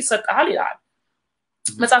ነው ሰጥ ይሰጣል ይላል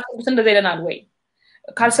መጽሐፍ ቅዱስ እንደዚህ ይለናል ወይ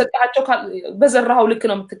ካልሰጣቸው በዘራው ልክ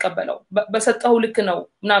ነው የምትቀበለው በሰጠው ልክ ነው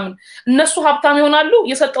ምናምን እነሱ ሀብታም ይሆናሉ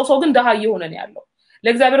የሰጠው ሰው ግን ደሃ ይሆነ ነው ያለው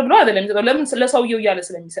ለእግዚአብሔር ብሎ አይደለም ለምን ስለሰውየው ያለ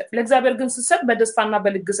ስለሚሰጥ ለእግዚአብሔር ግን ሲሰጥ በደስታና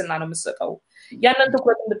በልግስና ነው የምትሰጠው ያንን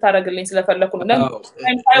ትኩረት እንድታረግልኝ ስለፈለኩ ነው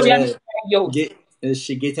ለምን እሺ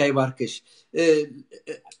ጌታ ይባርክሽ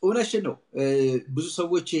ኡነሽ ነው ብዙ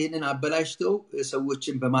ሰዎች ይሄንን አበላሽተው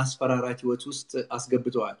ሰዎችን በማስፈራራት ህይወት ውስጥ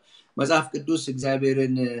አስገብተዋል መጽሐፍ ቅዱስ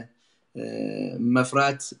እግዚአብሔርን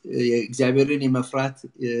መፍራት እግዚአብሔርን የመፍራት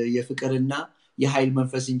የፍቅርና የኃይል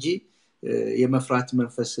መንፈስ እንጂ የመፍራት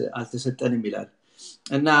መንፈስ አልተሰጠንም ይላል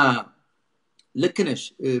እና ልክነሽ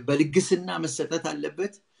በልግስና መሰጠት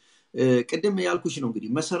አለበት ቅድም ያልኩሽ ነው እንግዲህ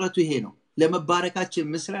መሰረቱ ይሄ ነው ለመባረካችን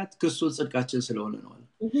መስራት ክርስቶስ ጽድቃችን ስለሆነ ነው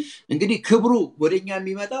እንግዲህ ክብሩ ወደኛ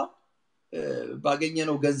የሚመጣው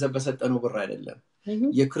ባገኘነው ገንዘብ በሰጠነው ብር አይደለም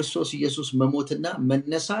የክርስቶስ ኢየሱስ መሞትና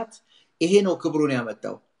መነሳት ይሄ ነው ክብሩን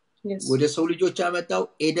ያመጣው ወደ ሰው ልጆች ያመጣው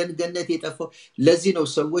ኤደን ገነት የጠፋው ለዚህ ነው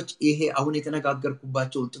ሰዎች ይሄ አሁን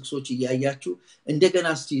የተነጋገርኩባቸው ጥቅሶች ያያያችሁ እንደገና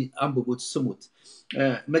እስቲ አንብቡት ስሙት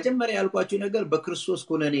መጀመሪያ ያልኳችሁ ነገር በክርስቶስ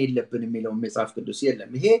ኮነኔ የለብን የሚለው መጽሐፍ ቅዱስ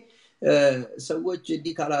የለም ይሄ ሰዎች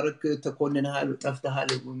እንዲህ ካላረክ ተኮንነሃል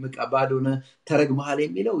ጠፍተሃል መቃባዶነ ተረግመሃል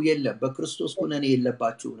የሚለው የለም በክርስቶስ ኮነኔ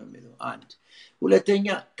የለባችሁ ነው የሚለው አንድ ሁለተኛ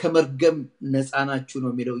ከመርገም ነፃናችሁ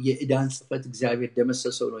ነው የሚለው የዕዳን ጽፈት እግዚአብሔር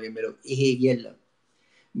ደመሰሰው ነው የሚለው ይሄ የለም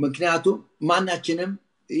ምክንያቱም ማናችንም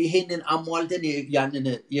ይሄንን አሟልተን ያንን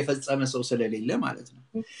የፈጸመ ሰው ስለሌለ ማለት ነው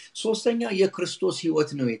ሶስተኛ የክርስቶስ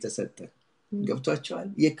ህይወት ነው የተሰጠን ገብቷቸዋል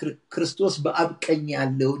የክርስቶስ በአብ ቀኝ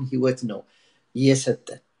ያለውን ህይወት ነው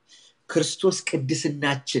የሰጠን ክርስቶስ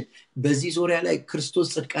ቅድስናችን በዚህ ዙሪያ ላይ ክርስቶስ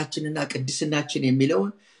ጽድቃችንና ቅድስናችን የሚለውን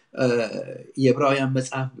የዕብራውያን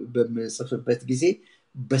መጽሐፍ በመጽፈበት ጊዜ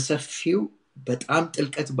በሰፊው በጣም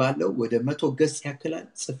ጥልቀት ባለው ወደ 100 ገጽ ያክላል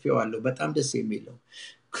ጽፌዋለሁ። በጣም ደስ የሚል ነው።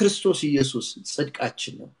 ክርስቶስ ኢየሱስ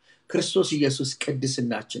ጽድቃችን ነው። ክርስቶስ ኢየሱስ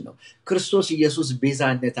ቅድስናችን ነው። ክርስቶስ ኢየሱስ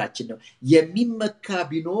ቤዛነታችን ነው። የሚመካ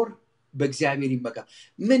ቢኖር በእግዚአብሔር ይመካ።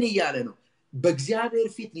 ምን እያለ ነው? በእግዚአብሔር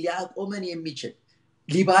ፊት ሊያቆመን የሚችል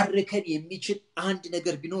ሊባርከን የሚችል አንድ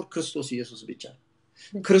ነገር ቢኖር ክርስቶስ ኢየሱስ ብቻ ነው።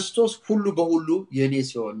 ክርስቶስ ሁሉ በሁሉ የኔ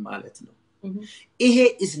ሲሆን ማለት ነው። ይሄ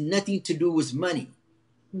is nothing to do with money።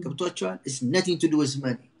 ገብቷችኋል? is nothing to do with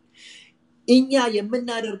money። እኛ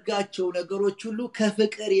የምናደርጋቸው ነገሮች ሁሉ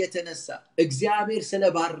ከፍቅር የተነሳ እግዚአብሔር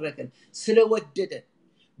ስለባረከን ስለወደደን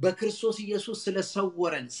በክርስቶስ ኢየሱስ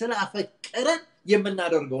ስለሰወረን ስላፈቀረን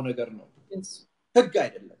የምናደርገው ነገር ነው። ህግ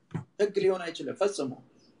አይደለም። ህግ ሊሆን አይችልም ፈጽሞ።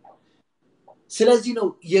 ስለዚህ ነው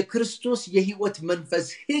የክርስቶስ የህይወት መንፈስ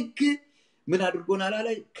ህግ ምን አድርጎናል አለ?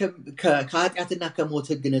 ከኃጢአትና ከሞት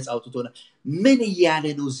ህግ ነፃ አውጥቶናል። ምን እያለ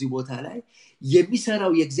ነው እዚህ ቦታ ላይ?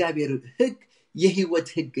 የሚሰራው የእግዚአብሔር ህግ የህይወት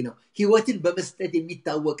ህግ ነው። ህይወትን በመስጠት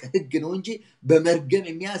የሚታወቅ ህግ ነው እንጂ በመርገም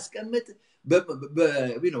የሚያስቀምጥ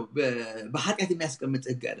በኃጢአት የሚያስቀምጥ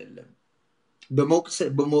ህግ አይደለም።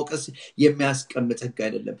 በመውቀስ የሚያስቀምጥ ህግ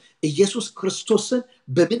አይደለም። ኢየሱስ ክርስቶስን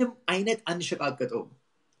በምንም አይነት አንሸቃቀጠውም።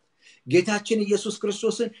 ጌታችን ኢየሱስ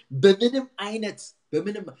ክርስቶስን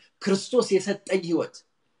በምንም ክርስቶስ የሰጠኝ ህይወት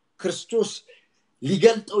ክርስቶስ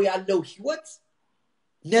ሊገልጠው ያለው ህይወት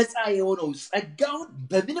ነፃ የሆነው ጸጋውን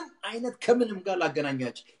በምንም አይነት ከምንም ጋር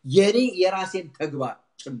ላገናኛች የራሴን ተግባር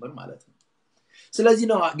ጭምር ማለት ነው። ስለዚህ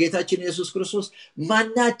ነው ጌታችን ኢየሱስ ክርስቶስ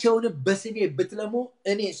ማናቸውን በስሜ ብትለሙ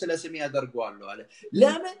እኔ ስለ ስሜ ያደርገዋለሁ አለ።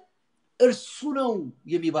 ለምን? እርሱ ነው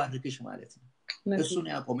የሚባርክሽ ማለት ነው። እርሱ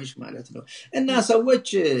ነው ያቆመሽ ማለት ነው። እና ሰዎች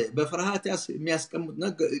በፍርሃት የሚያስቀምጡ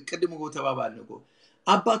ቅድም ተባባልን እኮ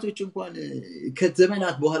አባቶች እንኳን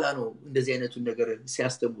ከዘመናት በኋላ ነው እንደዚህ አይነቱን ነገር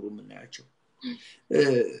ሲያስተምሩ የምናያቸው።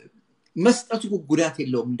 መስጠቱ ጉዳት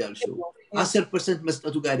የለውም እንዳልሽው 10%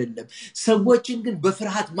 መስጠቱ ጋር አይደለም። ሰዎችን ግን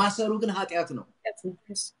በፍርሃት ማሰሩ ግን ኃጢአት ነው።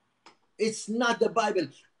 it's not the bible።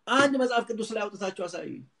 አንድ መጽሐፍ ቅዱስ ላይ አውጥታችሁ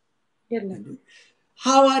አሳዩኝ።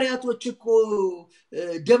 ሐዋርያቶች እኮ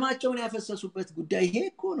ደማቸውን ያፈሰሱበት ጉዳይ ይሄ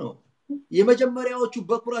እኮ ነው። የመጀመሪያዎቹ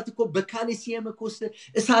በኩራት እኮ በካሊሲየም እኮ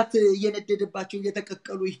እሳት እየነደደባቸው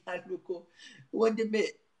እየተቀቀሉ ይላሉ እኮ ወንድሜ።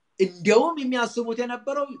 እንደውም የሚያስቡት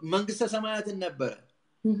የነበረው መንግስተ ሰማያትን ነበረ።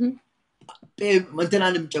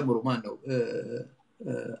 እንትናንም ጨምሮ ማን ነው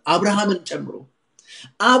አብርሃምን ጨምሮ።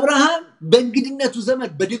 አብርሃም በእንግድነቱ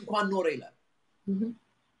ዘመን በድንኳን ኖረ ይላል።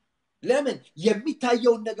 ለምን?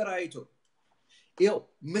 የሚታየውን ነገር አይቶ። ይኸው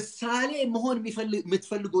ምሳሌ መሆን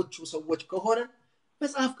የምትፈልጎቹ ሰዎች ከሆነ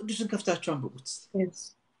መጽሐፍ ቅዱስን ከፍታችሁ አንብቡት።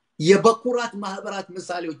 የበኩራት ማህበራት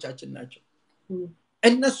ምሳሌዎቻችን ናቸው።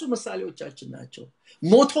 እነሱ ምሳሌዎቻችን ናቸው።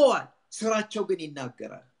 ሞተዋል፣ ስራቸው ግን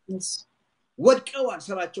ይናገራል። ወድቀዋል፣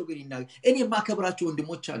 ስራቸው ግን ይናገራል። እኔ ማከብራቸው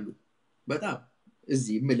ወንድሞች አሉ በጣም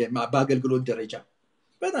እዚህ በአገልግሎት ደረጃ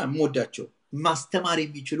በጣም ሞዳቸው ማስተማር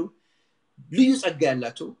የሚችሉ ልዩ ጸጋ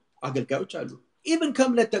ያላቸው አገልጋዮች አሉ። ኢቭን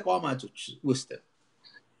ከእምነት ተቋማቶች ውስጥ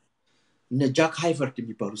እነ ጃክ ሃይፈርድ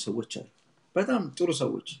የሚባሉ ሰዎች አሉ። በጣም ጥሩ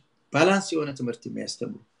ሰዎች፣ ባላንስ የሆነ ትምህርት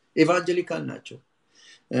የሚያስተምሩ ኤቫንጀሊካል ናቸው።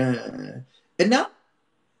 እና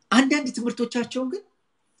አንዳንድ ትምህርቶቻቸው ግን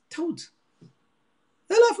ተውት፣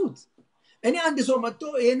 እለፉት። እኔ አንድ ሰው መጥቶ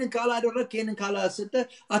ይሄንን ካላደረክ ይሄንን ካላሰጠ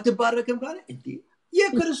አትባረክም ካለ እንዴ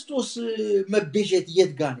የክርስቶስ መቤዠት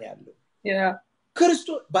የት ጋር ነው ያለው?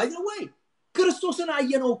 ክርስቶስ by the way ክርስቶስን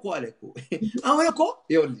አየነው እኮ አለ እኮ። አሁን እኮ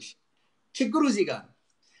ይኸውልሽ ችግሩ እዚህ ጋር ነው።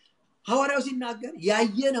 ሐዋርያው ሲናገር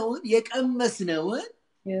ያየነውን የቀመስነውን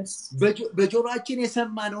በጆሮአችን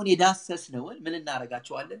የሰማነውን የዳሰስነውን ምን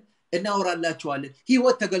እናረጋቸዋለን? እናወራላቸዋለን።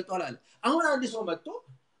 ህይወት ተገልጧል አለ። አሁን አንድ ሰው መጥቶ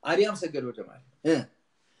አዲያም ሰገድ ወደ ማለት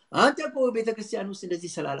አንተ እኮ ቤተክርስቲያን ውስጥ እንደዚህ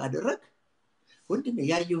ስላላደረክ ወንድሜ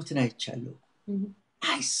ያየሁትን አይቻለሁ።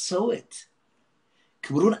 I saw it።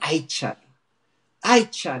 ክብሩን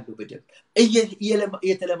አይቻለሁ በደንብ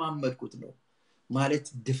እየተለማመድኩት ነው ማለት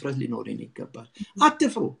ድፍረት ሊኖረን ይገባል።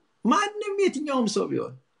 አትፍሩ። ማንም የትኛውም ሰው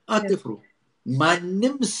ቢሆን አትፍሩ።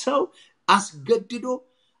 ማንም ሰው አስገድዶ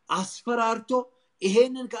አስፈራርቶ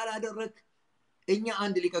ይሄንን ካላደረክ እኛ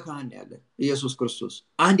አንድ ሊቀ ካህን ያለን ኢየሱስ ክርስቶስ፣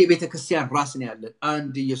 አንድ የቤተክርስቲያን ራስ ነው ያለን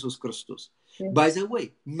አንድ ኢየሱስ ክርስቶስ። by the way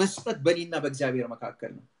መስጠት በእኔና በእግዚአብሔር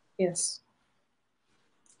መካከል ነው። yes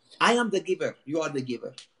I am the giver, you are the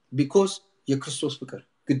giver because የክርስቶስ ፍቅር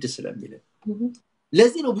ግድ ስለሚል።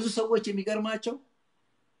 ለዚህ ነው ብዙ ሰዎች የሚገርማቸው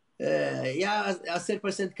ያ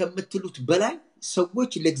 10% ከምትሉት በላይ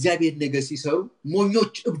ሰዎች ለእግዚአብሔር ነገር ሲሰሩ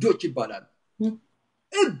ሞኞች እብዶች ይባላሉ።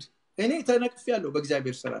 እብድ እኔ ተነቅፌያለሁ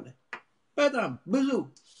በእግዚአብሔር ስራ ላይ በጣም ብዙ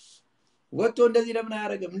ወጥቶ እንደዚህ ለምን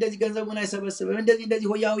አያረጋም? እንደዚህ ገንዘቡን አይሰበስብም? እንደዚህ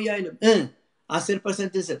ሆያ አይልም።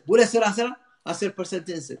 10% እንስጥ፣ ወለ ስራ 10%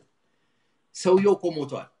 እንስጥ። ሰውየው እኮ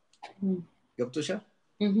ሞቷል ገብቶሻል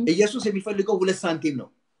ኢየሱስ የሚፈልገው 2 ሳንቲም ነው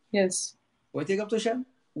yes ወይቴ ገብቶሻል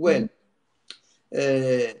well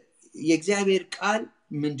የእግዚአብሔር ቃል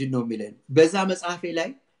ምንድነው የሚለን በዛ መጽሐፌ ላይ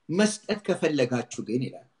መስጠት ከፈለጋችሁ ግን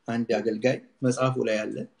ይላል አንድ አገልጋይ መጽሐፉ ላይ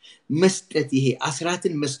ያለ መስጠት ይሄ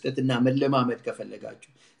አስራትን መስጠትና መለማመድ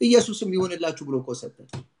ከፈለጋችሁ ኢየሱስም ይሆንላችሁ ብሎ ኮሰተ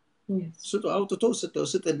ስጡ አውጥቶ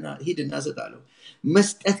ስጥና ሂድና ስጣለው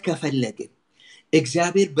መስጠት ከፈለግን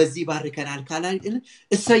እግዚአብሔር በዚህ ባርከናል ካላል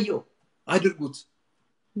እሰየው አድርጉት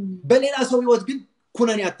በሌላ ሰው ህይወት ግን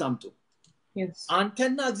ኩነኔ አታምጡ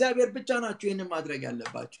አንተና እግዚአብሔር ብቻ ናችሁ ይሄንን ማድረግ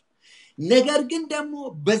ያለባችሁ ነገር ግን ደግሞ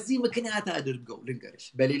በዚህ ምክንያት አድርገው ልንገርሽ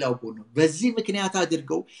በሌላው ጎን በዚህ ምክንያት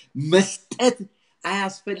አድርገው መስጠት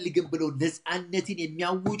አያስፈልግም ብሎ ነፃነትን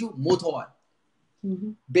የሚያውጁ ሞተዋል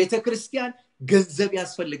ቤተክርስቲያን ገንዘብ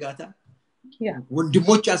ያስፈልጋታል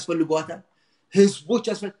ወንድሞች ያስፈልጓታል ህዝቦች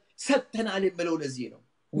ሰጥተናል የምለው ለዚህ ነው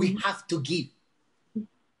we have to give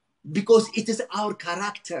because it is our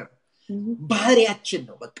character ባህሪያችን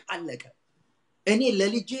ነው በቃ አለቀ እኔ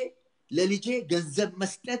ለልጄ ገንዘብ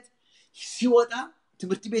መስጠት ሲወጣ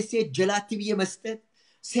ትምህርት ቤት ሲሄድ ጀላቲ ብዬ መስጠት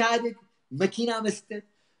ሲያድግ መኪና መስጠት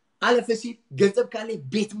አለፈሲ ገንዘብ ካለ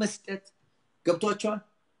ቤት መስጠት ገብቷቸዋል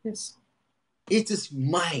yes it is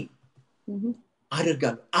mine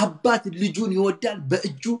አደርጋለሁ አባት ልጁን ይወዳል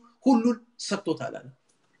በእጁ ሁሉን ሰጥቶታል አለ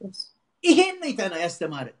ይሄን ነው ይተና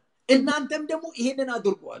ያስተማረ እናንተም ደግሞ ይሄንን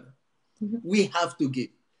አድርጓል we have to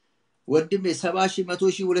give ወንድሜ 70,000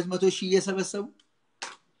 100,000 200,000 እየሰበሰቡ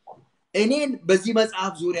እኔን በዚህ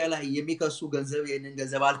መጽሐፍ ዙሪያ ላይ የሚከሱ ገንዘብ የነን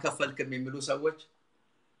ገንዘብ አልከፈልክም የሚሉ ሰዎች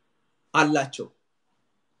አላቸው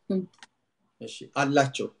እሺ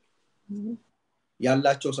አላቸው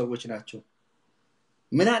ያላቸው ሰዎች ናቸው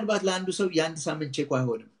ምናልባት ለአንዱ ሰው የአንድ ሳምንት ቼክ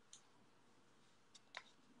አይሆንም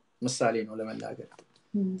ምሳሌ ነው ለመናገር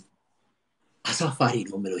አሳፋሪ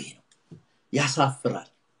ነው ማለት ይሄ ነው ያሳፍራል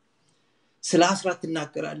ስለ አስራት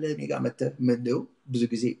ተናገራለህ ኔጋ መተው ብዙ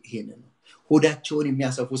ጊዜ ይሄንን ነው ሆዳቸውን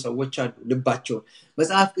የሚያሰፉ ሰዎች አሉ ልባቸው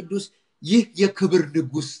መጽሐፍ ቅዱስ ይህ የክብር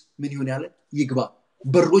ንጉስ ምን ይሆን ያለ ይግባ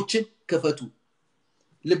በሮችን ከፈቱ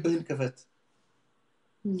ልብህን ከፈት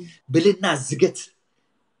ብልና ዝገት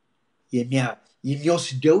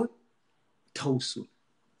የሚወስደው ተውሱ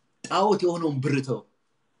ጣዖት የሆነውን ብርተው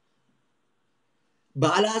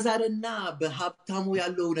በአልዓዛርና በሀብታሙ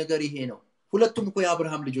ያለው ነገር ይሄ ነው ሁለቱም እኮ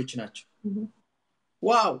የአብርሃም ልጆች ናቸው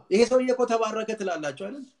ዋው ይሄ ሰው እኮ ተባረከ ትላላችሁ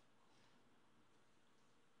አይደል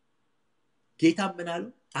ጌታ ምን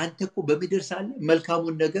አለው አንተ እኮ በምድር ሳለ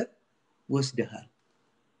መልካሙን ነገር ወስደሃል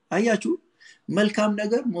አያችሁ መልካም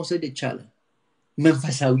ነገር መውሰድ ይቻላል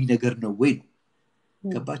መንፈሳዊ ነገር ነው ወይ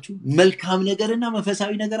ገባችሁ መልካም ነገርና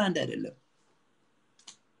መንፈሳዊ ነገር አንድ አይደለም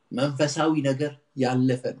መንፈሳዊ ነገር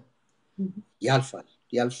ያለፈ ነው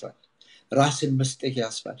ያልፋል ራስን መስጠት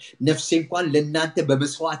ያስፋል ነፍሴ እንኳን ለእናንተ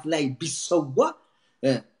በመስዋዕት ላይ ቢሰዋ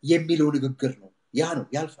የሚለው ንግግር ነው ያ ነው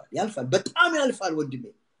ያልፋል በጣም ያልፋል ወንድሜ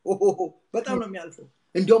በጣም ነው የሚያልፈው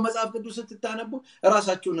እንደው መጽሐፍ ቅዱስ ስትታነቡ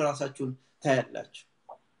ራሳችሁን ታያላችሁ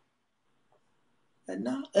እና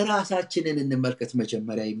ራሳችንን እንመልከት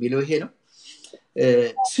መጀመሪያ የሚለው ይሄ ነው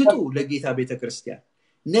ስጡ ለጌታ ቤተክርስቲያን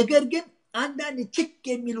ነገር ግን አንዳንድ ችክ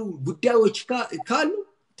የሚሉ ጉዳዮች ካሉ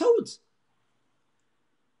ተውት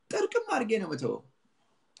ጥርቅም አድርጌ ነው መተው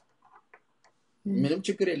ምንም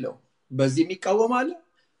ችግር የለው በዚህ የሚቃወም አለ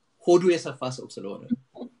ሆዱ የሰፋ ሰው ስለሆነ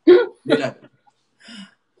ሌላ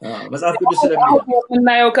መጽሐፍ ቅዱስ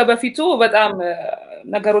ስለሚናየው ከበፊቱ በጣም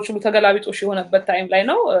ነገሮች ሁሉ ተገላቢጦሽ የሆነበት ታይም ላይ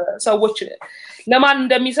ነው ሰዎች ለማን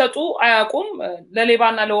እንደሚሰጡ አያቁም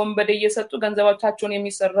ለሌባና ለወንበዴ እየሰጡ ገንዘባቸውን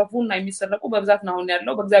የሚሰረፉና የሚሰረቁ በብዛት ነው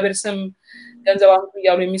ያለው በእግዚአብሔር ስም ገንዘባቸውን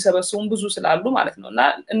ያሉ የሚሰበስቡም ብዙ ስላሉ ማለት ነውና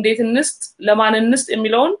እንዴት እንስጥ ለማን እንስጥ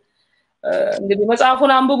የሚለውን እንግዲህ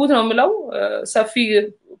መጽሐፉን አንብቡት ነው የምለው ሰፊ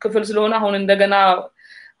ክፍል ስለሆነ አሁን እንደገና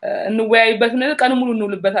እንወያይበት ነው ቀን ሙሉ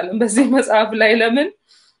እንውልበታለን በዚህ መጽሐፍ ላይ ለምን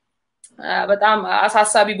በጣም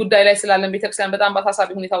አሳሳቢ ጉዳይ ላይ ስላለን ቤተክርስቲያን በጣም አሳሳቢ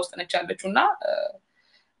ሁኔታ ውስጥ ነች ያለችውና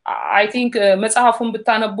I think መጽሐፉን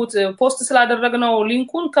ብታነቡት ፖስት ስላደረግነው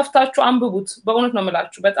ሊንኩን ከፍታችሁ አንብቡት በእውነት ነው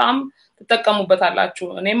የምላችሁ በጣም ተጠቀሙበታላችሁ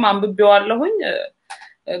እኔም አንብቤዋለሁኝ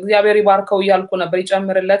እግዚአብሔር ይባርከው ይያልኩ ነበር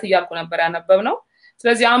ይጨምርለት ይያልኩ ነበር ያነበብነው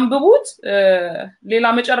ስለዚህ አንብቡት ሌላ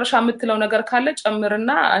መጨረሻ የምትለው ነገር ካለ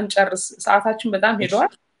ጨምርና እንጨርስ ሰዓታችን በጣም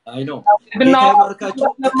ሄዷል አይ ነው ብናወራካችሁ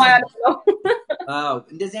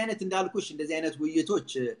እንደዚህ አይነት እንዳልኩሽ እንደዚህ አይነት ውይይቶች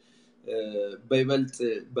በይበልጥ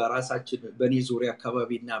በራሳችን በኔ ዙሪያ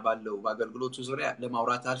አካባቢና ባለው በአገልግሎቱ ዙሪያ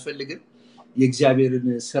ለማውራት አልፈልግም የእግዚአብሔርን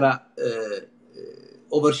ስራ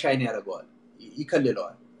ኦቨርሻይን ያደርገዋል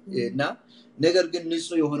ይከልለዋል እና ነገር ግን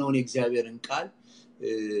ንጹህ የሆነውን የእግዚአብሔርን ቃል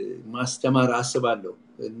ማስተማር አስባለሁ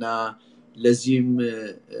እና ለዚህም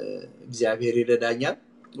እግዚአብሔር ይረዳኛል።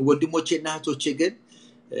 ወንድሞቼና እህቶቼ ግን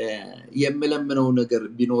የምለምነው ነገር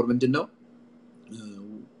ቢኖር ምንድነው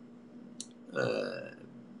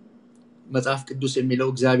መጽሐፍ ቅዱስ የሚለው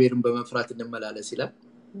እግዚአብሔርን በመፍራት እንመላለስ ይላል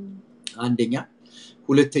አንደኛ።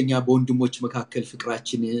 ሁለተኛ በወንድሞች መካከል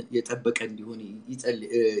ፍቅራችን የጠበቀ እንዲሆን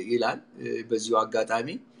ይላል። በዚሁ አጋጣሚ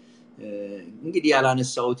እንግዲህ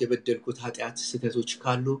ያላነሳሁት የበደልኩት ኃጢአት ስህተቶች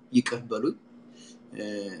ካሉ ይቅር በሉኝ።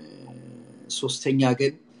 ሶስተኛ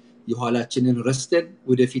ግን የኋላችንን ረስተን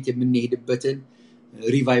ወደፊት የምንሄድበትን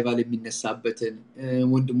ሪቫይቫል የሚነሳበትን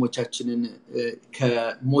ወንድሞቻችንን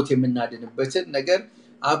ከሞት የምናድንበትን ነገር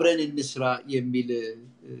አብረን እንስራ የሚል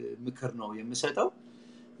ምክር ነው የምሰጠው።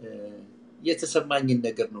 የተሰማኝን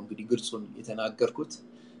ነገር ነው እንግዲህ ግልጹን የተናገርኩት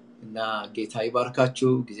እና ጌታ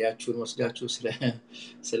ይባርካችሁ። ጊዜያችሁን ወስዳችሁ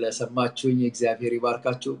ስለሰማችሁኝ እግዚአብሔር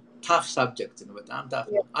ይባርካችሁ። ታፍ ሳብጀክት ነው፣ በጣም ታፍ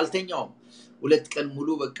ነው። አልተኛውም። 2 ቀን ሙሉ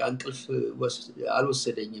በቃ እንቅልፍ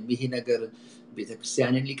አልወሰደኝም። ይሄ ነገር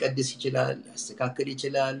ቤተክርስቲያንን ሊቀድስ ይችላል፣ ያስተካክል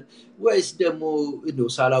ይችላል ወይስ ደግሞ እንደው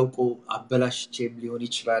ሳላውቀው አበላሽቼም ሊሆን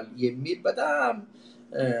ይችላል የሚል በጣም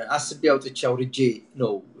አስቤ አውጥቼ አውርጄ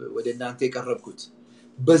ነው ወደ እናንተ የቀረብኩት።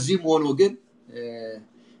 በዚህም ሆኖ ግን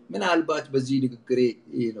ምናልባት በዚህ ንግግሬ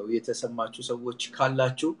ነው የተሰማችሁ ሰዎች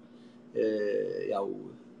ካላችሁ ያው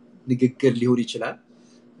ንግግር ሊሆን ይችላል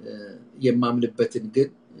የማምንበትን ግን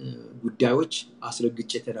ጉዳዮች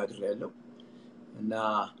አስረግጬ ተናግሬያለሁ እና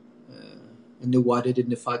እንዋደድ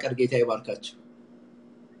እንፋቀር። ጌታ ይባርካችሁ።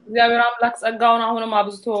 እግዚአብሔር አምላክ ጸጋውን አሁንም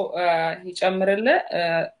አብዝቶ ይጨምርልህ።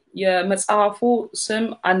 የመጽሐፉ ስም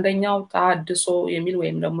አንደኛው ተሃድሶ የሚል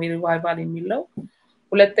ወይም ደግሞ ሪቫይቫል የሚል ነው።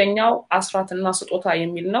 ሁለተኛው አስራትና ስጦታ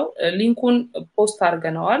የሚል ነው። ሊንኩን ፖስት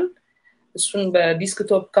አድርገናል። እሱን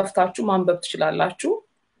በዲስክቶፕ ከፍታችሁ ማንበብ ትችላላችሁ፣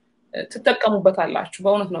 ትጠቀሙበታላችሁ።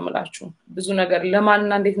 በእውነት ነው የምላችሁ። ብዙ ነገር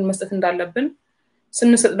ለማንና እንዴት መስጠት እንዳለብን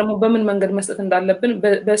ስንሰጥ ደግሞ በምን መንገድ መስጠት እንዳለብን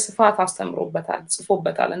በስፋት አስተምሮበታል፣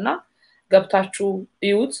 ጽፎበታልና ገብታችሁ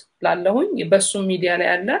እዩት ላለሁኝ። በሱ ሚዲያ ላይ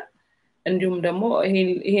ያለ እንዲሁም ደግሞ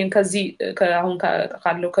ይሄን ከዚህ አሁን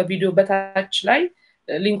ካለው ከቪዲዮ በታች ላይ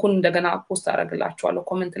ሊንኩን እንደገና ፖስት አደርግላችኋለሁ፣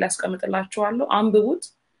 ኮሜንት ላይ አስቀምጥላችኋለሁ። አንብቡት።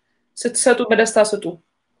 ስትሰጡ በደስታ ስጡ፣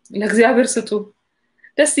 ለእግዚአብሔር ስጡ፣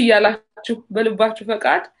 ደስ ይያላችሁ በልባችሁ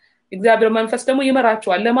ፈቃድ። እግዚአብሔር መንፈስ ደግሞ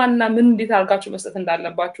ይመራችኋል ለማንና ምን እንዴት አርጋችሁ መስጠት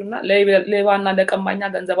እንዳለባችሁና ለሌባና ለቀማኛ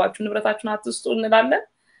ገንዘባችሁን ንብረታችሁን አትስጡ እንላለን።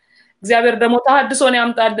 እግዚአብሔር ደግሞ ተሃድሶን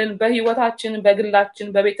ያምጣልን በህይወታችን፣ በግላችን፣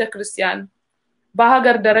 በቤተክርስቲያን፣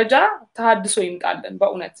 በሀገር ደረጃ ተሃድሶ ይምጣልን።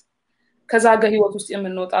 በእውነት ከዛገ ህይወት ውስጥ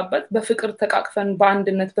የምንወጣበት በፍቅር ተቃቅፈን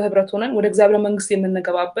በአንድነት በህብረት ሆነን ወደ እግዚአብሔር መንግስት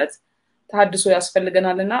የምንገባበት ተሃድሶ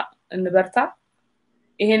ያስፈልገናልና እንበርታ።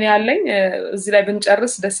 ይሄን ያለኝ እዚህ ላይ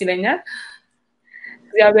ብንጨርስ ደስ ይለኛል።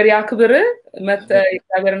 እግዚአብሔር ያክብር።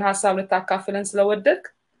 እግዚአብሔርን ሐሳብ ልታካፍለን ስለወደድክ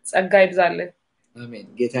ጸጋ ይብዛልህ። አሜን።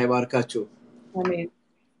 ጌታ ይባርካችሁ። አሜን።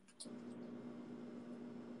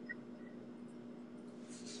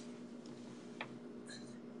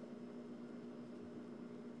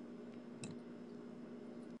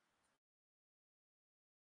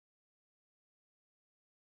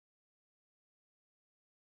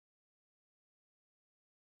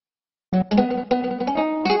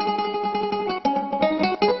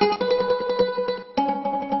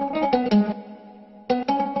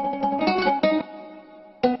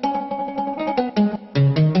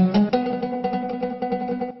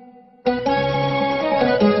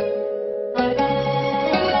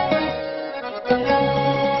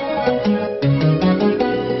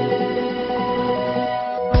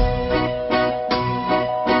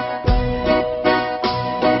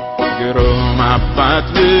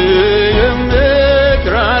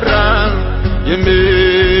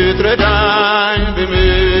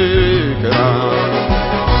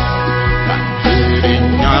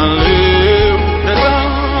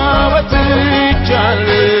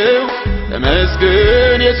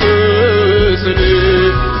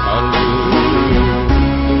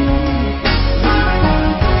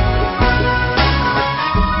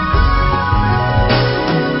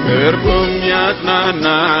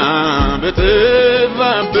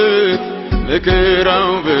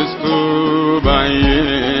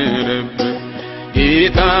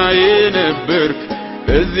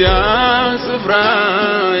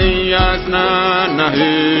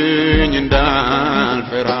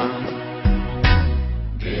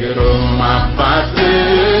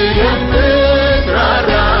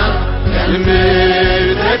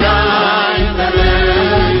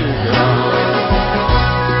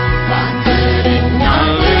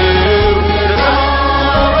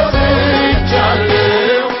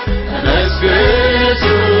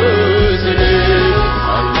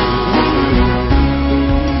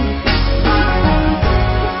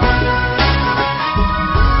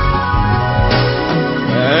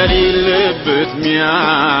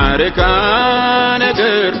 ማይነካ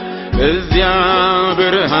ነገር እዚያ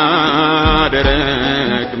በረሃ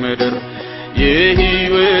ደረቅ ምድር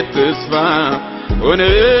የሕይወት ተስፋ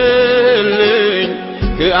ሆነልኝ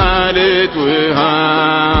ከአለት ውሃ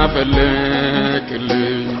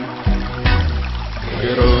ፈለቅልኝ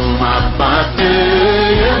ግሩም አባት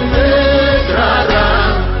የምትራራ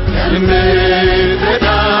የምትረዳኝ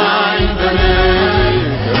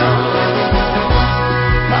በመከራ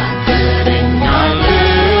ባንተ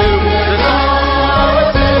ድኛለሁ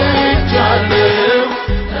ተጽናንቻለሁ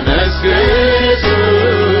ተመስገን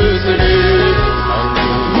ኢየሱስ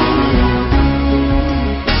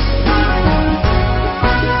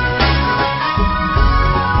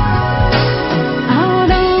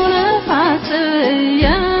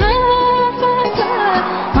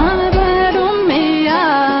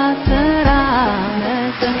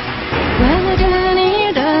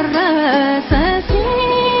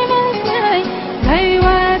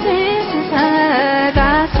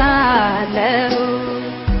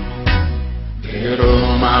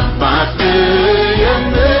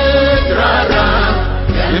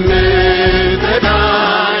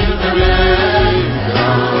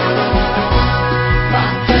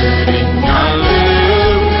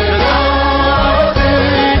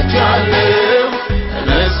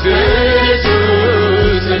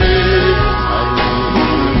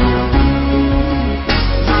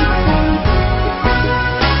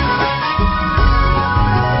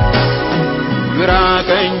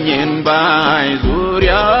ግራቀኝን ባይ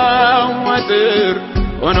ዙሪያው አጥር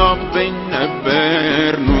ሆኖብኝ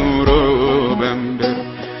ነበር ኑሮ በምድር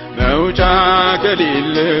መውጫ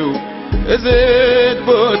ከሌለው እዝግ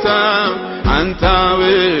ቦታ አንተ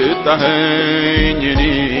አወጣኸኝ እኔ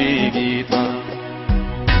ጌታ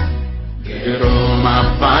ግሩም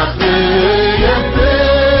አባት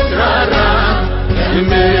የምትራራ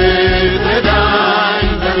የምትረዳኝ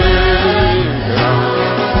በመከራ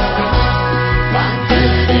ባንተ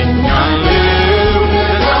ድኛለሁ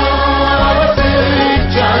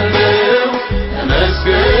ተጽናንቻለሁ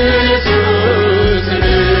ተመስገን ኢየሱስ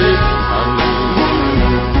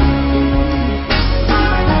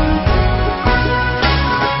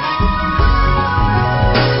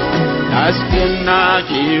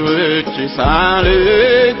አስጨናቂዎች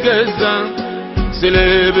ሳልገዛ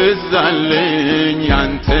ስለበዛልኝ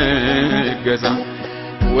ያንተ እገዛ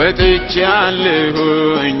ወጥቻለሁኝ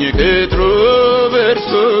ቅጥሩ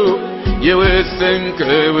በርሶ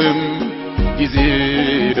የወሰንከውም ጊዜ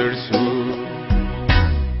ደርሶ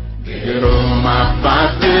ግሩም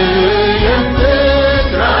አባት